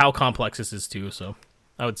with how complex this is too. So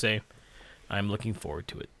I would say I'm looking forward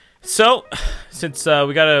to it. So, since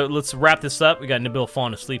let's wrap this up. We got Nabil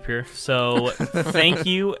falling asleep here. So, thank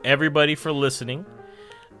you everybody for listening.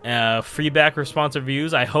 Feedback, response,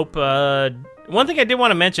 reviews. I hope. One thing I did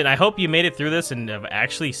want to mention. I hope you made it through this and have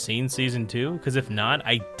actually seen season 2. Because if not,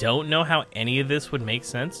 I don't know how any of this would make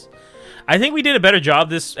sense. I think we did a better job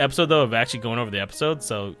this episode though of actually going over the episode.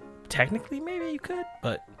 So technically, maybe you could,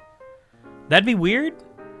 but that'd be weird.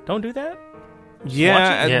 Don't do that. If you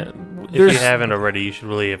haven't already, you should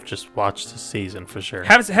really have just watched the season for sure.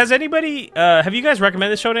 Has anybody? Have you guys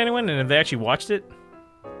recommended the show to anyone, and have they actually watched it?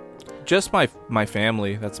 Just my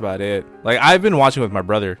family. That's about it. Like I've been watching with my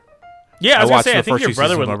brother. Yeah, I was gonna say. I think first your two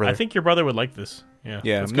brother seasons with would. my brother. I think your brother would like this. Yeah.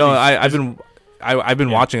 Yeah. That's No, good. I've been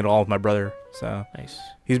watching it all with my brother. So Nice.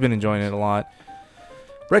 he's been enjoying it a lot.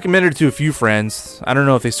 Recommended it to a few friends. I don't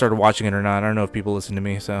know if they started watching it or not. I don't know if people listen to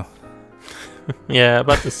me. So. Yeah,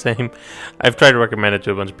 about the same. I've tried to recommend it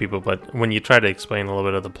to a bunch of people, but when you try to explain a little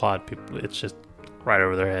bit of the plot, it's just right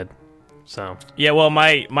over their head. So Yeah. Well,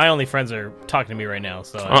 my only friends are talking to me right now,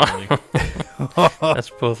 so I don't really,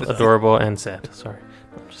 that's both adorable and sad. Sorry,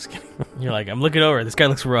 I'm just kidding. you're like, I'm looking over. This guy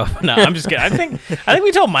looks rough. No, I'm just kidding. I think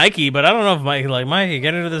we told Mikey, but I don't know if Mikey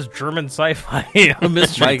get into this German sci-fi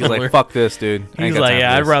mystery. Mike is thriller. like, fuck this, dude. I ain't He's got like, time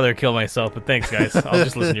yeah, for I'd this." rather kill myself, but thanks, guys. I'll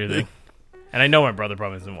just listen to your thing. And I know my brother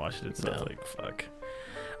probably hasn't watched it, so it's like, fuck.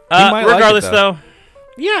 might like it, Regardless, though. though,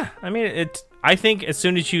 yeah, I mean, I think as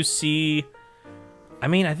soon as you see,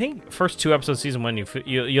 I think first 2 episodes of season 1,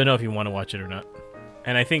 you'll know if you want to watch it or not.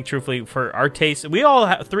 And I think, truthfully, for our taste, we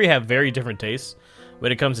all 3 have very different tastes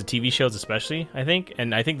when it comes to TV shows, especially. I think,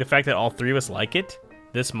 and I think the fact that all 3 of us like it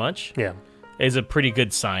this much, is a pretty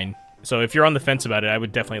good sign. So if you're on the fence about it, I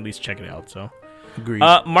would definitely at least check it out. So, Agreed.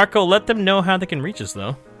 Marco, let them know how they can reach us,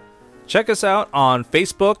 though. Check us out on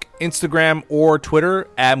Facebook, Instagram, or Twitter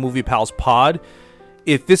at MoviePalsPod.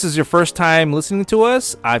 If this is your first time listening to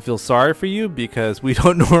us, I feel sorry for you because we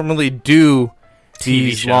don't normally do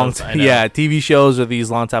these TV shows or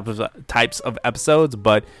these long types of episodes.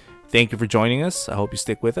 But thank you for joining us. I hope you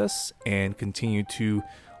stick with us and continue to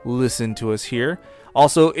listen to us here.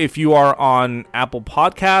 Also, if you are on Apple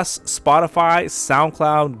Podcasts, Spotify,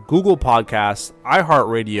 SoundCloud, Google Podcasts,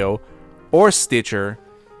 iHeartRadio, or Stitcher,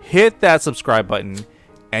 hit that subscribe button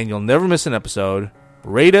and you'll never miss an episode.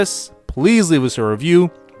 Rate us. Please leave us a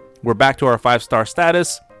review. We're back to our 5-star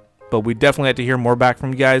status, but we definitely have to hear more back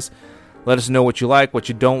from you guys. Let us know what you like, what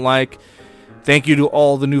you don't like. Thank you to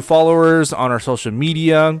all the new followers on our social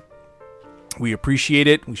media. We appreciate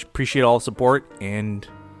it. We appreciate all the support, and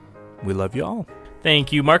we love you all.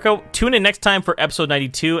 Thank you, Marco. Tune in next time for episode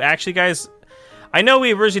 92. Actually, guys, I know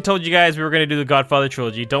we originally told you guys we were going to do the Godfather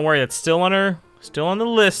trilogy. Don't worry, that's still on the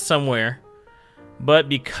list somewhere. But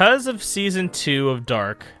because of season 2 of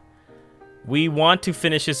Dark, we want to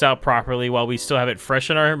finish this out properly while we still have it fresh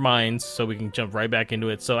in our minds so we can jump right back into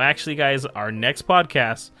it. So actually, guys, our next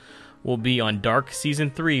podcast will be on Dark Season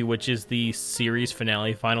 3, which is the series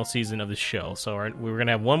finale, final season of the show. So we're going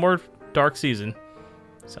to have one more Dark season.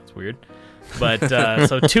 Sounds weird. But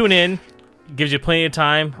so tune in. Gives you plenty of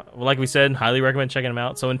time. Like we said, highly recommend checking them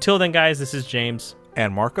out. So until then, guys, this is James.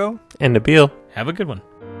 And Marco. And Nabil. Have a good one.